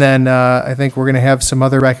 And then I think we're going to have some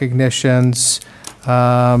other recognitions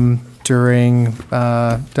during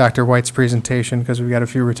Dr. White's presentation, because we've got a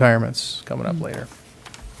few retirements coming up later.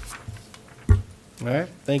 All right,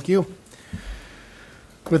 thank you.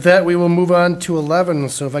 With that, we will move on to 11.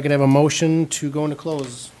 So if I could have a motion to go into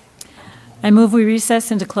close. I move we recess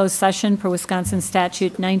into closed session per Wisconsin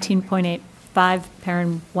Statute 19.85,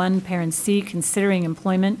 Parent 1, Parent C, considering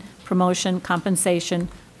employment, promotion, compensation,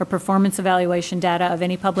 or performance evaluation data of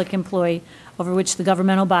any public employee over which the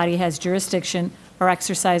governmental body has jurisdiction or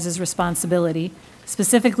exercises responsibility,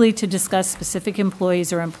 specifically to discuss specific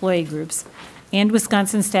employees or employee groups, and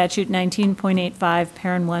Wisconsin Statute 19.85,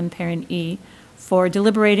 Parent 1, Parent E, for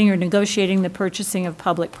deliberating or negotiating the purchasing of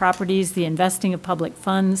public properties, the investing of public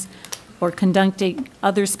funds, or conducting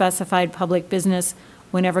other specified public business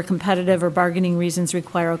whenever competitive or bargaining reasons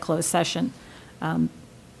require a closed session.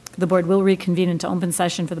 The board will reconvene into open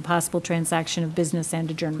session for the possible transaction of business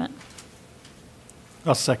and adjournment.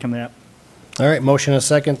 I'll second that. All right, motion and a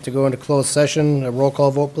second to go into closed session. A roll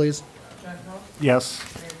call vote, please. Yes.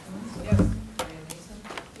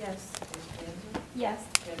 Yes.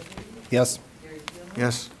 Yes.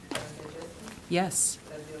 Yes. Yes.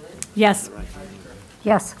 Yes.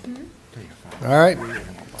 Yes. All right.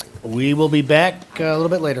 We will be back a little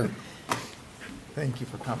bit later. Thank you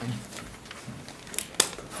for coming.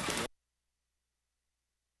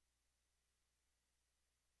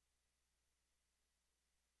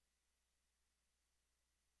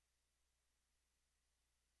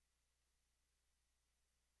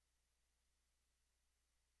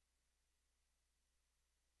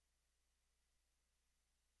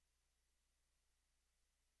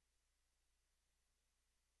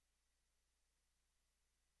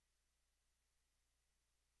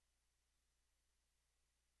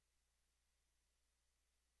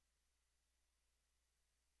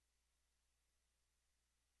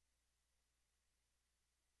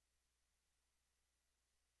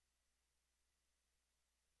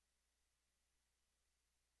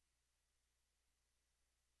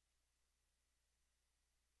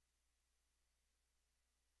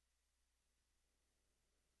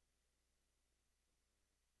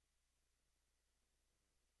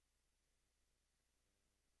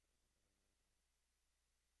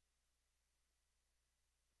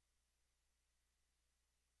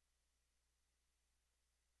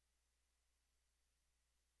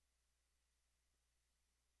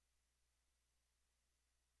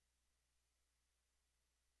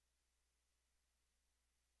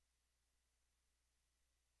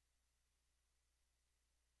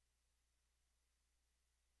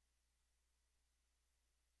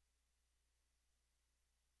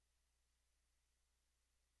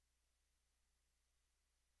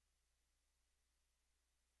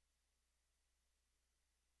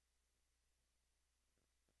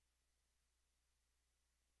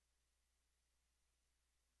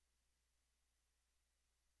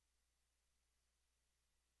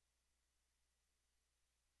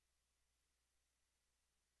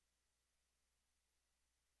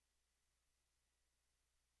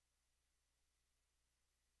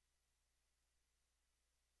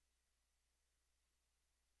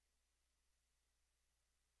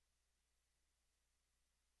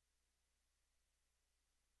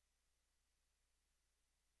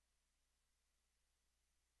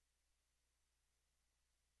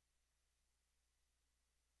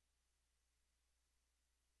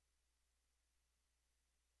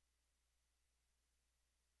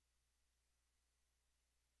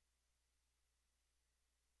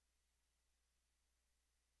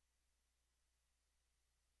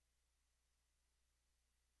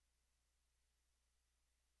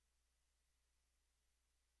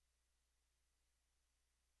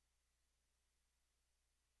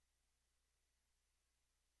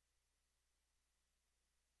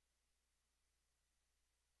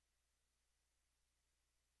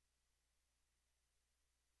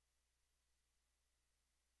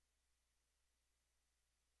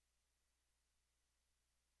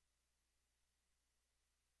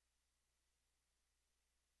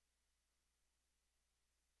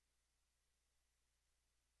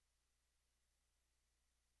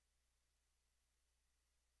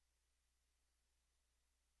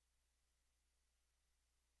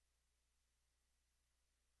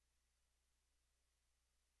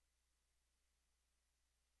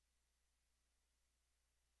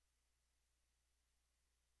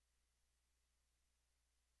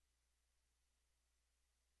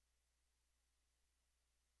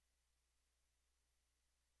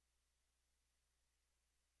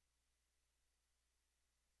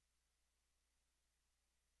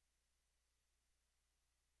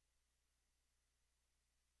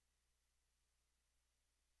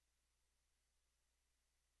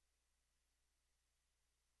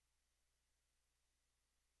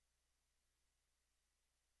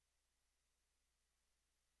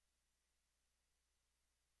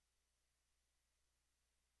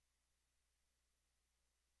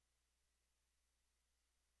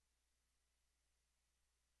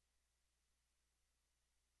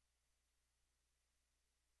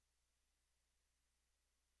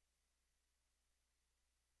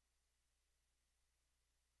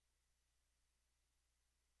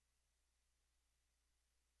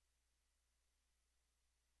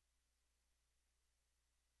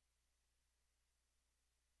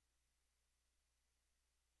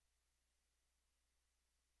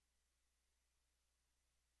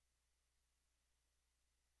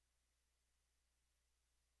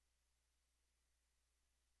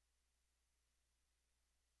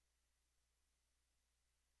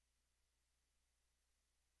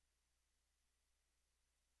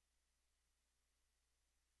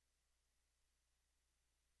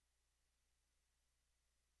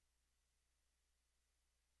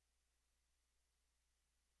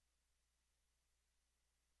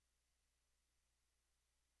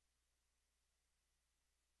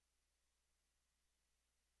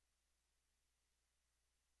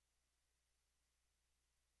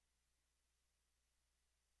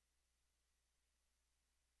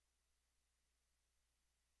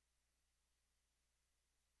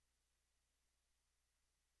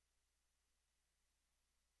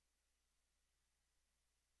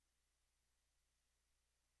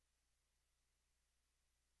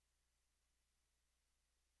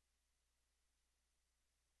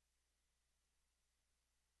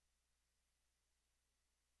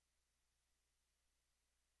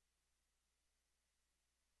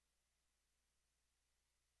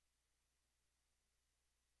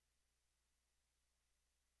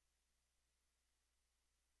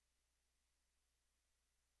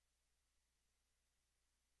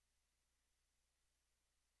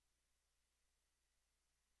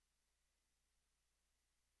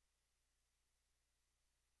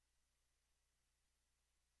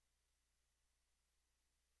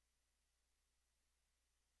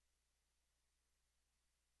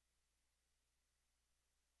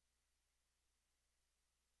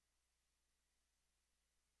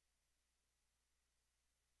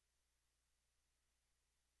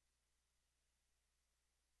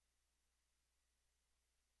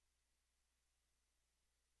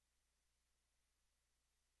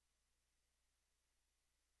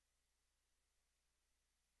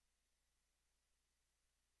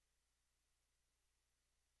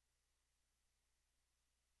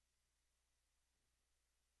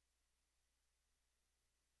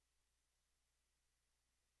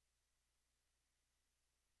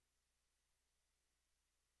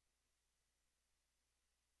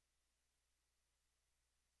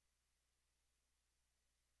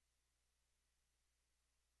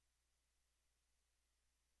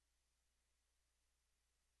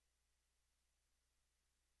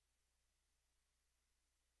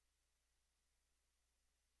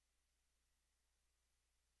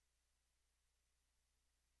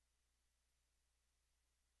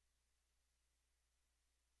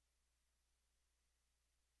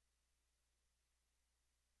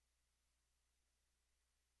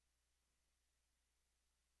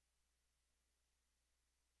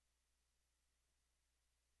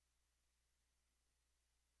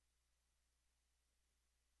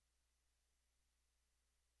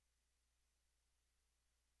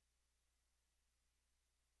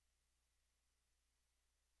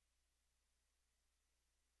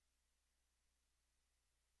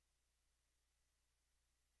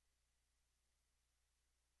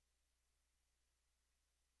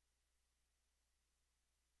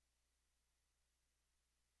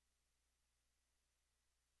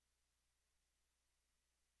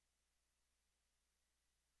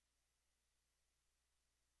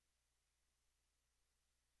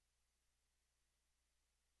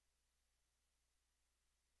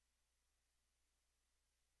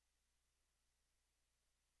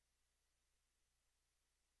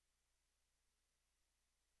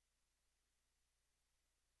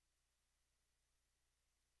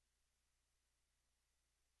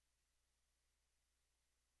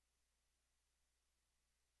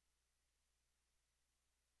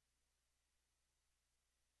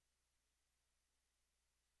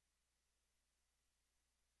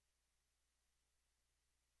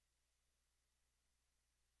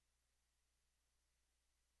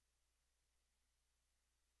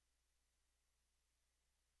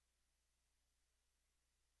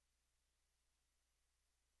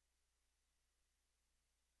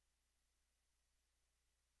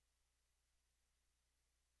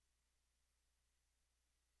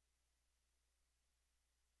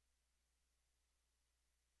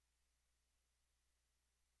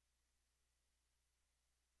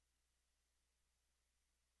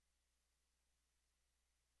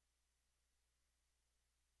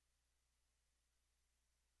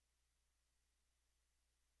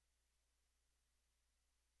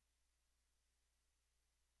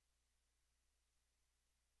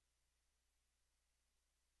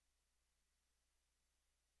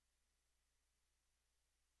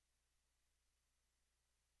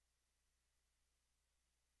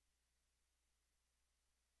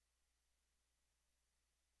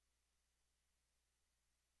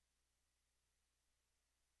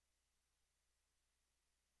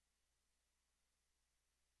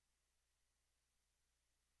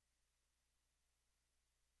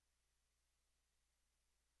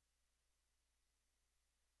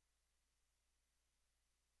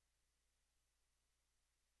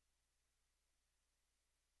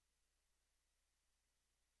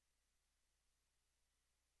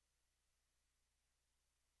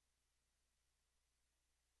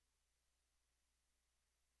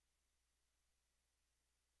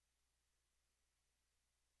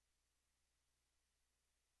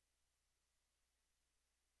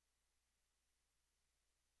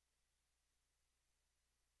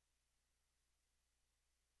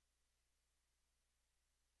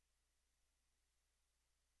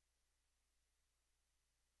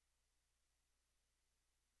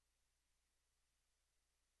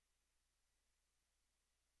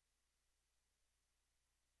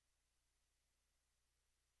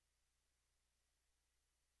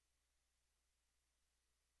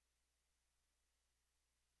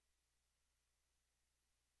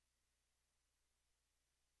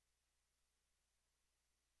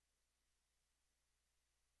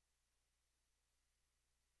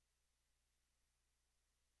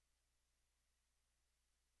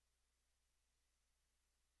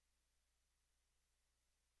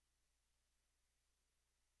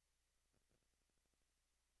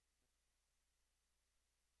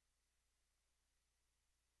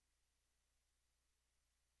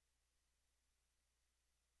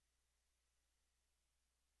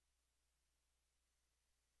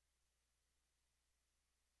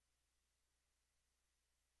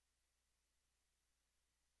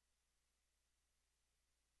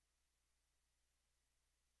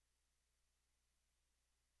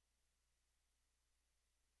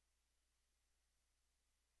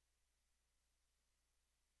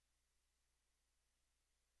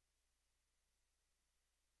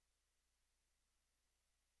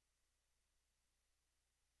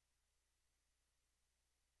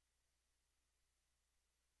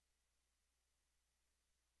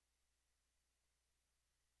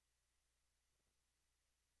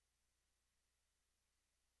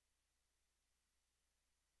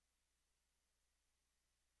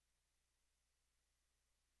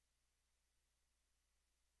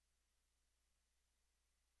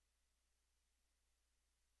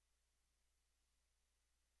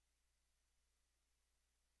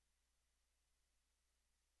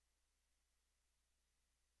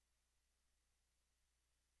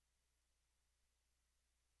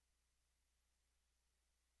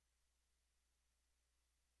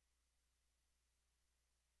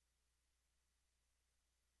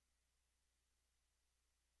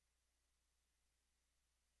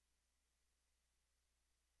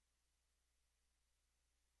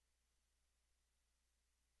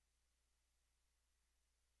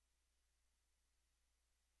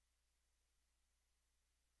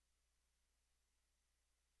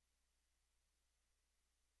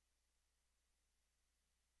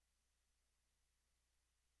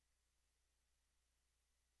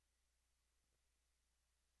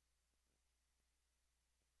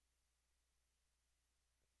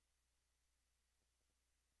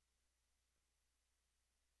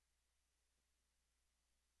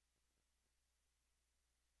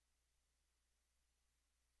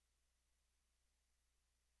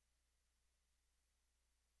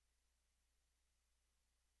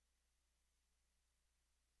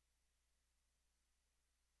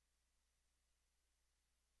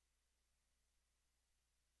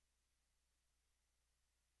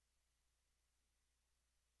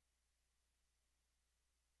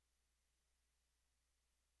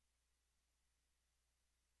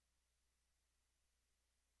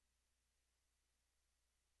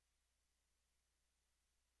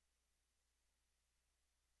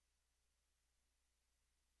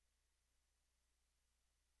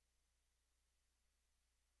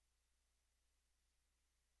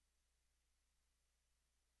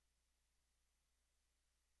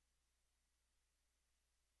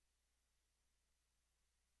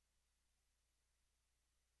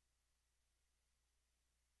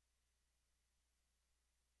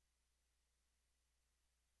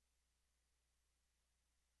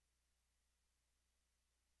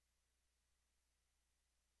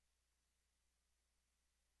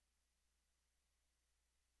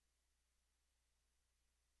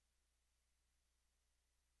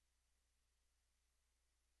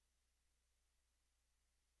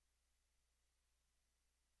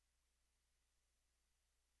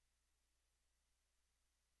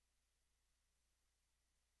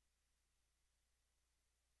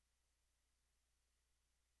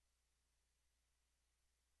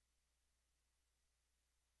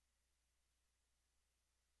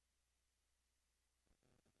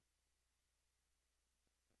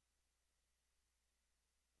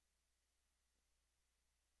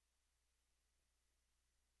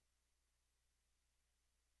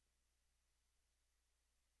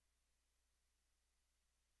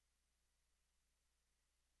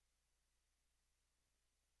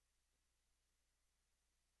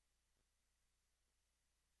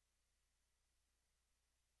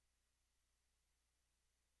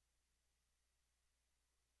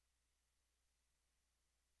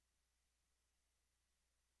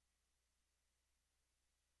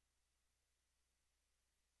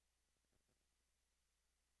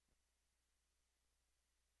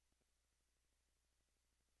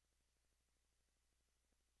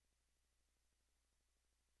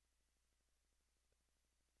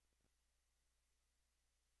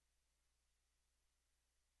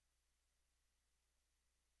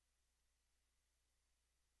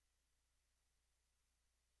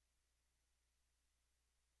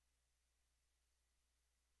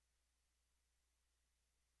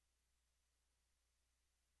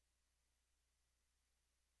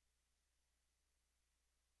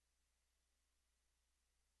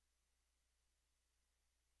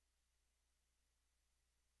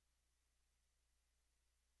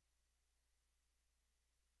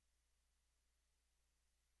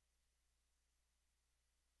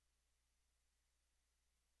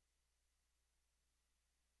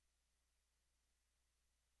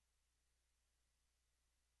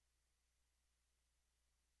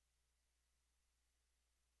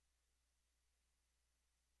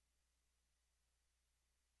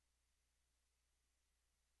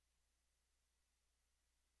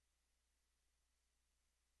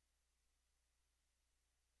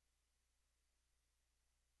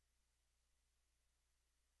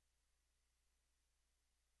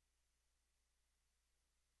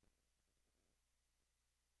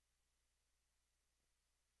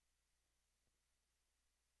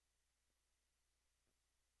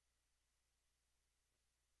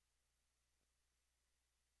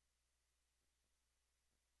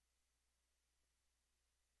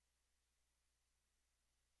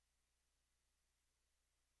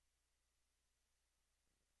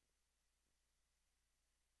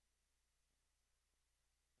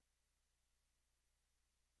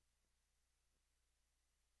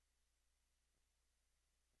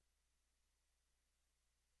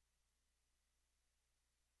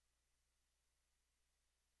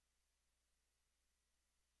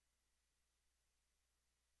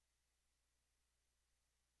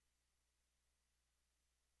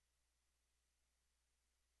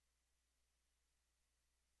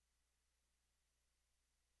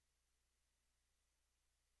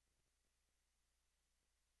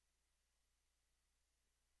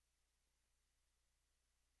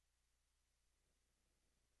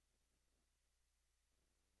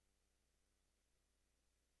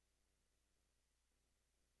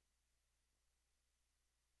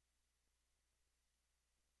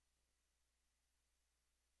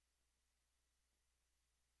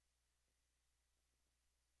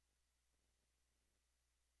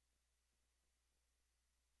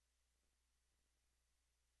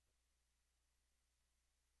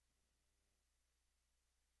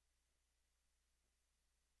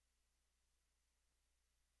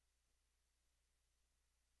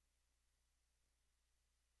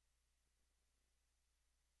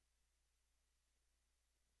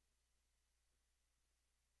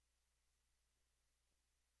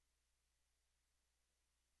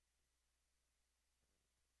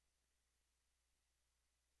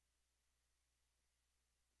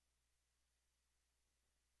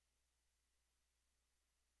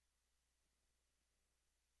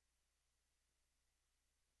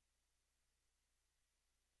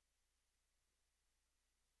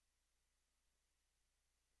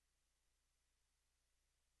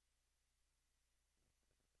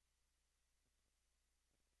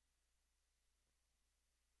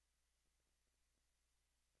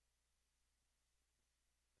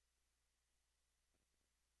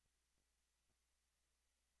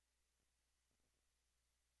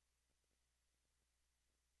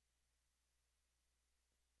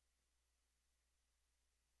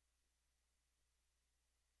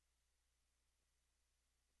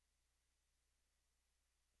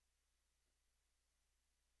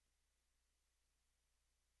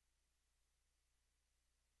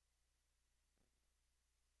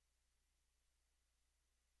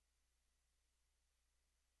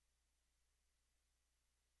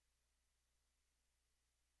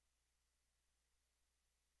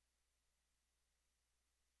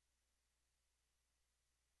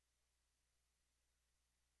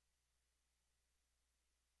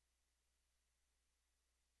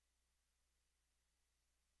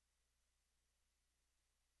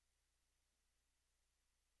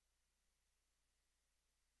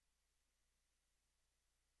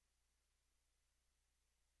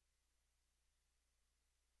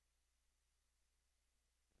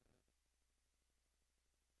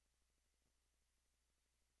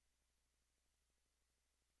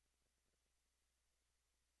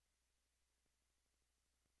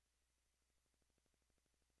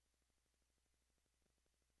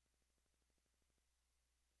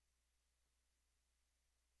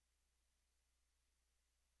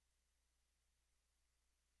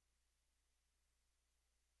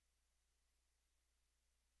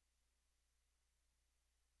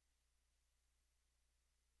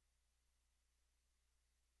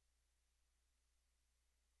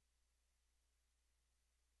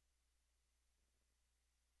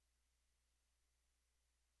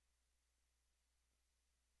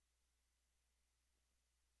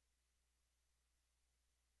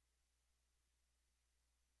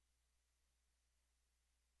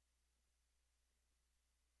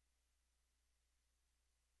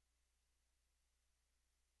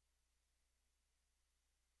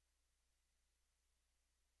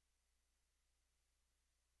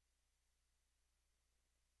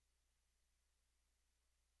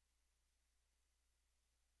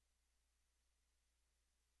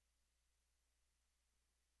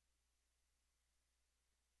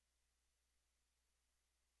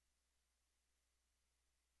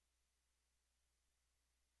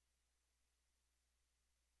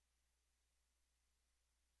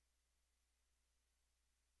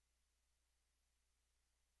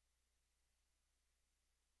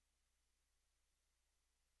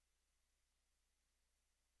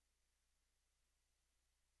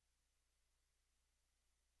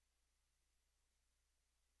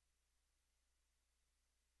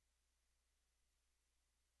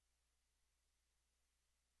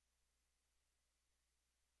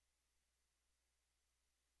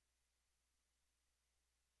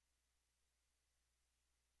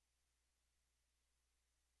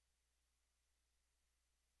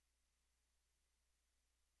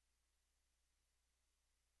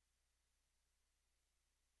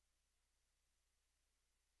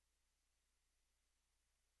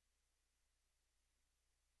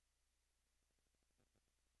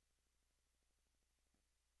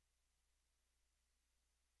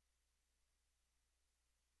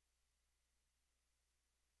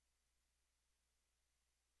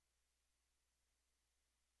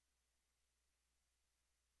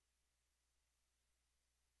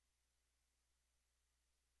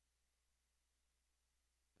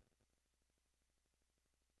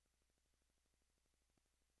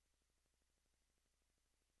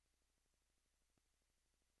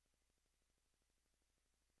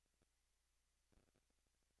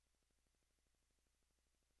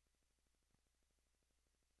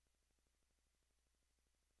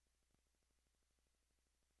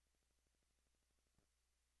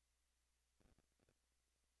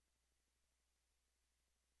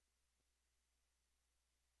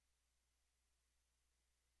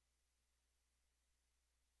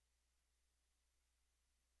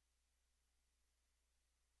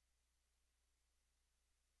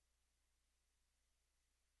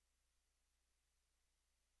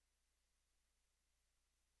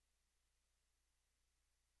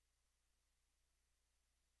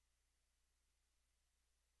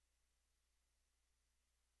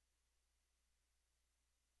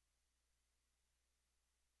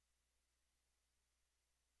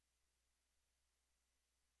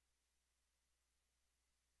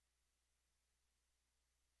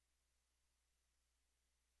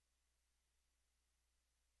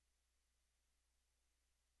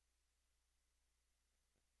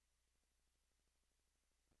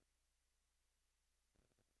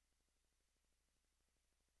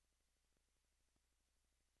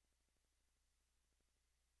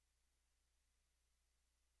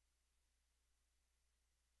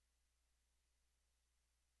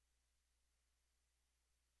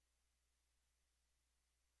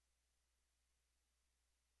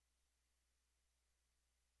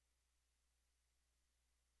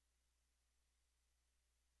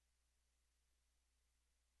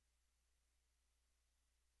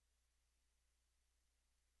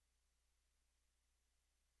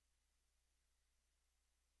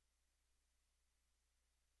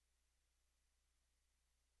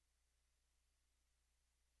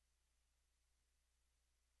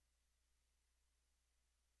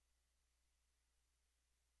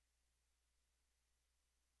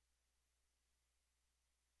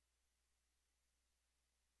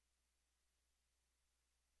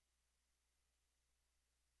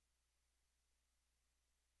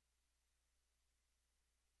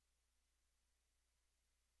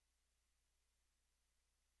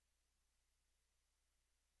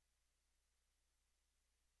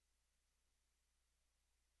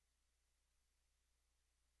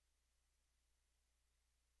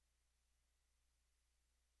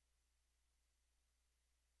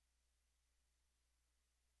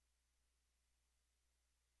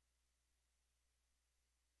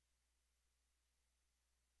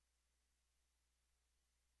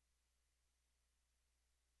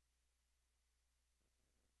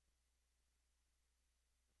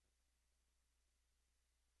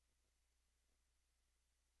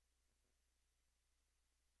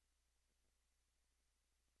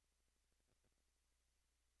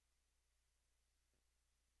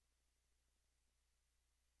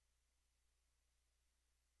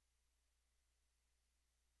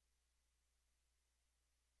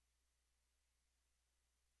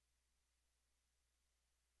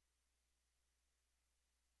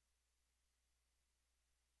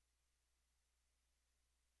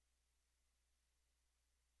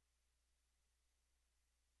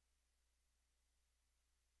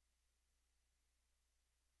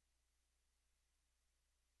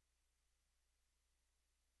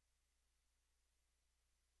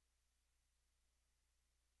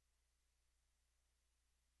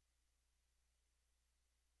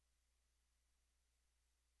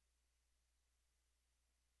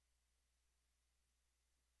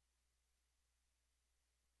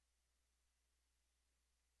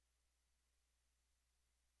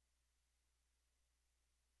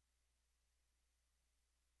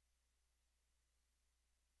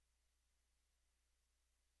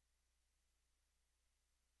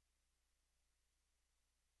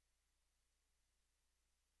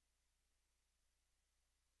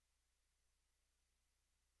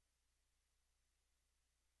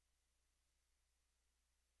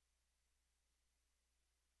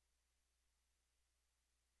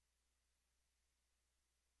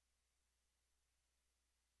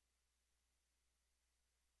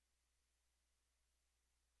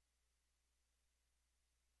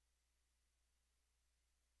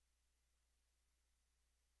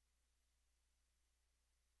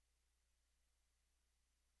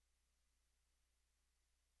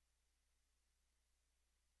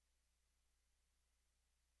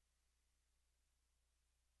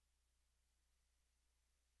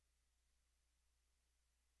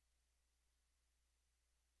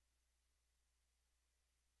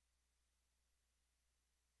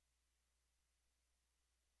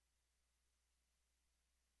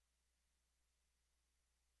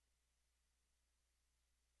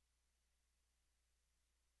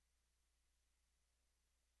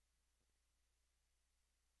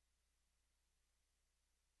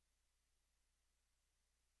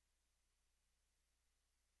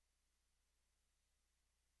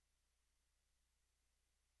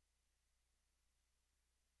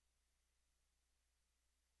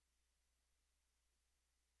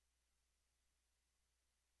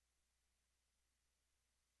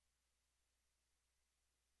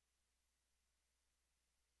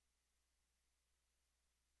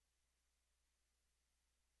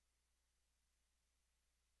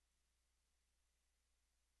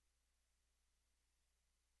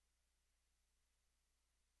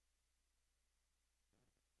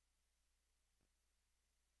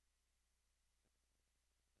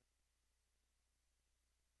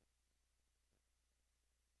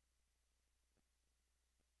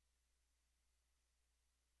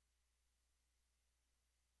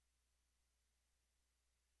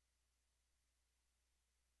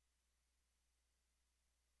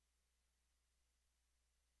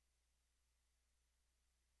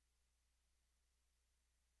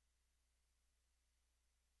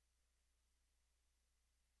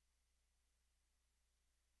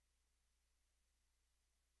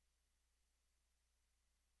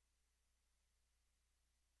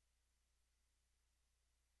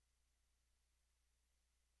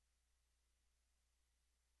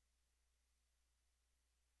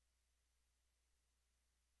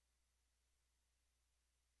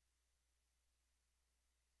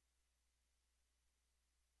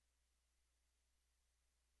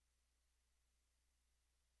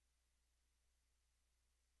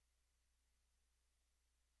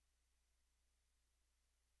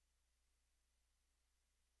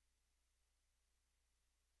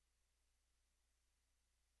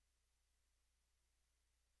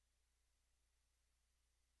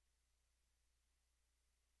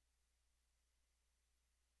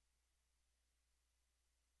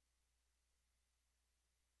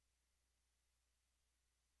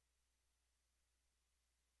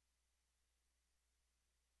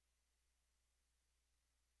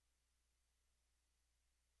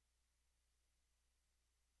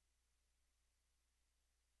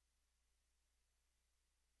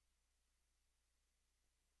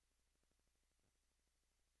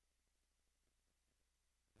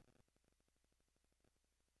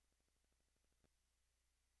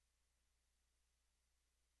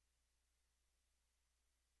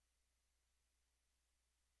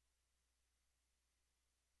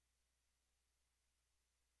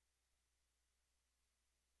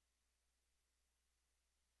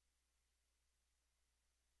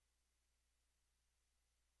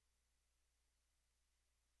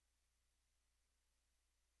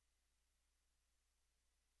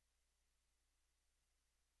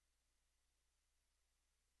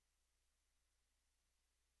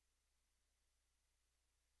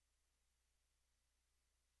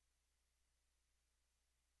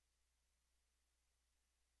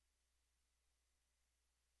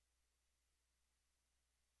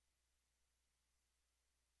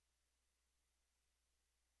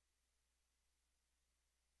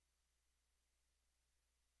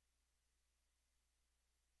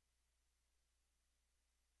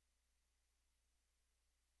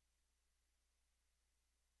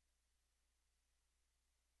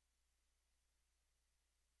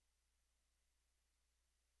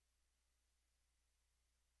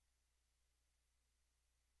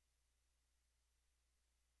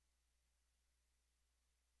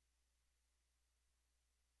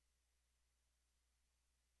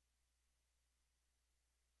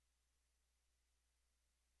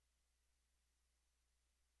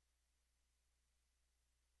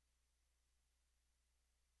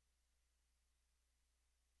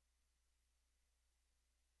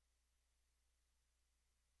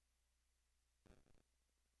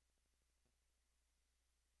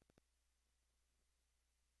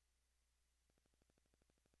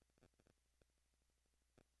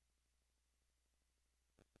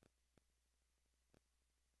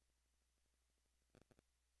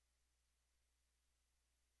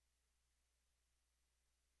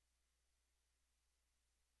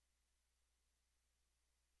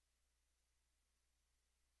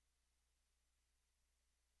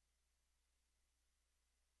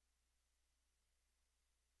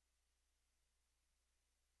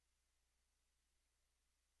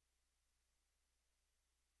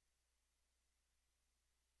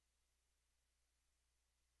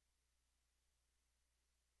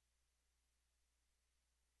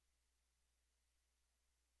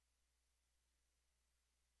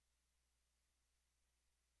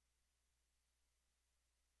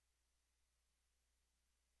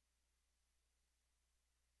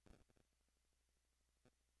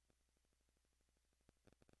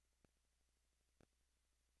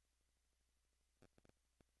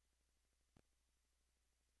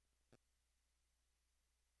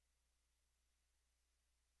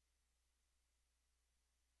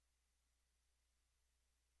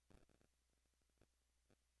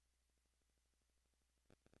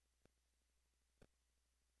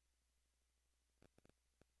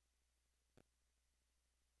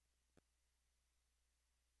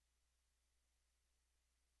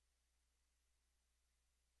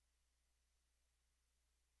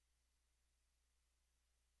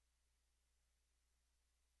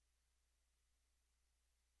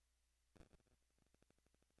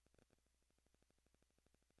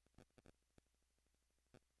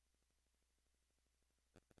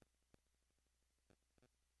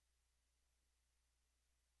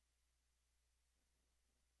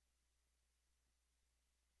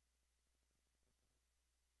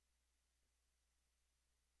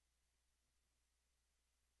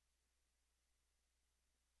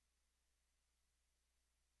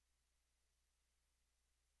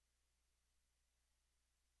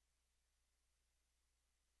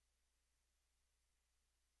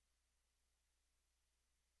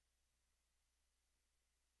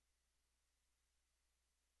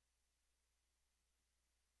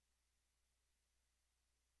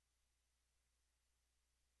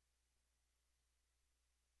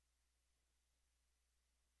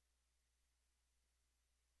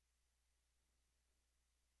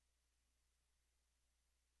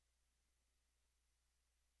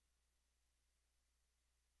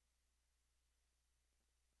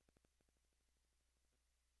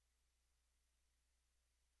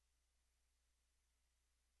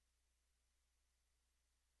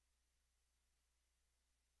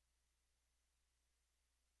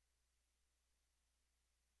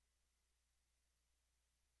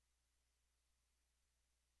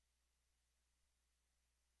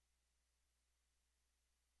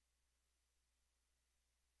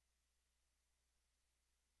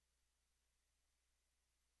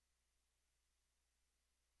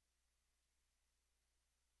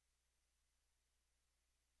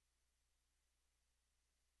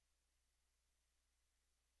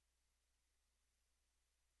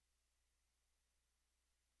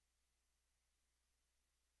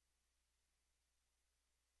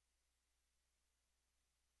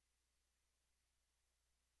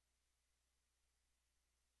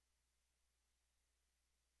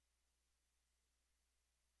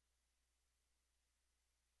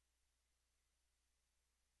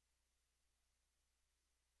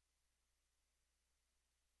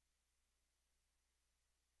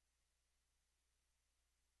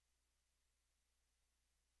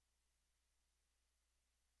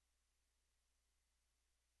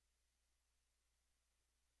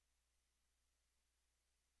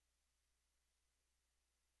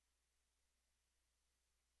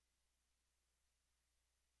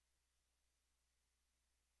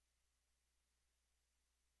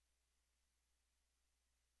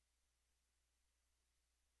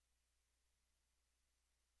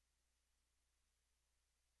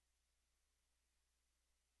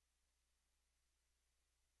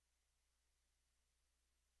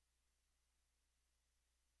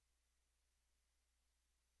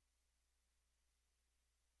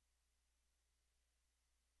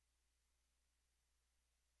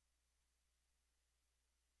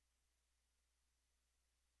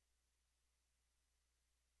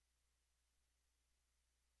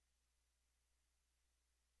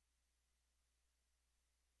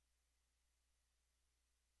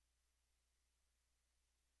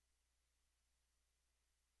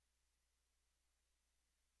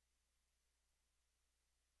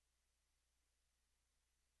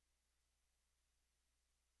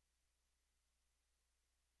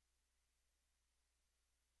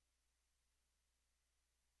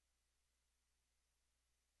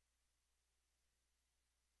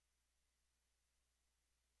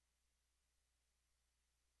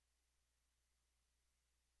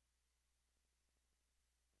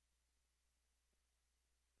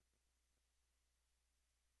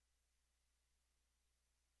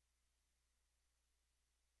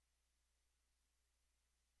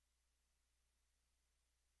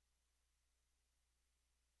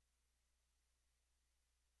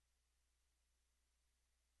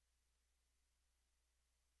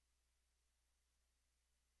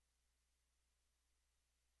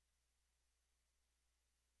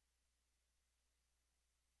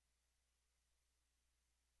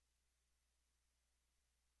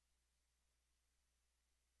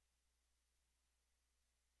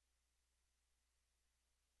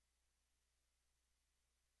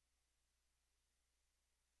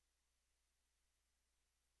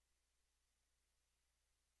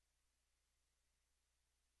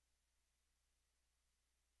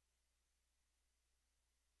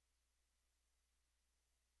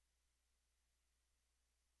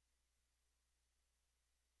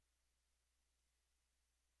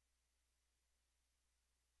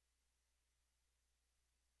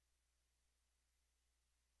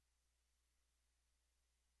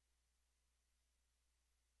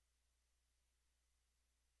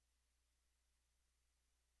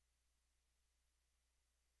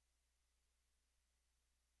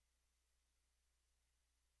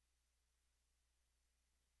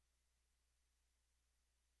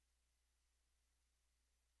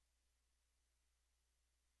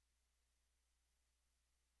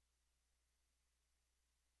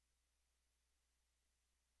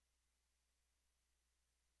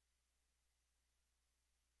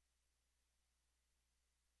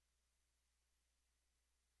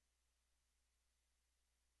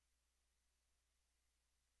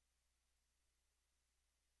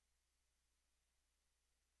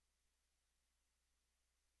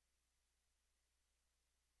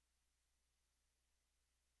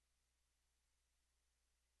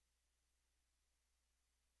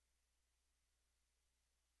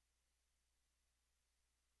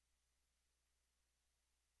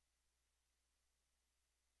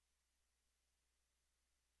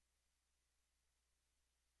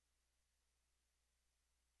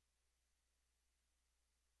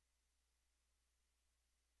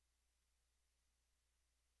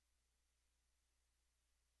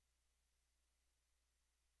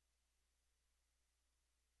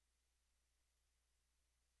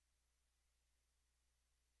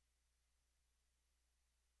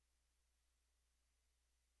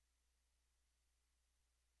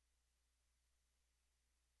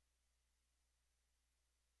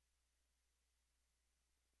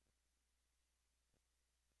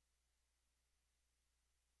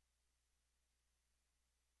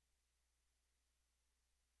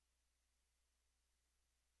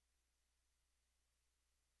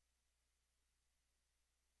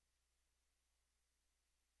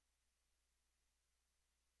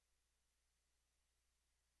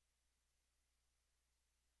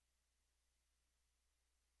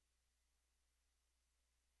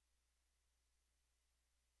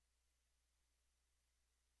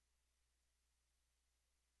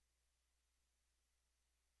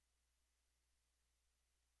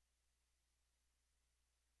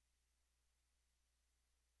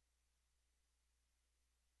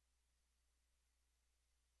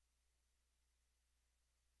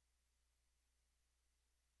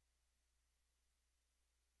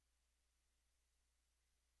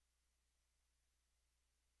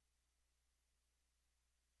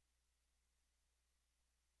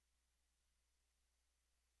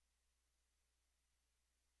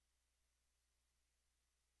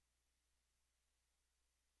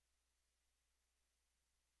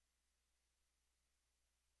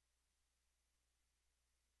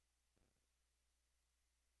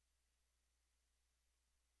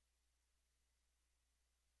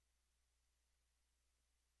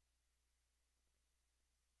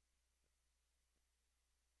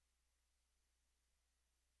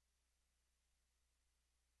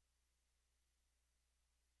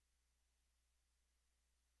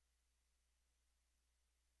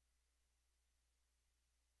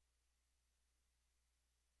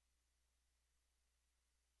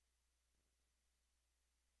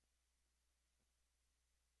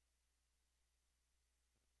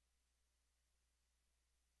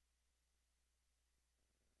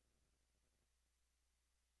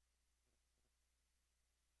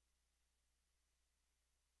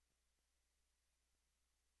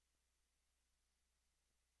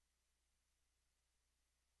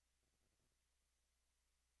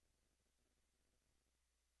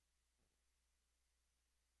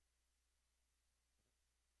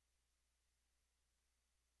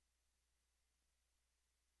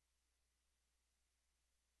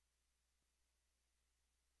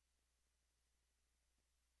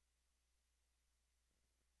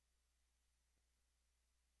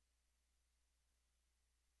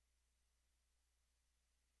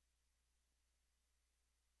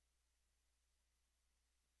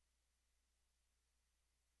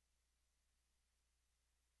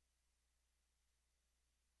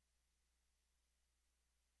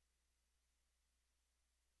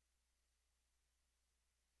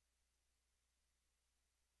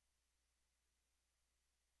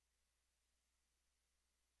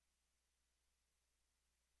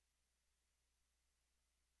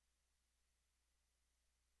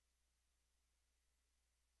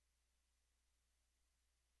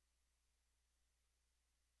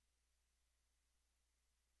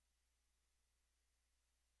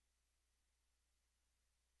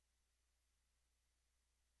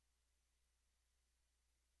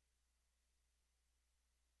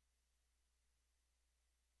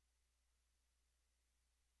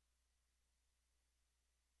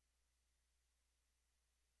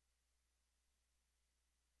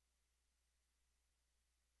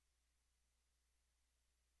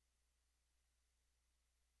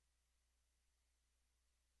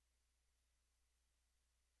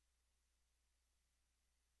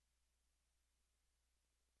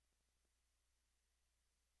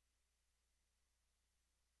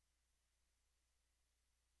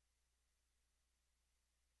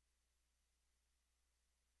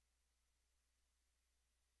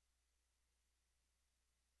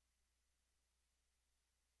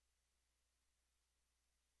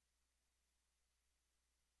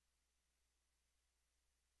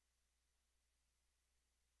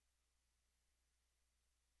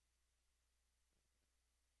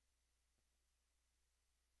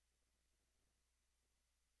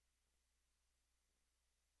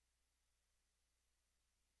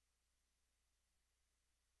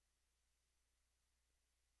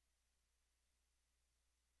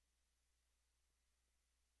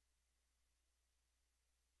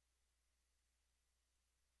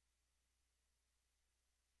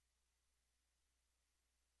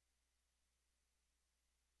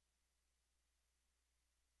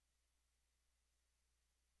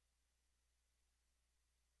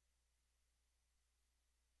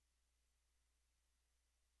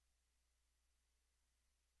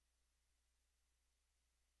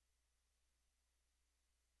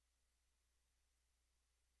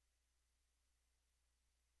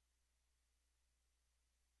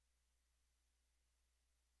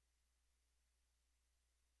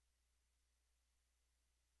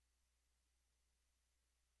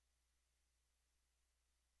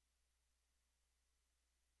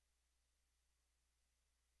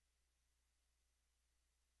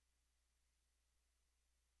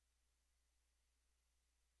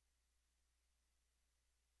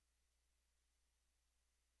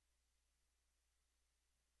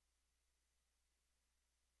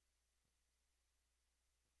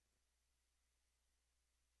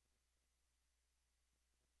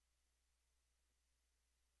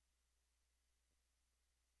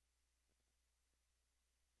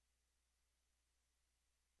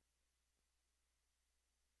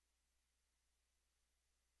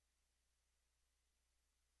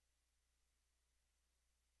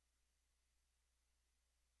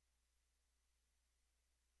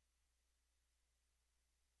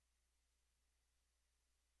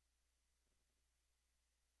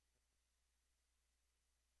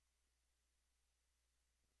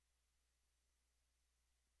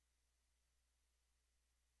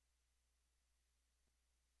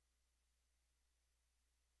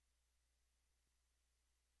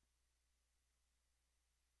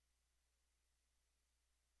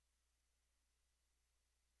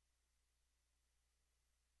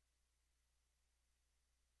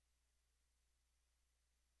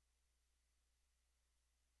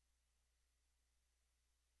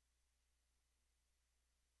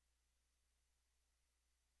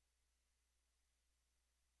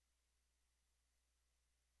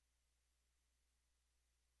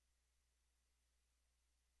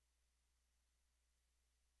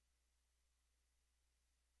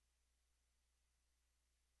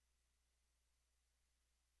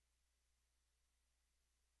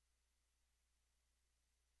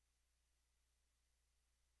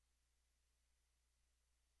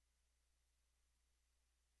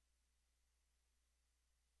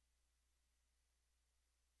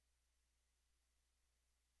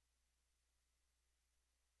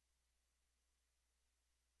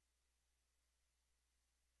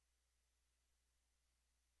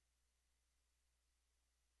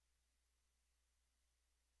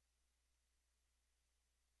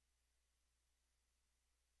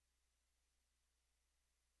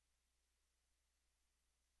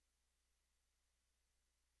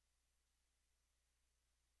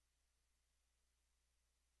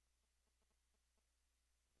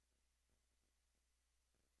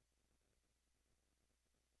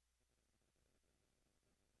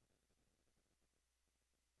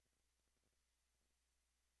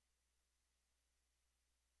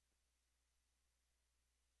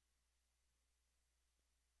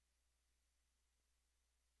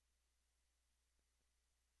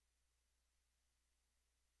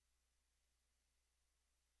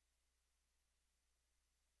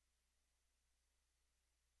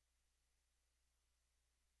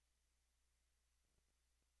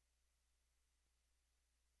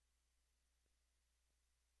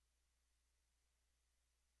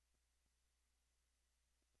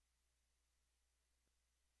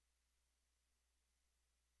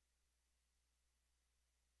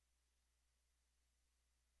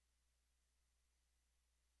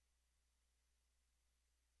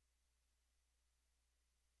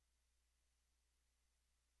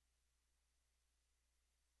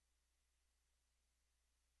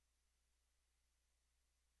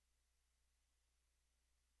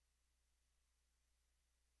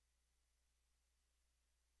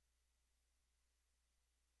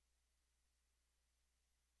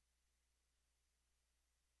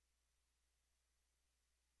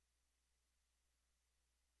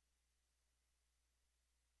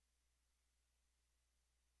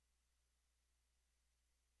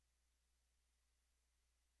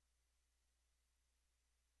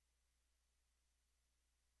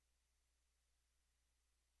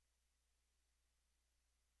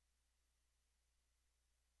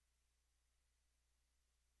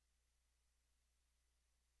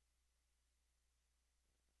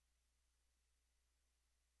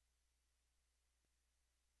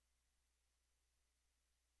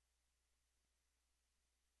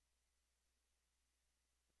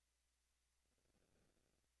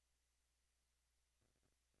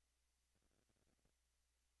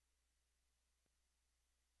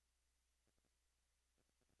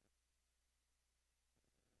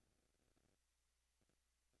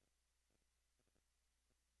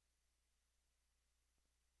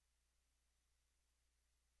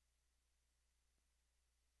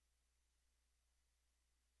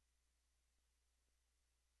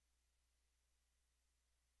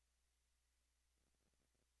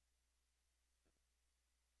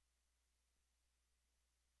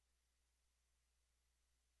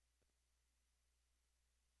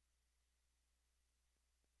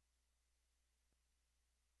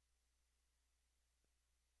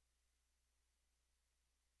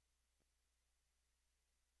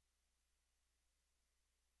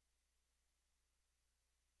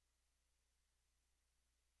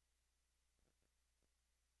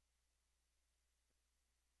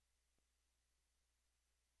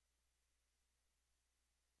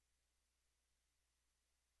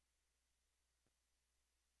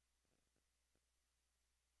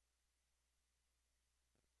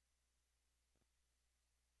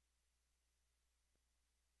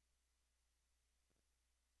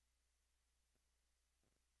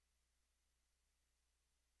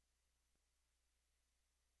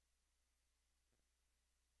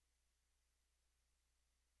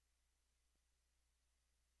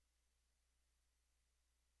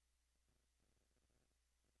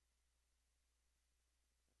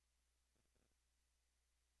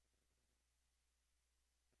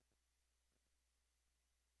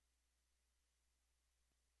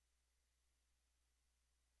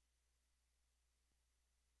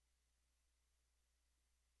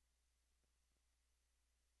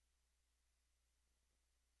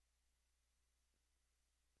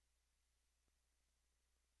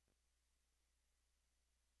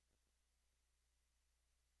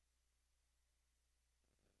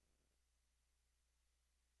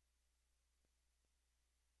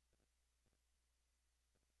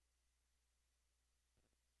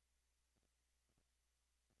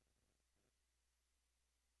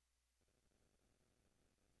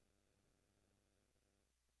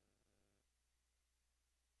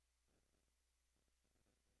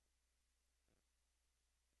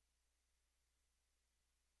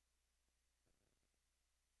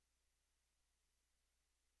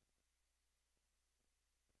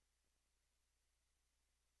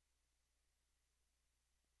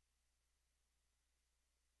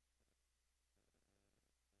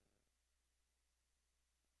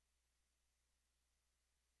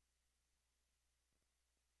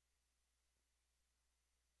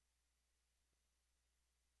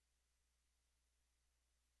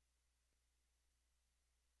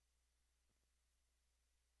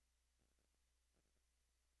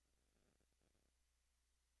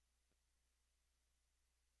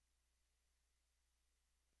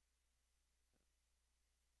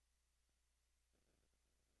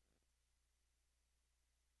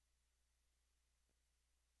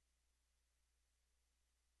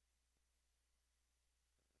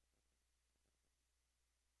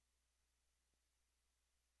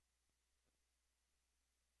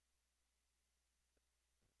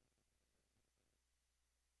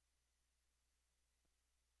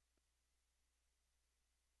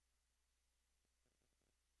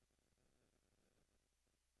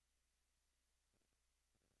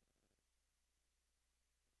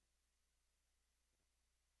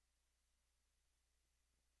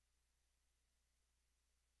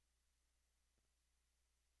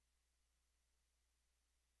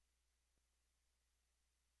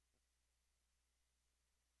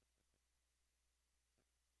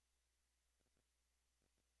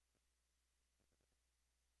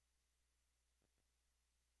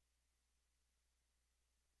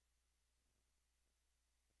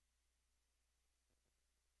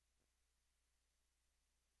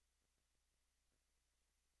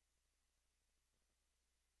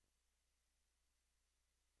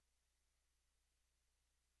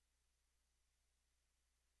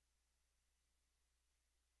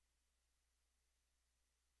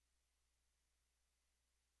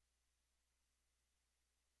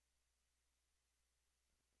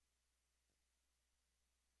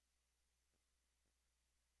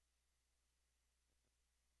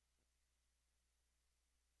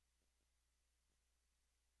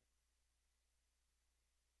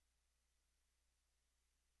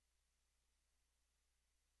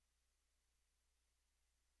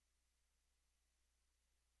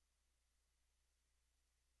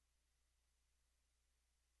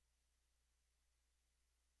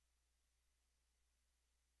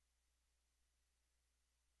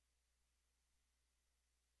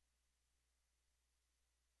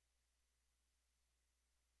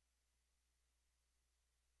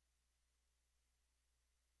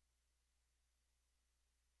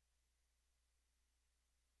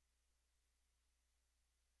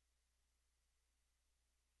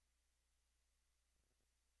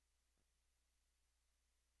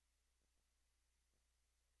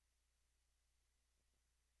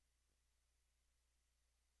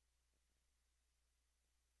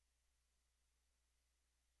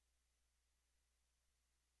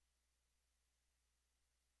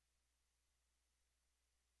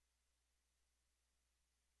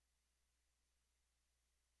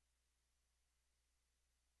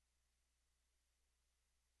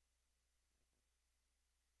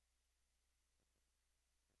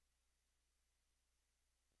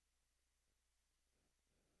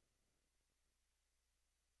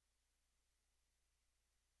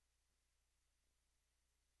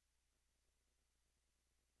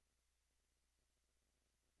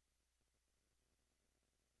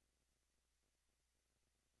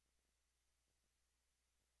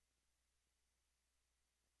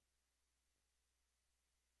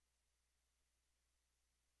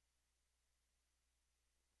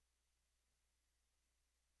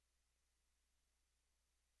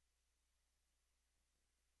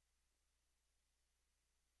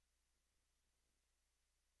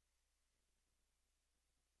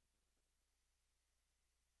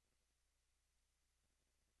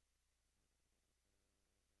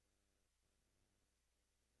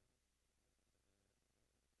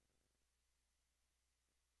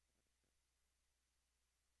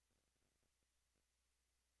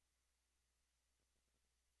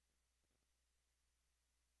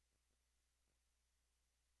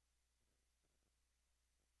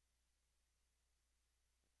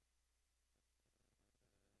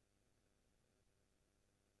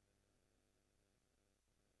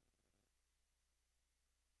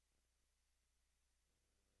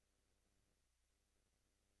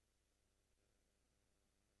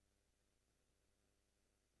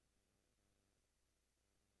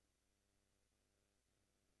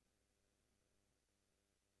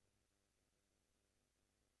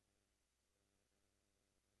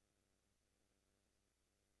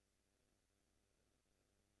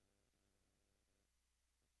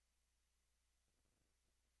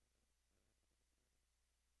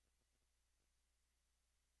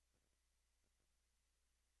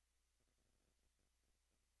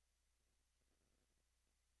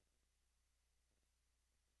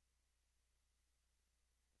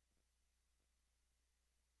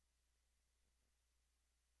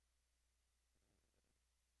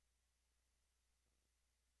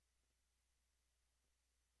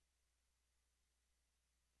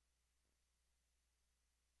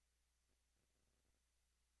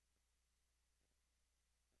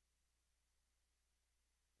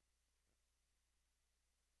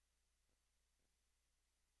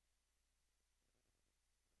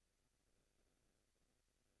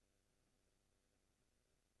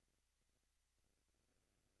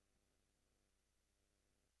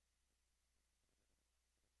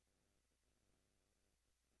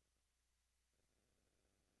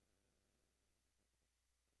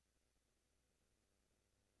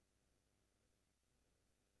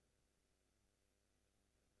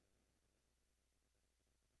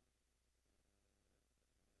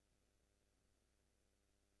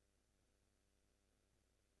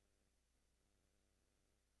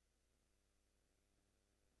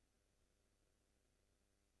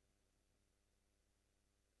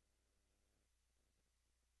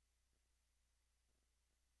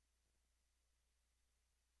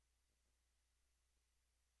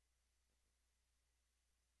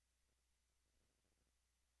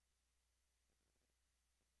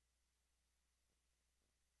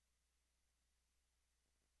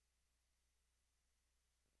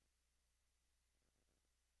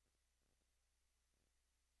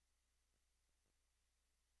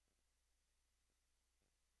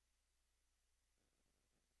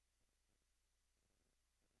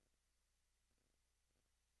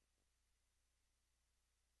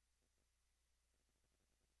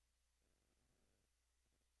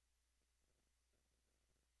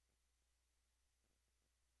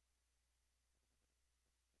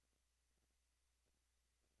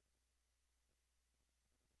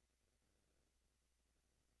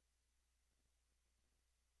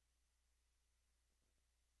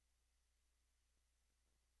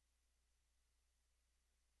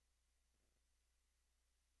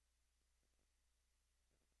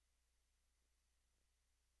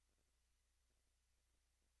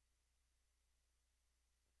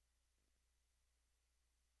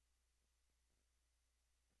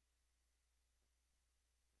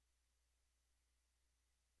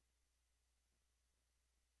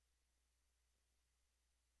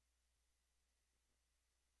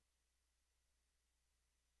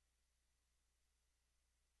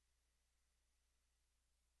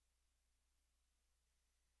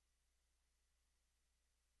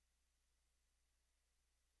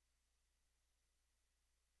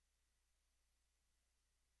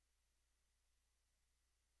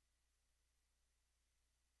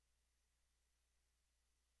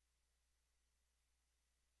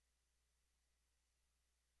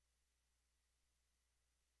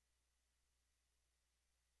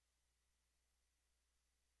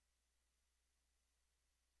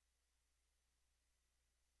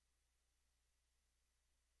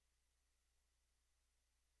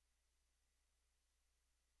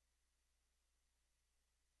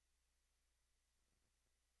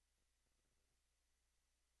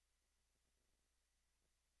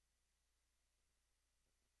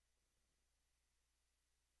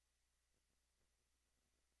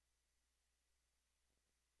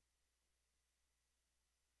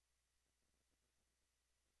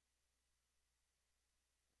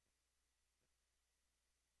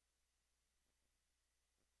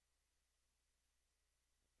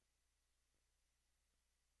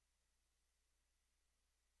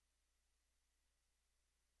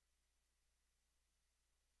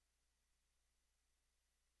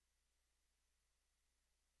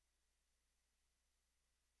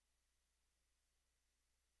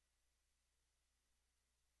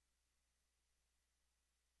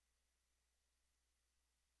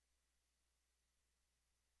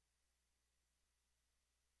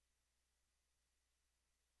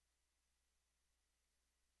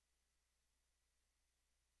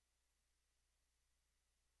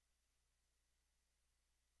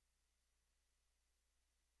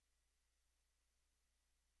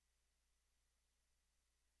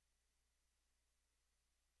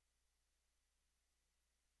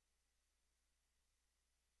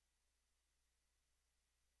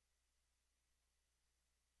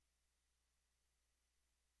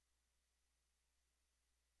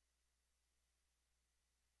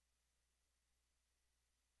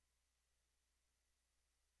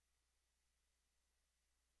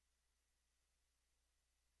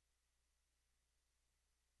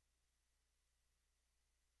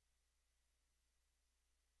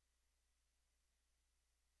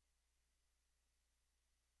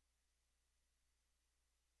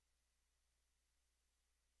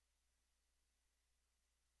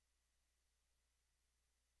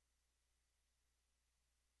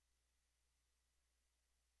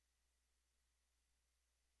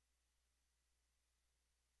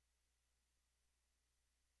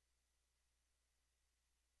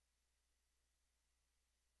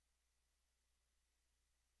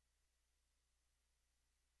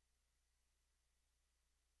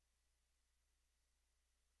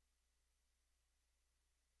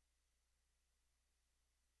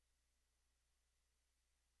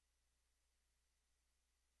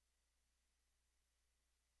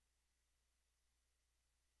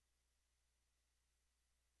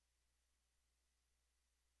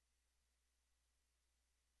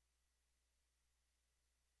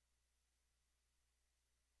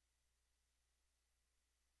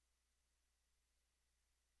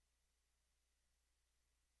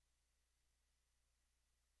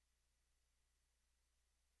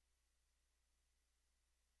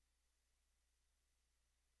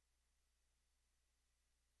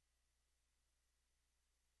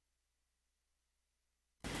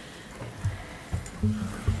 All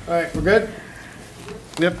right, we're good?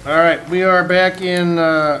 Yep, all right, we are back in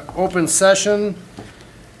open session,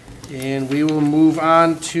 and we will move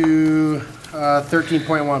on to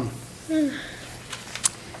 13.1.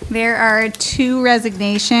 There are 2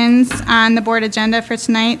 resignations on the board agenda for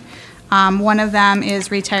tonight. One of them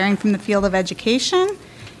is retiring from the field of education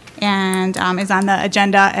and is on the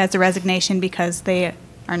agenda as a resignation because they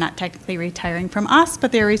are not technically retiring from us,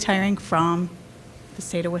 but they're retiring from the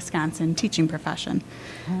state of Wisconsin teaching profession.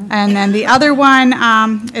 And then the other one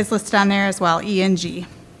is listed on there as well, E and G.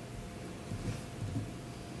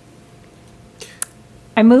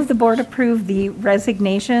 I move the board approve the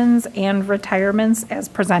resignations and retirements as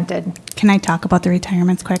presented. Can I talk about the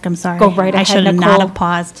retirements quick? I'm sorry. Go right I ahead, should not Nicole. have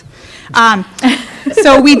paused.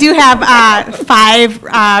 So we do have 5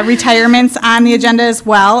 retirements on the agenda as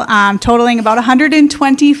well, totaling about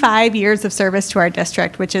 125 years of service to our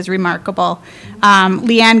district, which is remarkable.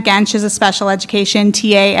 Leanne Gensch is a special education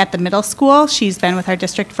TA at the middle school. She's been with our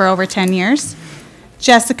district for over 10 years.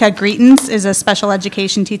 Jessica Greetens is a special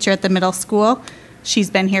education teacher at the middle school.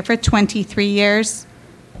 She's been here for 23 years.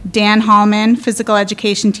 Dan Hallman, physical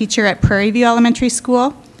education teacher at Prairie View Elementary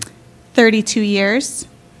School, 32 years.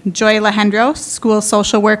 Joy Lehendros, school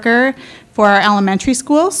social worker for our elementary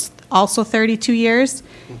schools, also 32 years.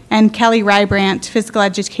 And Kelly Rybrandt, physical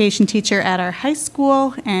education teacher at our high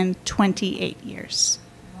school, and 28 years.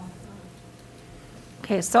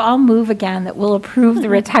 Okay, so I'll move again that we'll approve the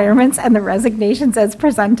retirements and the resignations as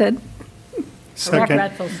presented. Second.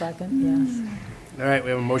 Grateful second, yes. All right, we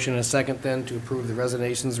have a motion and a second then to approve the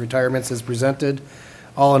resignations, retirements as presented.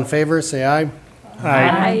 All in favor, say aye.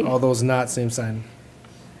 Aye. All those not, same sign.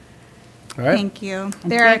 All right. Thank you.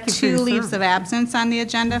 And There are thank you for 2 your leaves service. of absence on the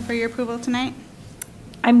agenda for your approval tonight.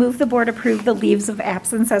 I move the board approve the leaves of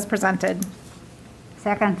absence as presented.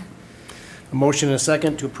 Second. A motion and a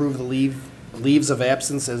second to approve the leaves of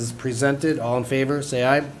absence as presented. All in favor, say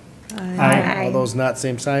aye. Aye. All those not,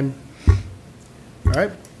 same sign. All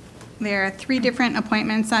right. There are 3 different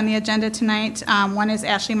appointments on the agenda tonight. One is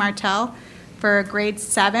Ashley Martell for grade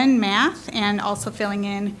 7 math and also filling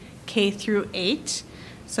in K through 8.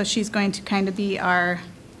 So she's going to kind of be our,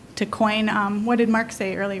 to coin, what did Mark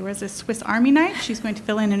say earlier? Was this Swiss Army knife? She's going to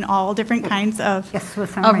fill in all different kinds of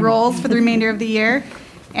Swiss Army knife. roles for the remainder of the year.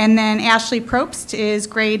 And then Ashley Probst is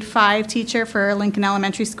grade 5 teacher for Lincoln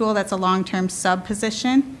Elementary School. That's a long-term sub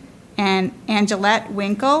position. And Angelette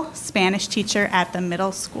Winkle, Spanish teacher at the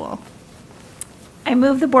middle school. I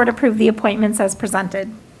move the board approve the appointments as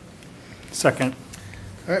presented. Second.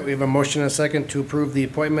 All right, we have a motion and a second to approve the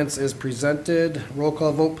appointments as presented. Roll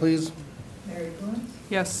call vote, please. Mary Boone,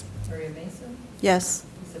 Yes. Maria Mason, Yes.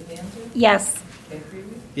 Lisa Panzer, Yes. Ted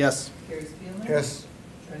Freeman, Yes. Carrie Spielman. Yes.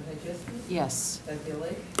 Trent Dijkowski, Yes. Cynthia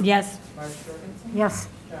Lake, Yes. Mark Jorgensen. Yes.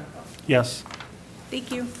 John Cox. Yes.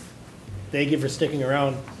 Thank you. Thank you for sticking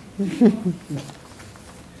around.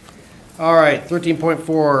 All right,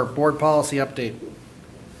 13.4, board policy update.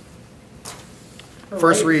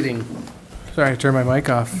 First reading. Sorry, I turned my mic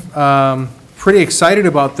off. Pretty excited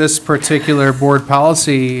about this particular board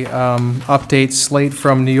policy update slate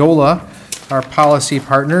from Neola, our policy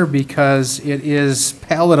partner, because it is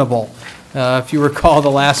palatable. If you recall,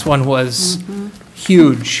 the last one was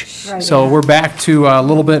huge. Right, So yeah. we're back to a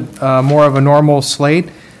little bit more of a normal slate.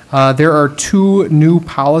 There are 2 new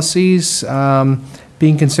policies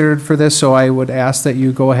being considered for this, so I would ask that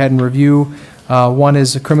you go ahead and review. One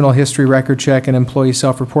is a criminal history record check and employee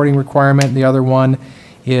self-reporting requirement. The other one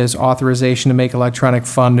is authorization to make electronic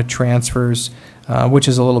fund transfers, which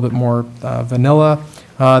is a little bit more vanilla.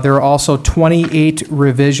 There are also 28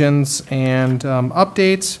 revisions and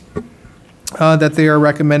updates that they are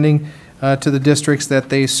recommending to the districts that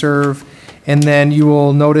they serve. And then you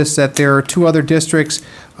will notice that there are 2 other districts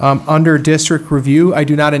under district review. I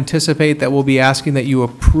do not anticipate that we'll be asking that you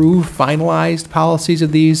approve finalized policies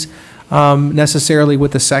of these necessarily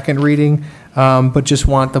with the second reading, but just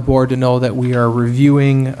want the board to know that we are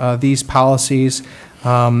reviewing these policies,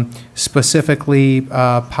 specifically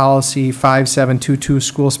policy 5722,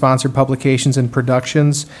 school-sponsored publications and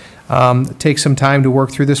productions. Take some time to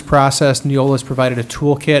work through this process. Neola's provided a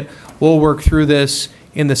toolkit. We'll work through this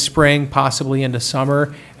in the spring, possibly into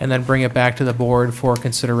summer, and then bring it back to the board for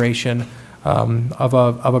consideration of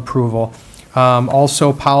approval.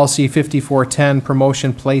 Also, policy 5410,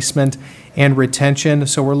 promotion, placement, and retention.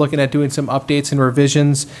 So we're looking at doing some updates and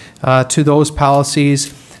revisions to those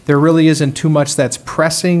policies. There really isn't too much that's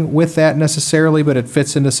pressing with that necessarily, but it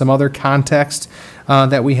fits into some other context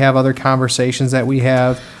that we have, other conversations that we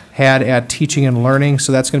have had at teaching and learning.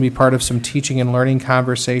 So that's going to be part of some teaching and learning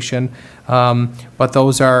conversation. But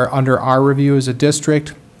those are under our review as a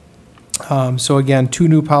district. So again, 2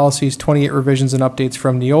 new policies, 28 revisions and updates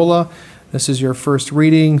from Neola. This is your first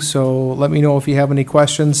reading, so let me know if you have any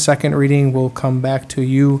questions. Second reading will come back to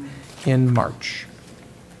you in March.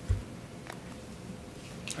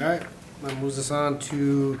 All right, that moves us on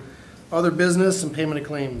to other business and payment of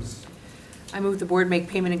claims. I move the board make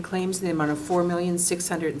payment and claims in the amount of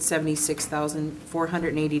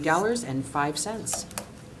 $4,676,480.05.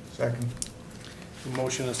 Second. A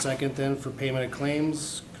motion and a second then for payment of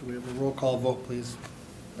claims. Could we have a roll call vote, please?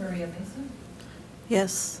 Maria Mason,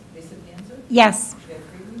 Yes. Lisa Dancer, Yes. Jeff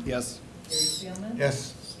Freeman, Yes. Gary Spielman.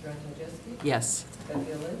 Yes. John Majewski, Yes. Ed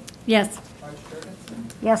Gillis, Yes. Marge Jorgensen,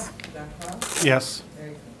 Yes. John Cross, Yes.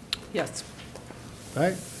 Mary Kay. Yes. All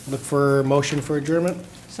right, look for a motion for adjournment.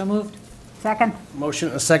 So moved. Second. Motion,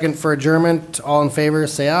 a second for adjournment. All in favor,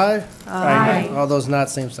 say aye. Aye. All those not,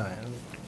 same sign.